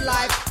nothing in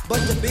life but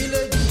to be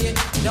legit.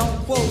 Don't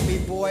quote me,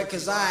 boy,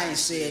 cause I ain't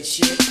said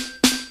shit.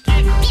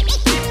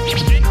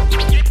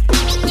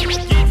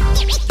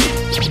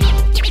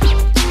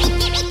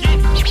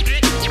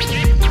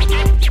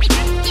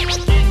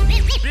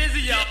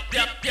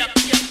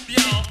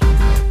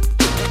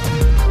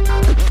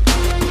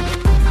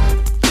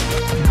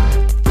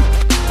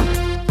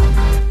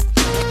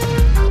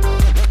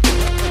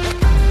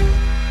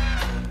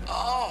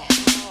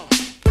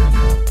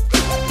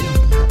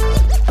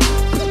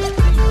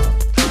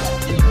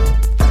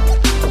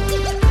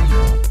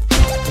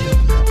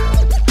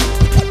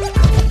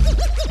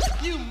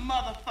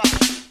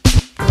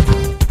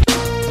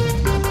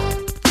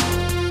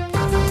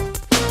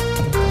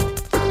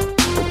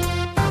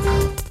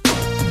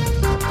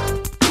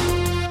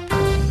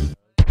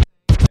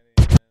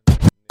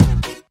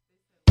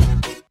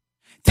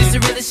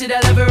 Shit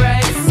I'll ever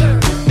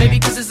write, maybe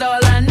cause it's all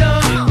I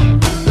know.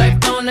 Life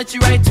don't let you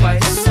write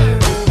twice.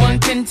 One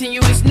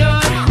continuous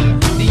note,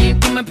 the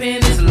ink in my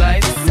pen is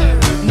life.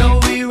 No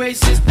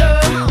erases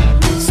though,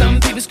 some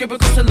people scribble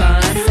across the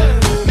line.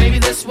 Maybe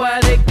that's why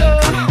they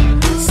go,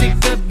 sick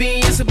of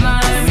being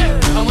sublime.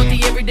 I want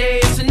the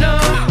everyday to know,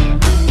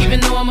 even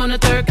though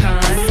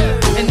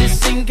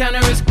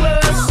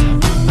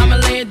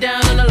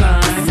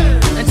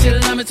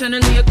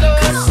eternally a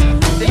ghost.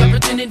 The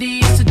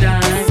opportunity is to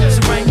die.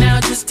 So right now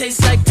it just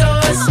tastes like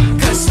toast.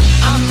 Cause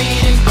I'm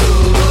eating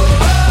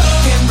food.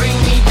 Can't bring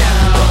me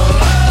down.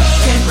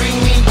 Can't bring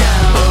me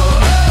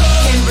down.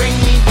 Can't bring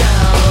me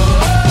down.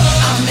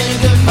 I'm in a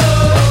good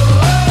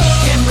mood.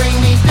 Can't bring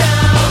me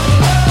down.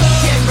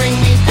 Can't bring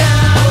me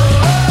down.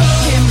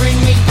 Can't bring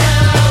me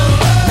down.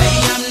 Maybe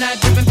I'm not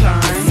dripping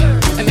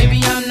fine. And maybe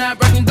I'm not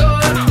rocking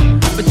gold.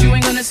 But you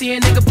ain't gonna see a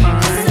nigga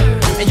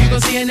pine. And you gon'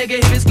 see a nigga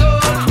hit his goal.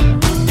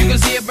 You gon'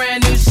 see a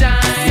brand new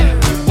shine.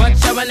 Watch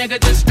how a nigga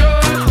just stroll.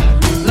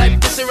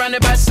 Life is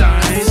surrounded by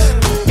signs.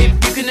 If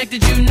you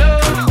connected, you know.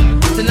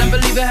 The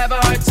non-believer have a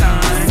hard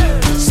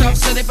time. Soft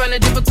so they find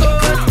it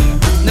difficult.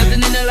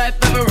 Nothing in their life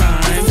ever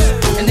rhymes.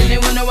 And then they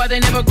wonder why they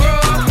never grow.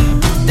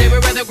 They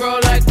would rather grow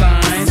like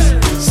vines.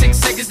 6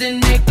 seconds then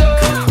they go.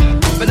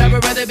 But I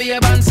would rather be a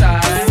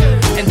bonsai.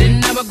 And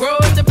then I would grow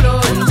at the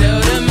floor and tell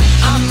them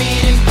I'm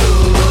eating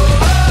food.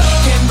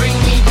 Can't bring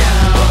me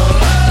down.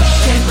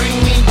 Can't bring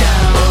me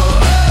down.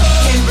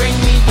 Can't bring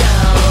me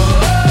down.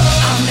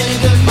 I'm in a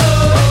good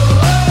mood.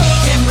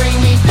 Can't bring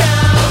me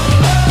down.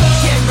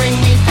 Can't bring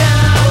me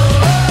down.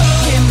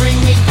 Can't bring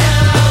me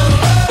down.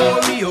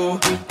 Oreo,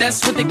 that's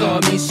what they call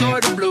me,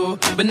 sort of blue,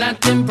 but not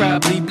them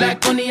probably.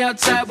 Black on the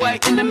outside,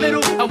 white in the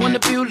middle. I wanna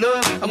feel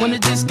love, I wanna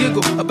just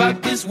giggle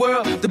about this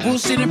world. The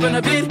bullshit in front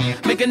of it,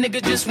 make a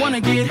nigga just wanna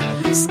get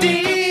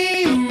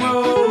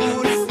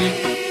steamrolled.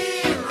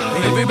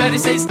 Everybody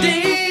say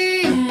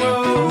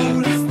steamrolled.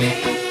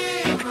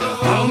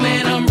 Oh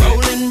man, I'm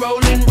rolling,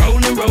 rolling,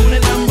 rolling,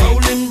 rolling. I'm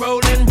rolling,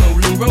 rolling,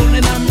 rolling,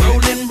 rolling. I'm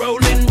rolling,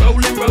 rolling,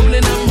 rolling,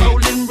 rolling. I'm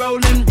rolling,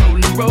 rolling,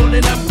 rolling,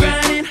 rolling. I'm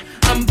grinding,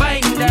 I'm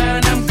biting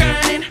down, I'm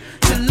grinding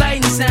to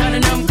light and sound,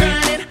 and I'm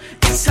grinding.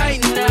 It's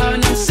heightened now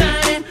and I'm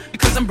shining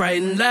because I'm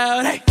bright and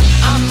loud. Hey,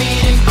 I'm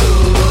eating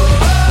food.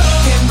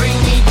 Can't bring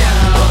me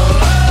down.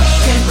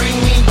 Can't bring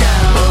me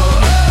down.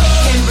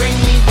 Can't bring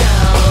me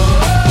down.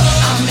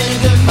 I'm in a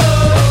good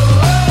mood.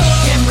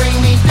 Can't bring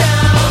me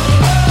down.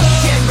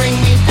 Can't bring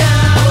me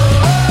down.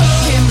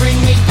 Can't bring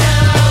me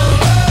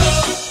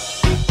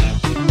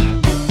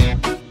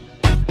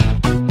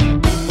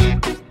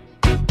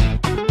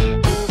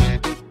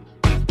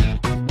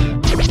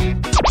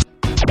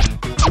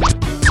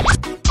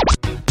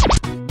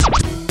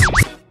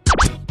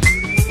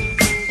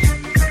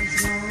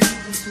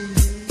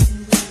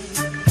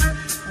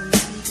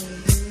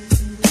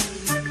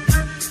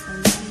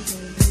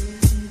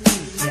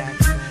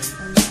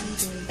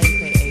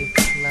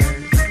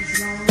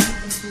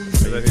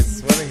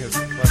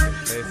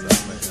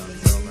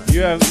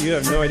You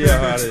have no idea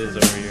how hot it is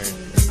over here.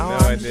 Oh, No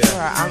I'm idea. sure.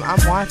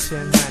 I'm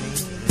watching, honey.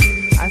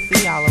 I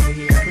see y'all over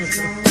here.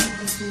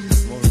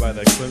 I'm over by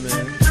the equipment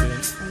and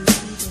shit.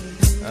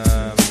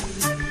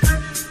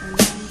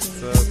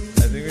 So I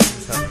think we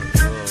just have a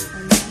little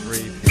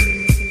free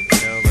period.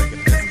 You know, like in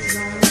high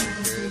school we have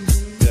free period.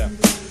 Yeah.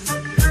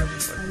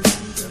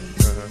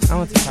 I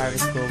went to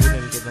private school. We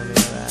didn't get none of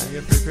that. You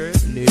get free period?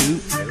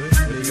 Nope. Really?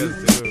 What did you guys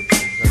do?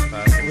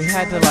 We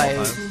had to like,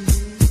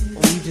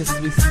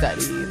 we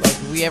studied. Like,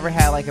 we ever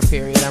had like a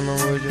period. I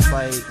remember it was just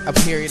like a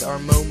period or a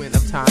moment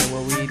of time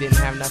where we didn't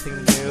have nothing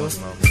to do.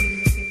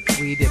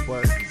 We did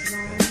work.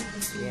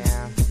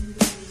 Yeah.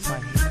 So I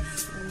hate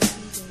school.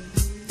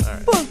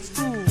 Alright. Fuck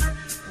school.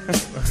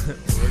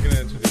 We're going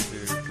to introduce you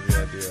to the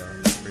idea of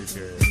free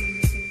period,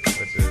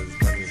 which is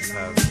when you just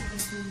have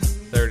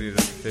 30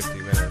 to 50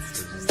 minutes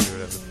to just do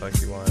whatever the fuck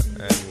you want,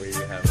 and we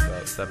have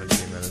about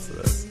 17 minutes of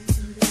this.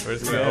 We're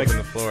just going to open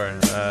the floor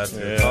to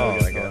your call,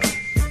 I guess.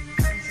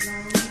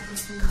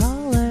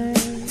 Caller.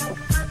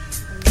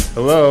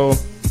 Hello.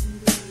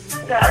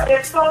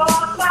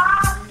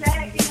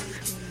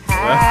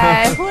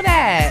 Hi, who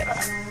that?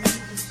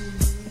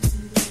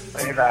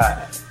 Look at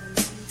that.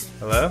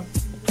 Hello?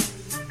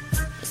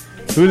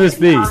 Who this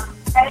be?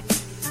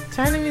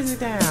 Turn the music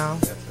down.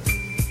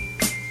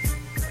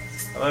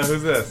 Hello,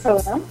 who's this?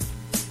 Hello.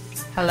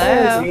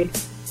 Hello.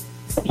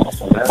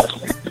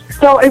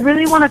 So I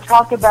really want to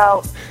talk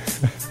about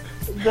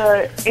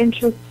the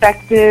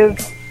introspective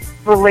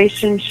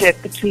relationship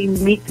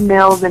between Meek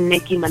Mills and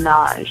Nicki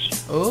Minaj.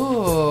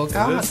 Ooh,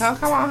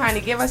 come on,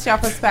 honey. Give us your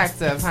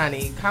perspective,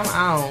 honey. Come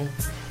on.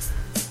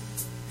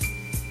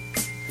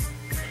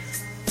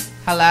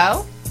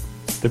 Hello?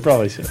 They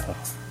probably said,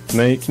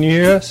 Nate, can you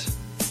hear us?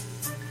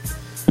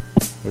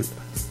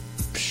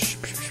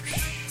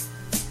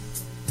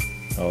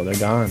 Oh, they're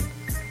gone.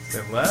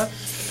 They left?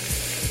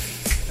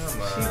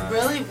 Come on. She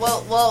really?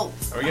 Well.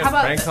 Are we getting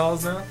prank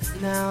calls now?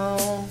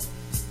 No.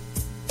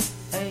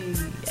 Hey.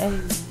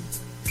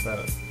 Is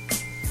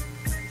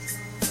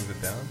it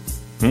down?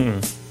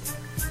 Mm-mm.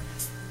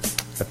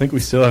 I think we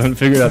still haven't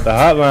figured out the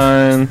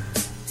hotline.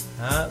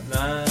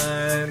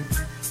 Hotline.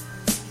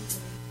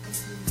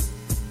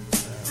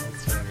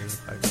 Let's turn the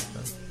music back up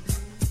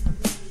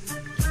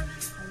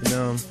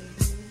then.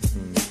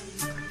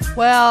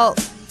 Well,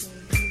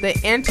 the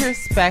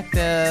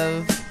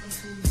introspective.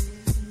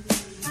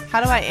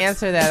 How do I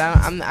answer that?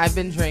 I've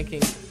been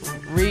drinking.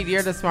 Reed,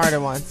 you're the smarter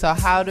one. So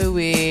how do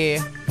we?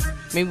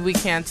 Maybe we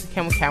can't.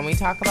 Can we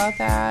talk about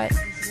that?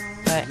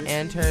 the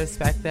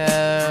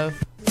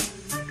introspective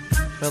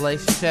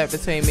relationship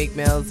between Meek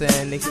Mills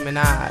and Nicki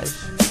Minaj.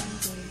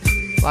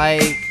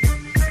 Like,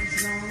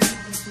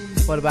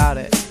 what about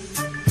it?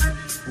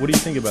 What do you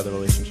think about their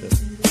relationship?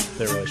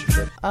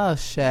 Oh,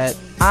 shit.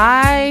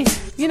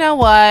 You know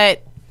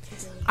what?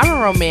 I'm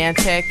a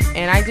romantic,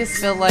 and I just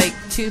feel like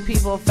two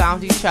people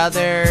found each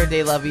other,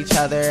 they love each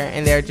other,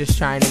 and they're just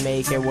trying to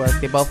make it work.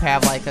 They both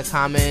have, like, a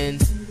common,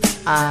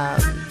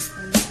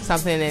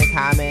 something in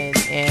common,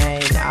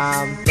 and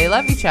they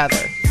love each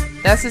other.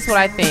 That's just what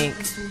I think.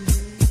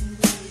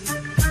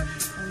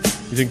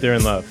 You think they're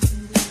in love?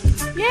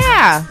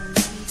 Yeah.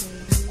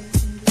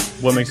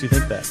 What makes you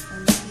think that?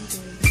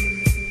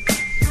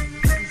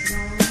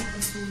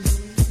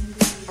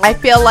 I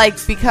feel like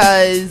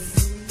because,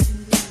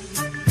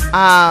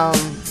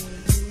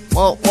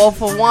 well,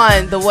 for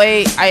one, the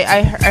way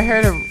I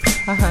heard of,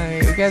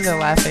 you guys are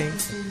laughing.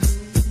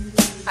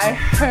 I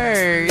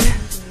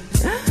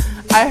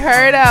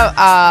heard of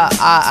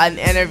an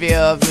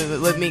interview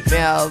with Meek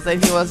Mills,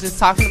 and he was just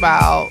talking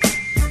about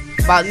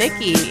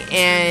Nicki,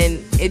 and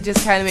it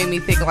just kind of made me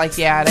think like,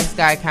 yeah, this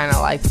guy kind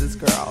of likes this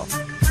girl.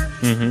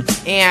 Mm-hmm.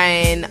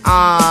 And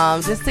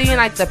just seeing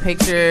like the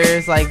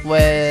pictures like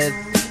with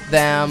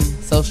them,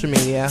 social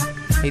media,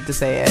 hate to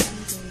say it,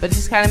 but it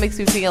just kind of makes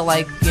me feel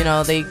like, you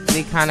know, they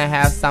kind of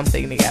have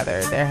something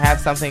together. They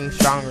have something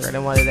stronger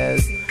than what it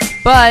is.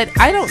 But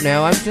I don't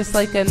know. I'm just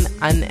like a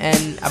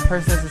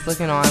person that's just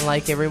looking on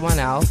like everyone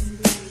else.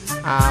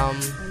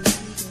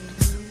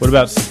 What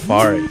about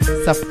Safari?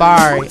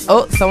 Safari.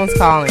 Oh, someone's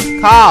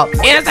calling. Call.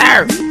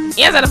 Answer.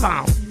 Answer the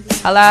phone.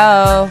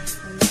 Hello.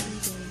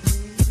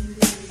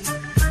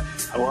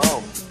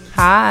 Hello.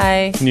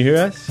 Hi. Can you hear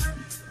us?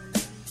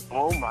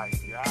 Oh my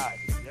God.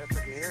 Yes, I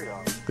can hear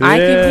y'all. I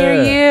can hear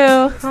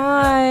you.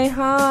 Hi.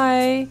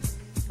 Hi.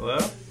 Hello?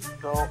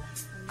 So,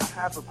 I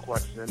have a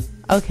question.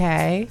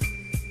 Okay.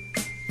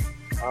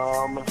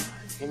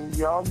 Can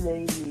y'all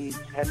name me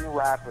 10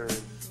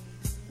 rappers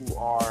who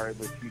are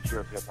the future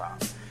of hip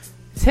hop?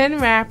 10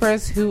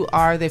 rappers who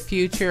are the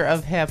future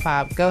of hip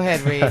hop. Go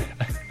ahead, Reed.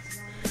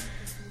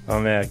 Oh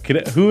man,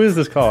 who is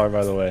this caller,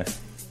 by the way?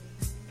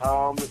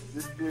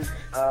 This is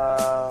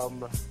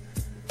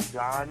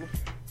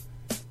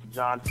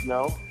Jon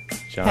Snow.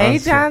 Hey,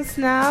 Jon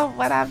Snow.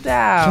 What up, though?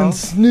 Jon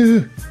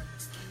Snow.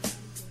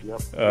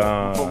 Yep.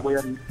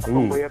 I'm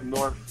from way up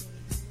north.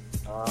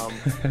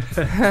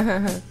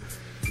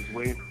 Just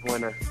waiting for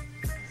winter.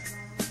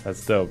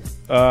 That's dope.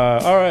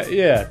 All right,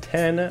 yeah,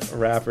 10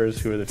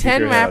 rappers who are the future.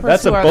 10 rappers.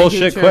 That's a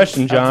bullshit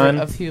question, John.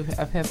 Of hip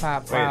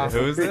hop. Wow. Wait,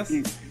 who is this?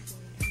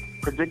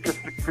 Predict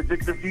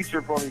the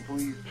future for me,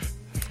 please.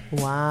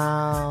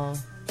 Wow.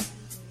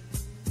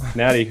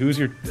 Natty, who's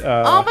your?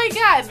 Oh my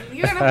God!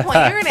 You're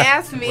gonna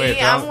ask me.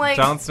 Wait, I'm like,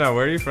 Jon Snow.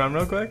 Where are you from,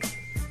 real quick?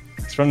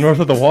 It's from north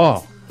of the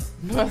wall.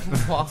 North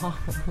of the wall.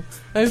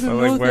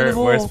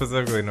 Where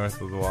specifically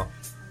north of the wall?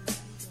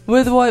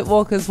 Where the White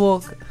Walkers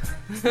walk.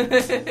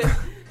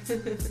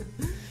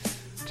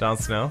 Jon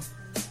Snow?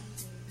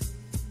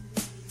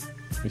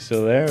 You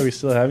still there? We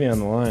still have you on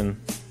the line.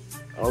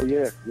 Oh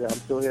yeah, I'm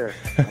still here.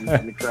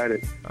 I'm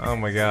excited. Oh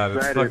my God,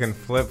 it's fucking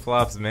Flip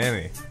Flops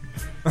Manny.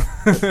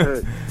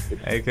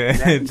 AKA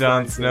Natty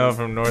Jon Snow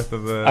from north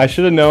of the... I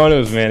should have known it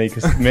was Manny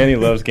because Manny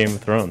loves Game of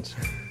Thrones.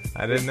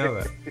 I didn't know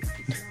that.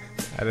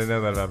 I didn't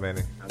know that about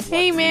Manny.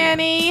 Hey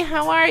Manny,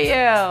 how are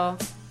you?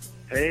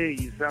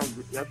 Hey,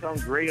 that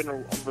sounds great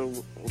on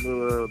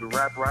the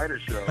Rap Rider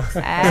show.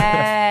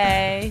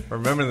 Hey.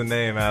 Remember the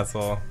name,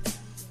 asshole.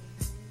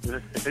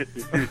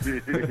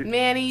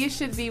 Manny, you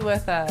should be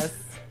with us.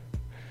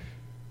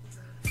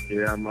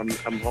 Yeah, I'm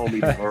home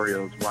eating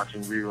Oreos,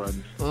 watching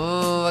reruns.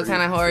 Ooh, what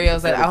kind of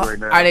Oreos?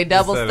 Are they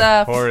double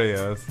stuffed?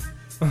 Oreos.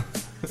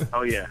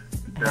 Oh yeah.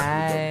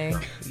 Hi.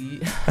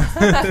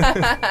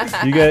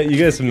 You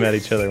guys have met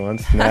each other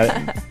once,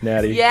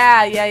 Natty.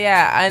 Yeah.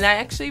 And I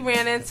actually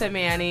ran into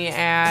Manny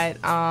at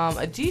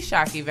a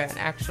G-Shock event,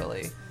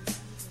 actually.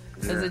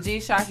 It was a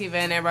G-Shock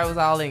event. Everybody was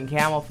all in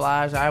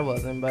camouflage. I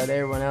wasn't, but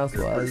everyone else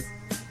was.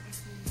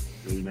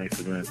 Really nice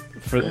event.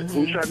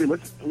 Who should I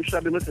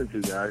be listening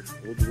to, guys?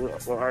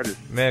 What artists?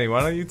 Manny,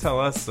 why don't you tell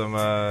us some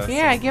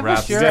give rap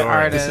us your stories.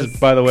 artist. This is,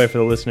 by the way, for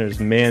the listeners,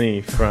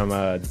 Manny from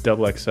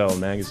XXL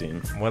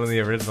magazine. One of the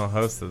original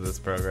hosts of this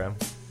program.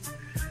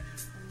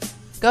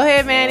 Go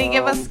ahead, Manny.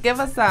 Give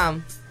us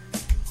some.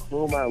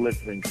 Who am I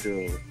listening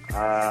to?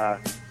 I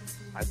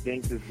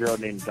think this girl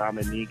named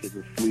Dominique is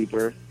a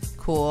sleeper.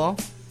 Cool.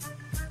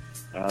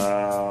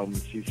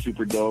 She's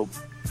super dope.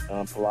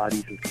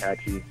 Pilates is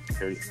catchy.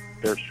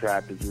 Their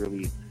strap is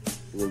really,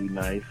 really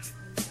nice.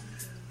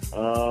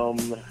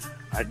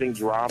 I think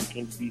Drum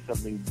can be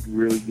something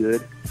really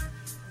good,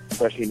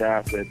 especially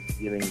now that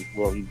he's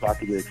about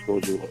to get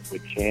exposure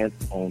with Chance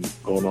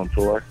going on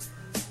tour.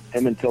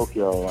 Him and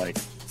Tokyo are like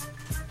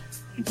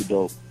super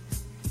dope.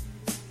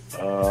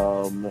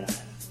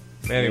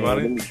 Manny, why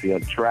don't let me see a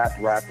trap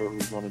rapper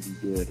who's gonna be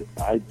good.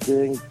 I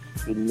think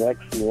the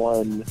next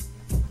one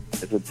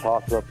is a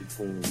toss up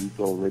between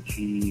Rico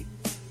Richie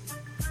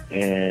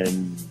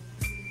and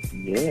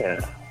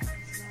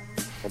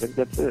I think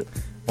that's it.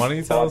 Why don't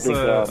you tell us a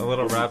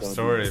little Disney's rap gonna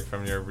story do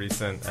from your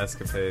recent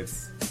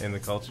escapades in the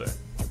culture?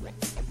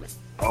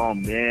 Oh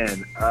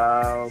man,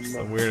 A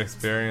weird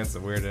experience, a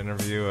weird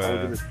interview,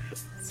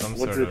 some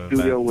went sort to of the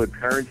studio event. with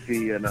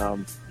Currency,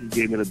 and he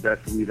gave me the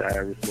best weed I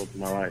ever smoked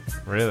in my life.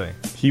 Really?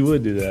 He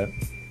would do that.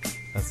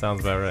 That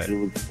sounds about right. It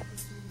was.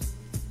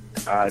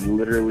 I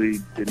literally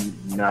did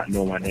not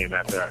know my name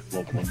after I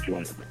smoked one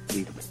joint.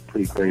 It was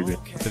pretty crazy.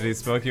 Did he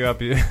smoke you up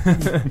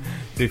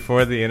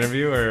before the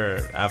interview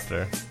or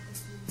after?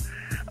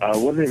 It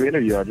wasn't an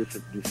interview. I just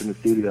in the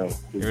studio.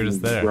 You were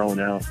just there.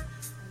 Growing out.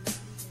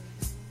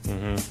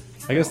 Mm-hmm.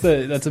 I guess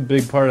that's a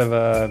big part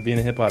of being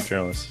a hip hop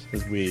journalist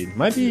is weed.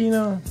 Might be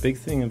a big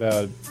thing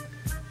about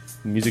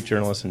music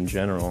journalists in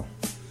general.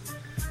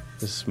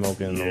 Just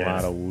smoking a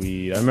lot of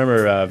weed. I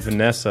remember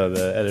Vanessa,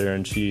 the editor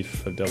in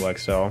chief of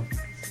XXL.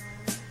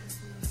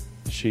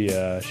 She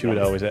would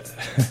always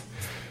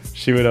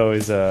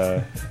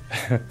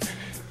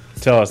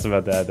tell us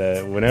about that.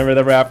 That whenever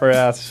the rapper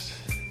asks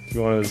if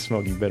you wanted to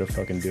smoke, you better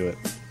fucking do it.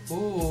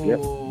 Ooh. Yep.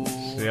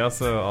 She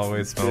also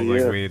always smells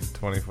like weed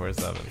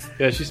 24/7.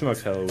 Yeah, she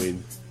smokes hella weed.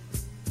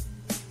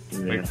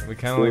 Yeah. We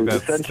kind of like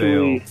that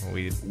stale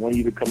weed. When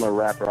you become a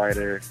rap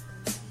writer,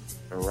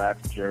 a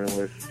rap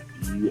journalist,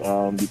 you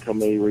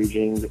become a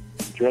raging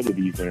drug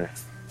abuser,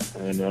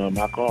 and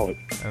I call it.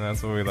 And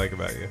that's what we like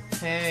about you.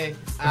 Hey,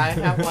 I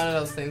have one of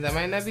those things. I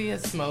might not be a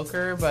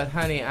smoker, but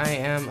honey, I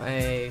am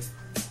a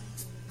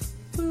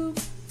boop.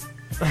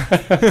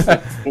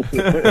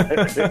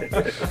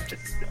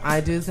 I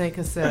do take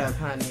a sip,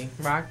 honey.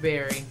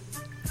 Rockberry.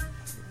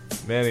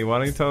 Manny, why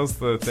don't you tell us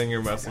the thing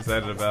you're most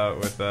excited about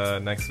with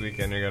next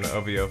weekend? You're going to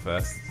OVO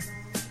Fest.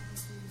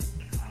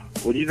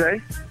 What do you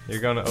say?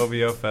 You're going to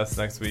OVO Fest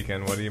next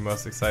weekend. What are you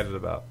most excited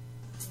about?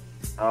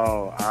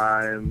 Oh,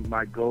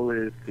 my goal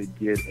is to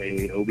get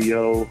a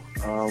OVO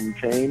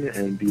chain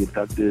and be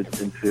inducted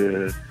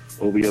into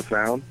OVO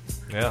Sound.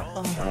 Yeah.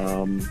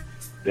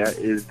 That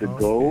is the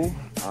goal.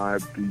 I'll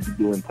be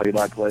doing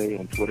play-by-play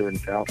on Twitter and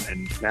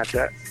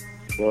Snapchat.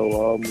 So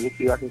we'll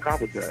see if I can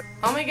accomplish that.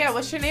 Oh my God,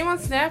 what's your name on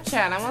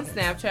Snapchat? I'm on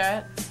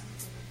Snapchat.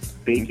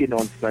 Bacon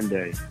on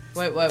Sunday.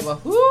 Wait,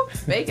 who?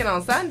 Bacon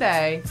on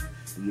Sunday?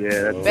 Yeah.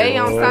 That's Bay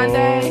on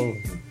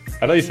Sunday?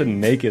 I thought you said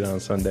naked on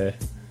Sunday.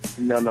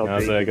 No. I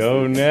was like,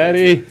 oh,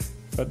 Natty,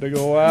 about to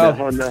go wild.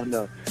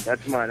 No.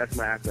 That's my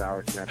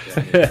after-hour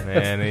Snapchat.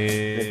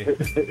 Manny,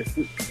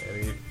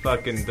 you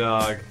fucking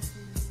dog.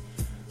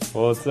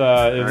 Well, it's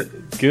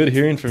good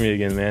hearing from you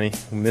again, Manny.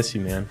 I miss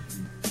you, man.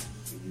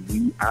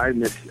 I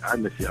miss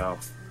y'all.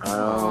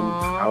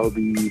 I'll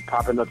be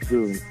popping up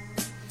soon.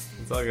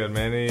 It's all good.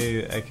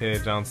 Manny, a.k.a.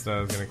 Jon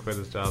Snow, is going to quit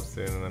his job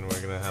soon, and then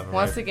we're going to have him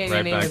Once again, your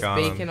right name back is on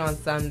Bacon him. on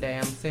Sunday.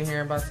 I'm sitting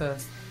here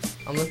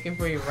I'm looking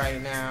for you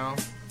right now.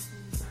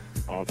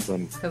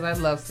 Awesome. Because I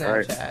love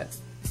Snapchat. Right.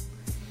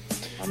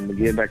 I'm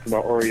getting back to my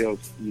Oreos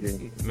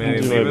eating.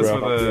 Manny, leave us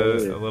with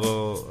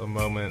a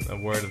moment, a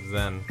word of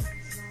Zen.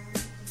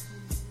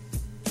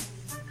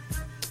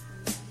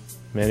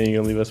 Manny, you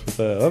going to leave us with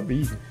a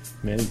upbeat.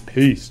 Manny,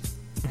 peace.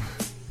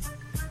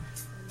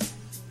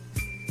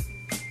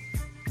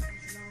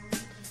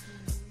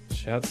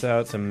 Shouts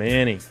out to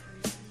Manny.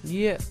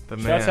 Yeah. The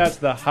man. Shouts out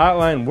to the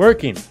hotline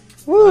working.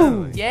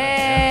 Woo!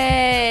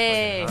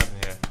 Yay! I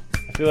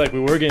feel like we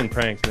were getting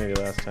pranked maybe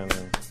last time.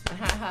 We've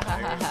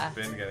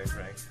been getting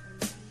pranked.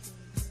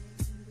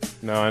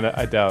 No,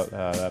 I doubt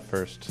that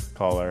first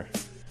caller.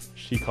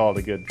 She called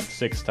a good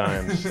 6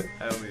 times.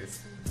 At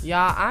least.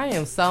 Y'all, I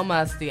am so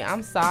musty.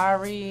 I'm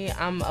sorry.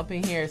 I'm up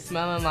in here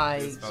smelling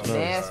like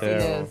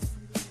nastiness.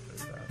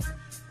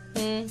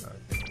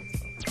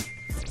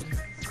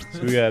 So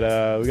we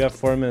got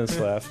 4 minutes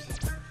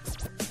left.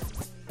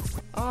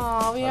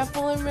 Oh, we have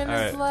 4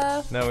 minutes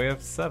left. No, we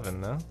have 7,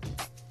 no?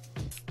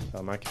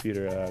 My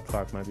computer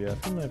clock might be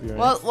off. It might be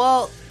right.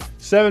 Well,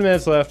 7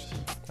 minutes left.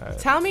 Right.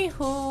 Tell me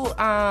who.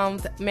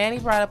 Manny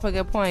brought up a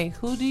good point.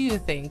 Who do you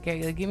think?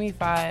 Give me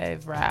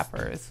 5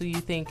 rappers who you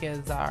think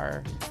is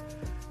our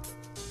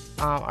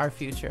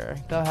future.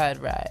 Go ahead,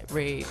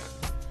 Reed.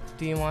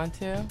 Do you want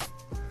to?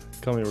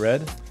 Call me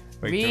Red.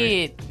 Wait,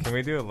 Reed. Can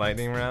we do a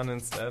lightning round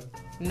instead?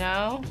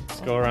 No. Let's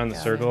go around the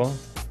circle.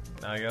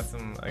 No, I got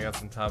some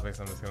topics.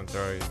 I'm just gonna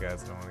throw you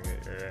guys. I want to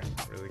get your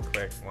really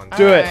quick one.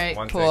 Do it. Right,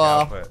 one cool. take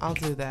output. I'll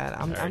do that.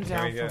 I'm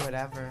down for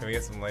whatever. Can we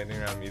get some lightning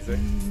round music?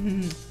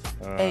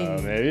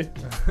 Maybe.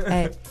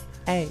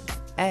 Hey.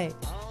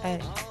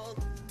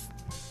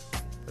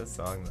 This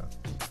song though.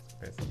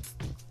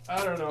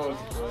 I don't know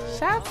what to play.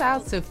 Shouts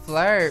out to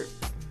Flirt.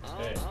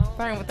 Hey.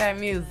 Flirting with that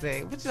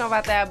music. What you know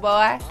about that,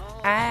 boy?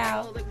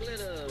 Ow.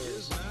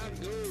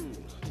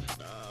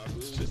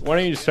 Why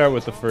don't you start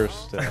with the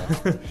first? No,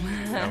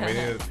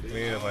 we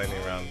need a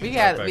lightning round.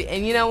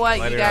 And you know what?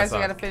 Lightning you guys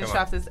round got to song. finish Come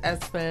on. off this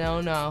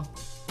Espanono.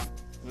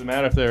 Does it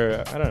matter if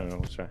they're? I don't know.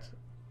 Let's try.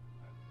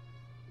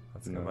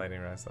 Let's go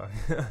lightning round song.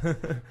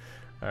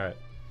 All right.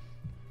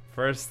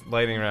 First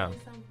lightning round.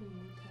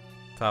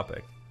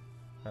 Topic.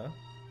 Huh?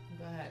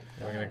 Go ahead.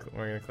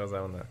 We're gonna close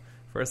that one though.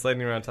 First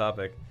lightning round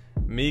topic.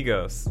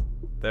 Migos.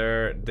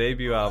 Their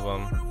debut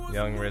album,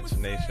 Young Rich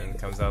Nation,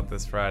 comes out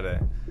this Friday.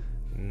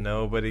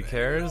 Nobody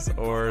cares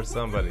or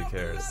somebody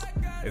cares?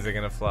 Is it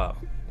gonna flop?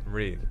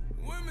 Read.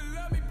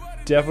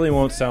 Definitely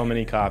won't sell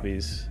many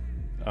copies.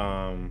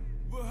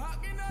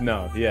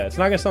 No, yeah, it's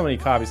not gonna sell many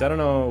copies. I don't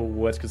know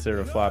what's considered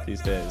a flop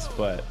these days,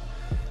 but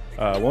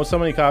won't sell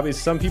many copies.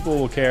 Some people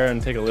will care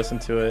and take a listen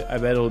to it. I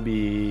bet it'll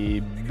be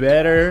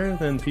better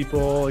than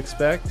people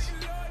expect,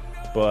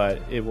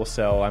 but it will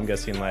sell, I'm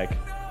guessing, like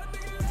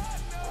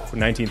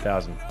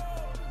 19,000.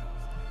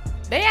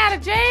 They out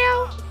of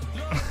jail?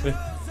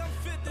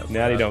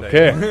 Natty don't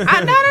care. No,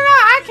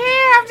 I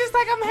care. I'm just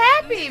like, I'm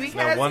happy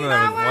because one of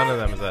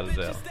them is out of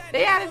jail.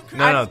 They out of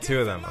No,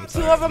 two of them. I'm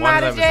sorry. Two of them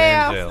out of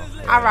jail. Is in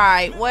jail. All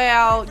right.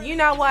 Well, you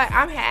know what?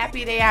 I'm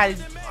happy they out.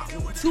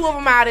 Two of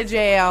them out of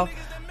jail.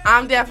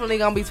 I'm definitely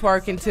gonna be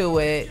twerking to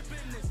it.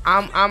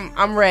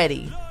 I'm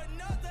ready.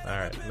 All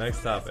right.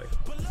 Next topic.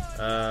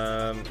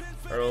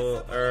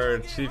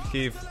 Chief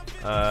Keef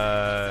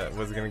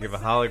was gonna give a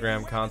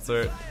hologram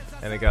concert,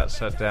 and it got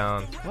shut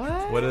down.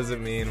 What does it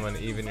mean when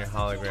even your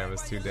hologram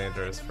is too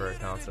dangerous for a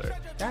concert?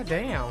 God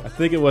damn. I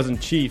think it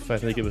wasn't Chief. I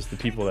think it was the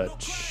people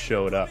that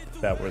showed up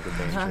that were the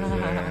danger.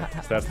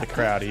 Yeah. So that's the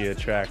crowd he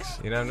attracts.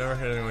 You know, I've never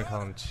heard anyone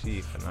call him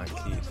Chief and not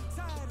Keith.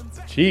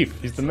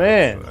 Chief, he's the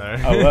man.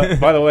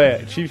 By the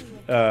way, Chief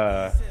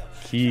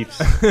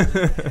Keef's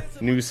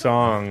new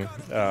song,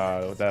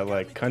 that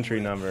like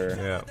country number.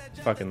 Yeah.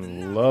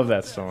 Fucking love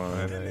that song.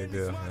 I know you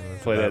do.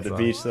 Played it at the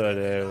beach the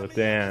other day with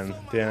Dan.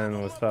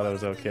 Dan thought it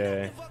was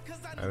okay.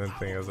 I didn't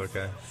think it was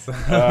okay.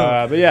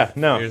 But yeah,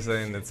 no. You're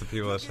saying it's the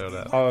people that showed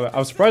up. I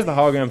was surprised the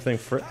hologram thing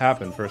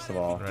happened, first of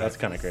all. Right. That's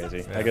kind of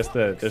crazy. Yeah. I guess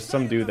there's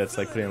some dude that's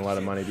like putting a lot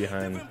of money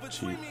behind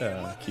Keith.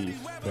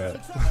 But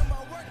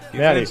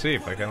Natty.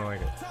 Cheap. I kind of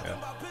like it. Yeah.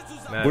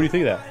 Natty. What do you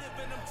think of that?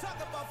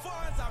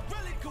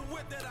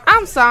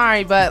 I'm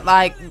sorry, but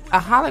like a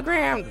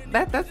hologram,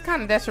 that's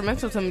kind of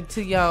detrimental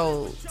to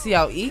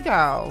your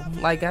ego.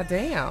 Like,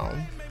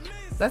 goddamn,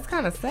 that's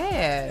kind of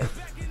sad.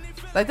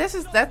 Like, that's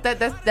just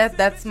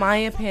that's my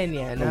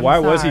opinion. Why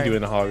was he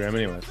doing the hologram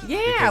anyways?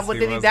 Yeah,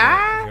 did he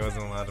die? He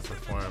wasn't allowed to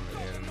perform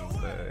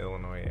in the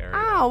Illinois area.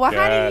 Oh, well,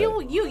 how do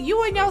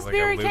you and your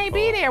spirit can't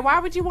be there? Why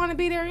would you want to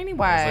be there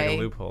anyway? It's like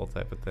a loophole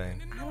type of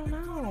thing. I don't know.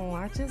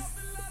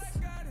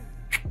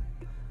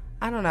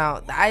 I don't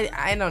know.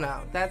 I don't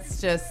know.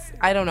 That's just,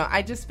 I don't know.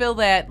 I just feel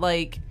that,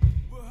 like,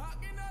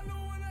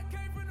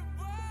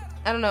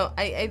 I don't know.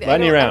 I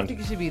don't think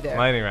you should be there.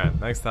 Lightning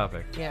round. Next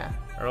topic. Yeah.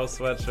 Earl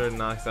Sweatshirt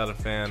knocks out a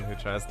fan who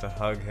tries to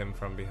hug him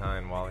from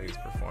behind while he's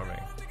performing.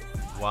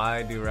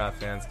 Why do rap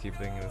fans keep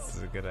thinking this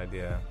is a good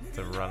idea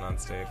to run on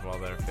stage while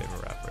their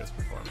favorite rapper is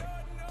performing?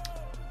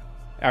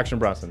 Action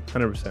Bronson,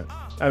 100%.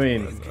 I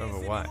mean,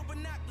 why?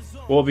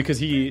 Well,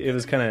 because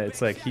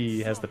it's like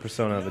he has the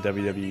persona of a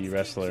WWE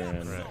wrestler,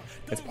 and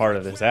it's part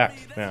of his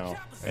act now.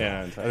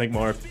 And I think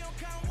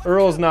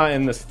Earl's not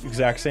in this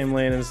exact same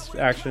lane as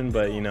Action,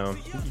 but you know,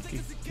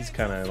 he's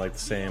kind of like the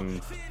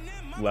same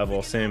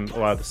level, a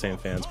lot of the same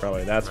fans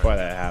probably. That's why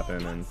that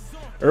happened. And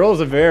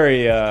Earl's a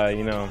very,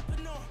 he's a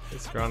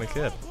scrawny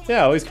kid.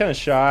 Yeah, well, he's kind of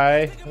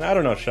shy. I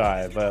don't know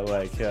shy, but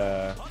like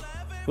a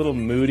little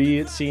moody,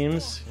 it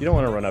seems. You don't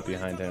want to run up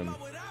behind him.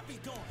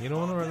 You don't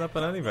want to run up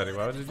on anybody.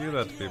 Why would you do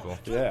that to people?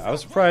 Yeah, I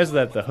was surprised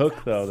that the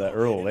hook, though, that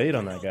Earl laid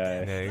on that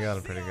guy. Yeah, he got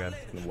it pretty good.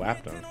 And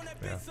whapped him.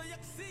 Yeah.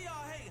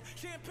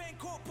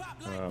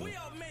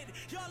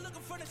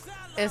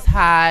 It's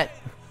hot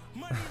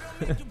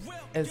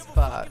as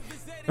fuck.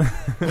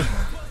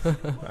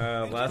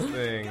 Last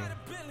thing.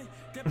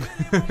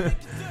 That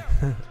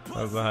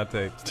was a hot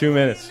take. 2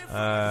 minutes.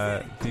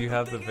 Do you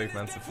have the Vic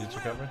Mensa Future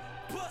cover?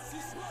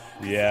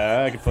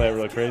 Yeah, I could play it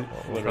really crazy.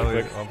 We'll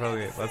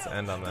probably let's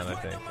end on that, I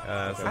think.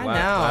 So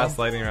last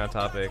lightning round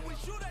topic.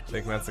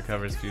 Vic Mensa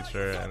covers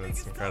Future, and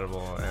it's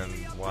incredible. And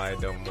why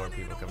don't more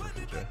people cover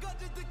Future?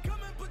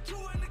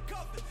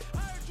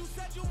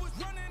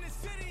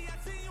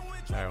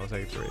 Alright, we'll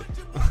take it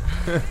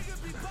to read.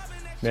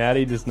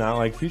 Natty does not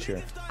like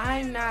Future.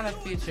 I'm not a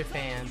Future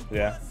fan.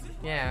 Yeah?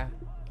 Yeah.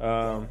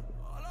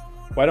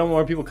 Why don't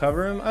more people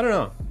cover him? I don't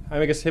know. I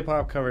mean, I guess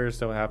hip-hop covers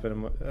don't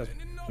happen,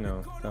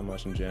 that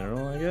much in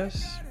general, I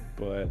guess.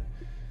 But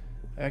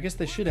I guess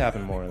they should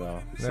happen more,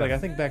 though. It's like, I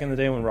think back in the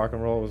day when rock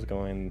and roll was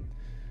going,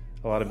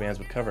 a lot of bands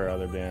would cover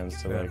other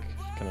bands to, like,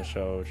 kind of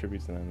show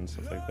tribute to them and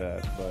stuff like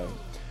that. But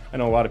I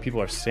know a lot of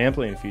people are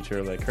sampling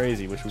Future like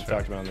crazy, which we've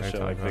talked about on the show,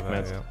 like Vic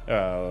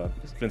Mensa,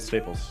 Vince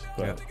Staples.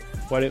 But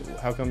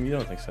how come you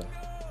don't think so?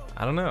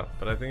 I don't know,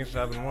 but I think it should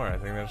happen more. I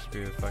think there should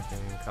be a fucking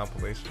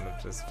compilation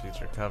of just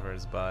Future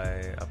covers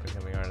by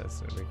up-and-coming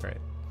artists. It'd be great.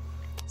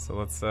 So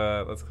let's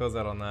close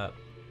out on that.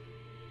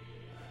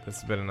 This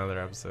has been another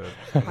episode.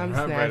 I'm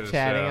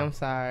Snapchatting. I'm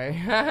sorry.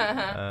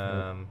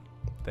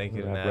 Thank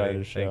you to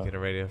Natty. Thank you to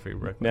Radio Free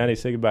Brooklyn. Natty,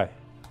 say goodbye.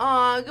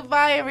 Oh,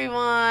 goodbye,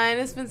 everyone.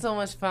 It's been so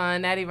much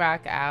fun. Natty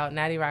Rock out.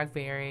 Natty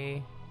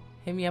Rocberry.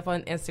 Hit me up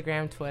on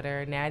Instagram,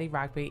 Twitter. Natty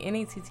Rocberry.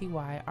 NATTY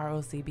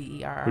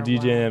ROCBERRY. We're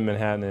DJing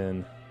Manhattan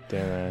in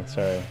Damn, man.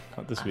 Sorry.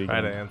 Not this weekend.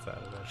 Friday and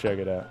Saturday. Check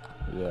it out.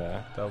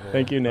 Yeah. Double.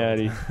 Thank you,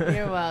 Natty.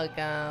 You're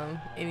welcome.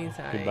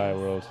 Anytime. Goodbye,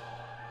 world.